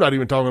not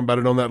even talking about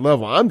it on that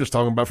level. I'm just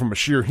talking about from a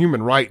sheer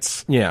human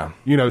rights, standpoint.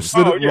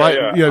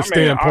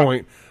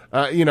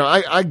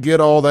 I get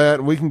all that,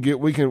 and we can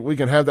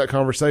have that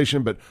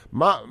conversation. But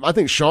I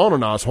think Sean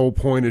and I's whole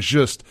point is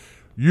just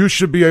you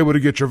should be able to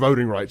get your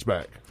voting rights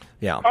back.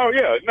 Yeah. Oh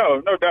yeah,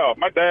 no doubt.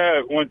 My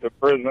dad went to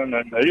prison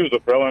and he was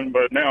a felon,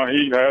 but now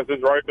he has his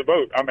right to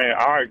vote.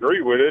 I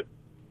agree with it.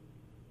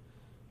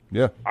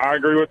 Yeah. I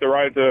agree with the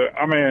right to,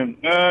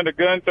 the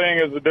gun thing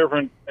is a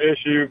different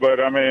issue, but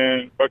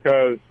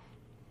because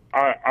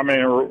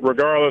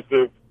regardless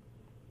if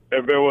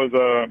it was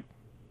a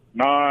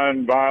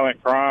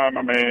non-violent crime,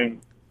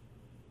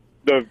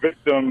 the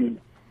victim,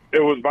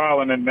 it was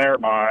violent in their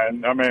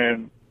mind.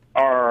 It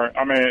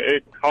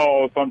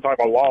caused some type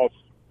of loss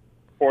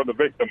for the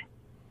victim,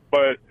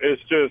 but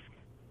it's just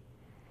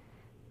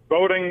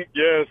voting,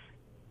 yes,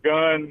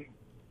 gun,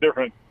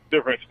 different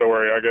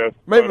story, I guess.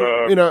 Maybe,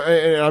 but, and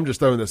I'm just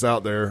throwing this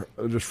out there,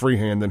 just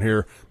freehanding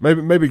here.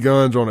 Maybe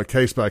guns on a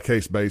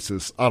case-by-case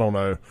basis. I don't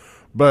know.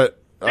 But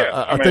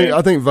yeah,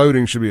 I think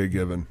voting should be a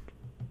given.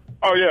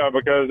 Oh, yeah,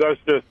 because that's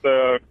just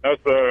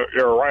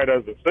your right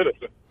as a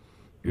citizen.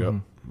 Yeah.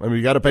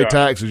 You got to pay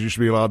taxes. You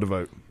should be allowed to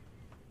vote.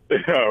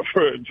 Yeah,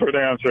 for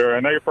damn sure.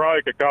 And they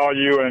probably could call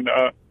you and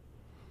up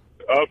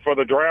for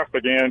the draft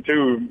again,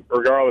 too,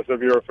 regardless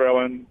if you're a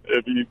felon,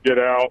 if you get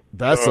out.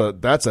 That's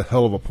a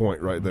hell of a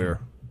point right there.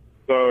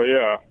 So,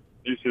 yeah,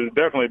 you should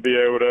definitely be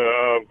able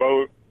to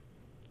vote,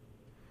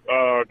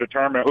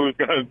 determine who's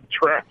going to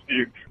draft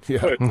you.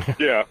 Yeah. But,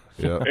 yeah.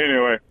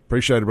 Anyway.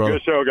 Appreciate it, brother.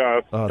 Good show,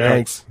 guys.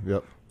 Thanks.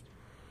 Yep.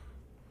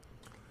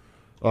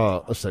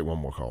 Let's take one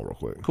more call real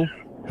quick. Cool.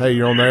 Hey,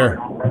 you're on there.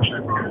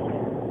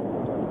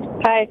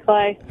 Hey,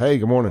 Clay. Hey,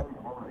 good morning.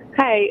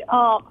 Hey,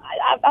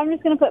 I'm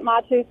just going to put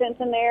my 2 cents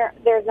in there.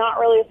 There's not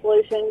really a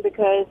solution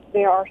because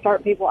there are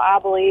certain people I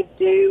believe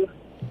should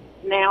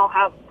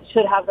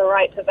have the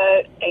right to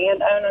vote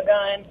and own a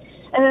gun.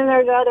 And then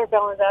there's other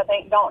felons that I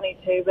think don't need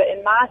to. But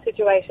in my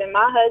situation,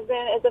 my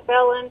husband is a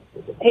felon.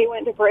 He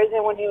went to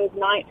prison when he was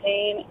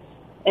 19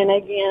 and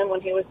again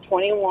when he was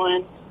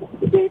 21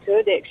 due to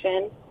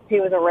addiction. He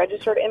was a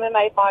registered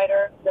MMA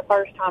fighter the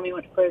first time he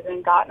went to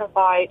prison, got in a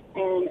fight,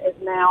 and is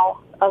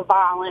now a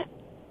violent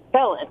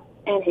felon.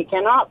 And he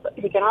cannot vote.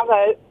 He cannot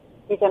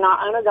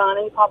own a gun,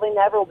 and he probably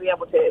never will be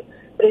able to.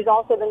 But he's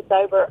also been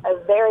sober a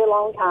very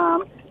long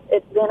time.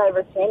 It's been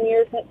over 10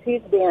 years since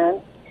he's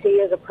been. He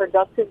is a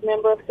productive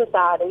member of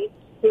society.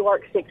 He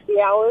works 60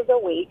 hours a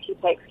week. He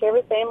takes care of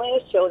his family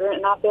and his children,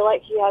 and I feel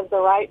like he has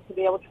the right to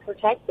be able to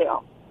protect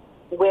them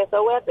with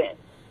a weapon.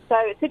 So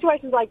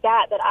situations like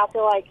that I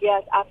feel like,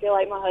 yes, I feel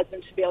like my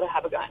husband should be able to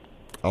have a gun.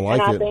 I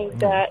like and I it. think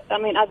that,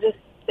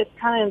 it's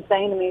kind of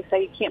insane to me to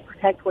say you can't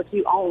protect what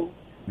you own.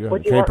 Yeah,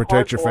 what you can't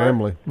protect your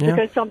family.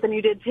 Because something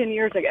you did 10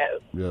 years ago.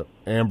 Yeah.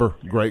 Amber,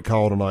 great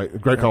call tonight.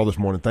 Great call this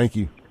morning. Thank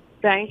you.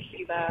 Thank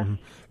you, Beth.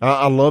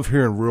 I love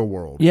hearing real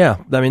world. Yeah,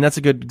 I mean, that's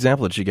a good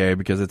example that she gave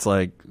because it's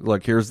like,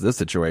 look, here's this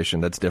situation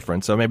that's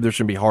different. So maybe there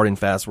should be hard and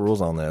fast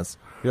rules on this.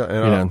 Yeah,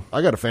 and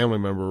I got a family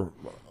member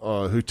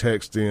who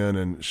texted in,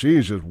 and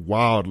she's just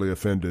wildly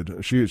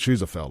offended.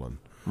 She's a felon.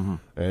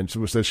 And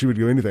she said she would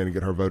do anything to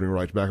get her voting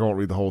rights back. I won't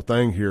read the whole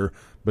thing here,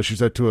 but she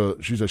said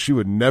she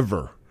would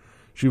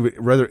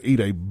rather eat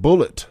a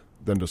bullet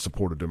than to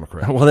support a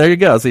Democrat. Well, there you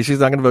go. See, she's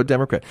not going to vote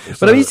Democrat.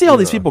 But you see all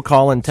these people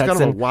calling, texting. It's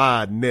kind of a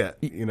wide net,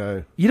 You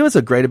know what's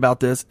so great about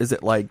this is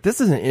that, like,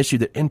 this is an issue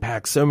that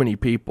impacts so many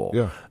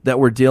people that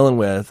we're dealing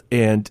with.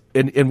 And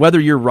whether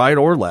you're right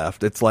or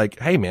left, it's like,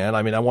 hey, man,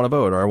 I mean, I want to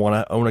vote or I want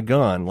to own a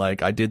gun.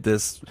 Like, I did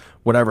this,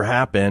 whatever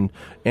happened.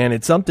 And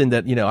it's something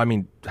that,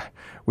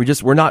 we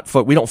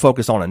don't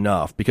focus on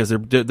enough because there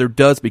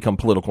does become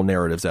political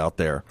narratives out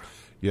there.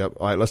 Yep.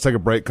 All right, let's take a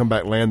break, come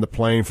back, land the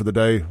plane for the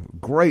day.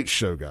 Great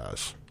show,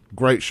 guys.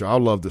 Great show. I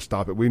love this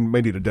topic. We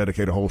may need to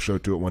dedicate a whole show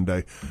to it one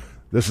day.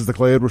 This is the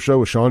Clay Edwards Show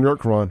with Sean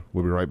York-Caron.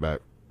 We'll be right back.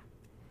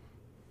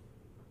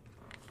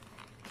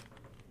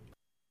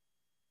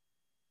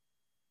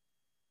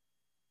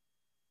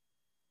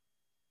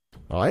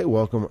 All right,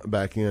 welcome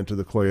back into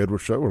the Clay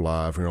Edwards Show. We're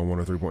live here on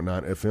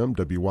 103.9 FM,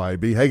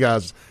 WYAB. Hey,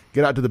 guys,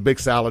 get out to the Big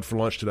Salad for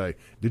lunch today.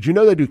 Did you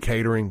know they do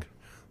catering?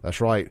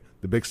 That's right.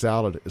 The Big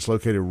Salad is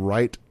located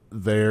right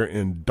there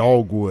in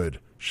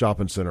Dogwood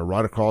Shopping Center,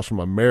 right across from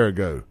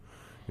Amerigo.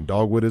 And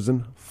Dogwood is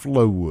in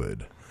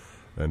Flowood.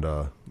 And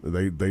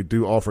they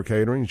do offer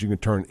caterings. You can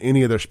turn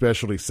any of their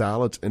specialty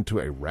salads into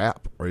a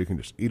wrap, or you can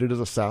just eat it as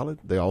a salad.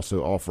 They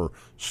also offer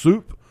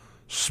soup,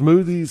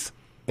 smoothies,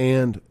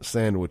 and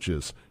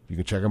sandwiches. You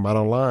can check them out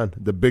online,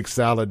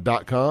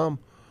 thebigsalad.com,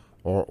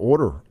 or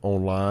order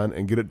online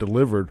and get it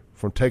delivered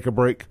from Take a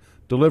Break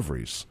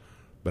Deliveries.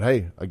 But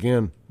hey,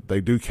 again,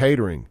 they do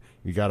catering.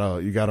 You got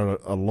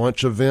a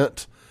lunch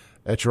event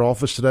at your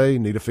office today,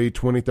 need to feed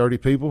 20, 30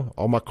 people.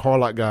 All my car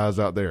lot guys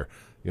out there,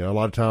 a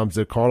lot of times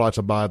the car lots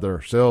will buy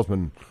their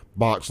salesmen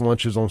box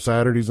lunches on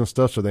Saturdays and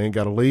stuff, so they ain't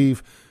got to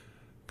leave.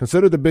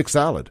 Consider the Big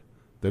Salad.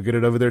 They'll get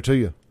it over there to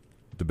you.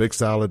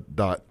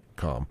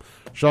 thebigsalad.com.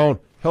 Sean,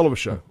 hell of a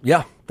show.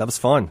 Yeah, that was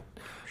fun.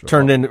 Sure.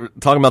 Turned in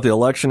talking about the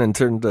election and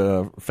turned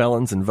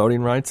felons and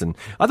voting rights. And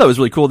I thought it was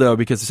really cool, though,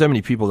 because there's so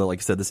many people that, like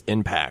you said, this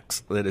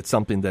impacts, that it's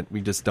something that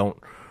we just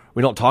don't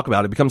talk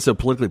about. It becomes so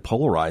politically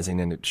polarizing,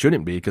 and it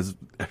shouldn't be because,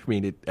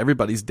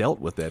 everybody's dealt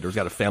with it, or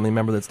got a family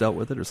member that's dealt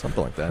with it, or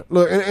something like that.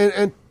 Look,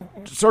 and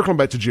circling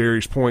back to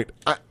Jerry's point,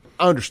 I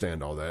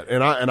understand all that,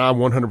 and I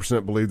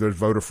 100% believe there's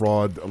voter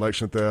fraud,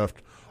 election theft,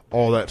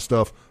 all that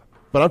stuff.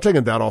 But I'm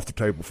taking that off the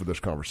table for this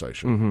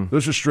conversation.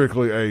 This is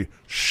strictly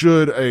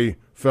should a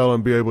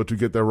felon be able to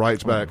get their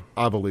rights back?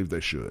 I believe they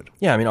should.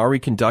 Yeah, are we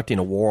conducting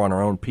a war on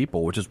our own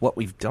people, which is what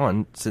we've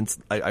done since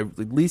at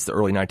least the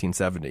early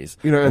 1970s?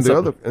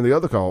 And the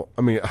other call,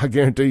 I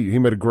guarantee you, he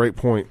made a great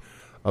point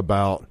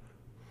about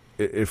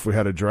if we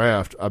had a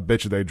draft, I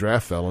bet you they'd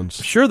draft felons.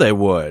 Sure they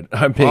would.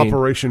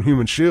 Operation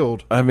Human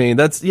Shield.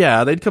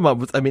 They'd come up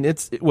with, having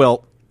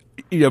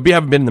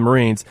been in the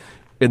Marines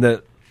in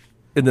the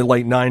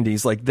late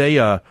 90s, like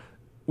they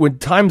when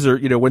times are,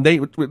 when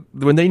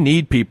they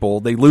need people,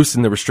 they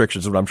loosen the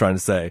restrictions, is what I'm trying to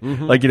say.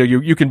 Like,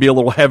 you can be a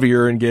little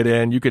heavier and get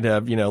in. You can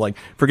have,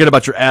 forget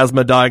about your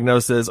asthma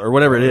diagnosis or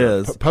whatever it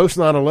is. Post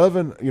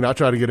 9/11, I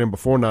tried to get in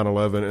before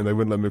 9/11 and they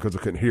wouldn't let me because I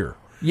couldn't hear.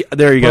 Yeah,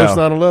 there you go. Post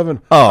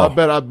 9/11,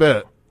 I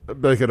bet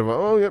they could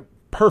have,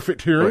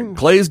 perfect hearing. Right.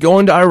 Clay's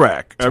going to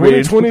Iraq.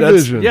 20/20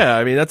 vision.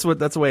 Yeah, that's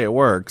the way it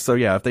works. So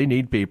yeah, if they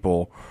need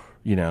people,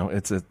 they're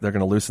going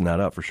to loosen that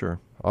up for sure.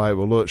 All right,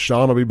 well, look,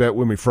 Sean will be back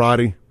with me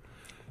Friday,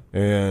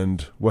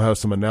 and we'll have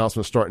some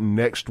announcements starting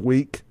next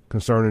week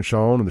concerning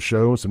Sean and the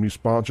show and some new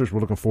sponsors.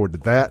 We're looking forward to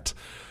that.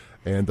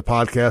 And the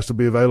podcast will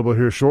be available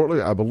here shortly.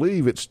 I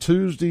believe it's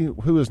Tuesday.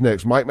 Who is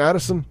next? Mike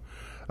Madison?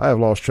 I have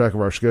lost track of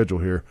our schedule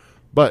here.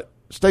 But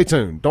stay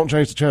tuned. Don't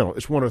change the channel.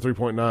 It's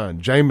 103.9.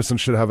 Jameson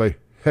should have a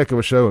heck of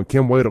a show, and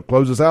Kim Wade will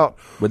close us out.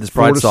 With his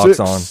Pride socks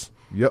on.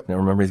 Yep. Now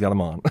remember, he's got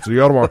them on. See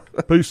y'all tomorrow.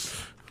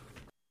 Peace.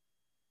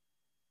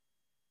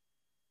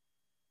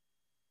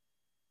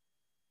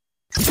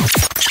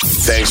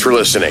 Thanks for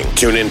listening.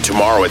 Tune in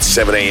tomorrow at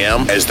 7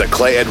 a.m. as the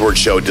Clay Edwards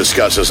Show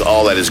discusses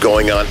all that is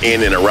going on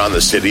in and around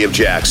the city of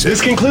Jackson.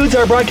 This concludes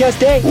our broadcast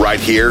day. Right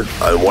here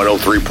on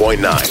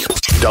 103.9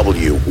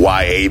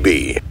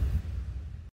 WYAB.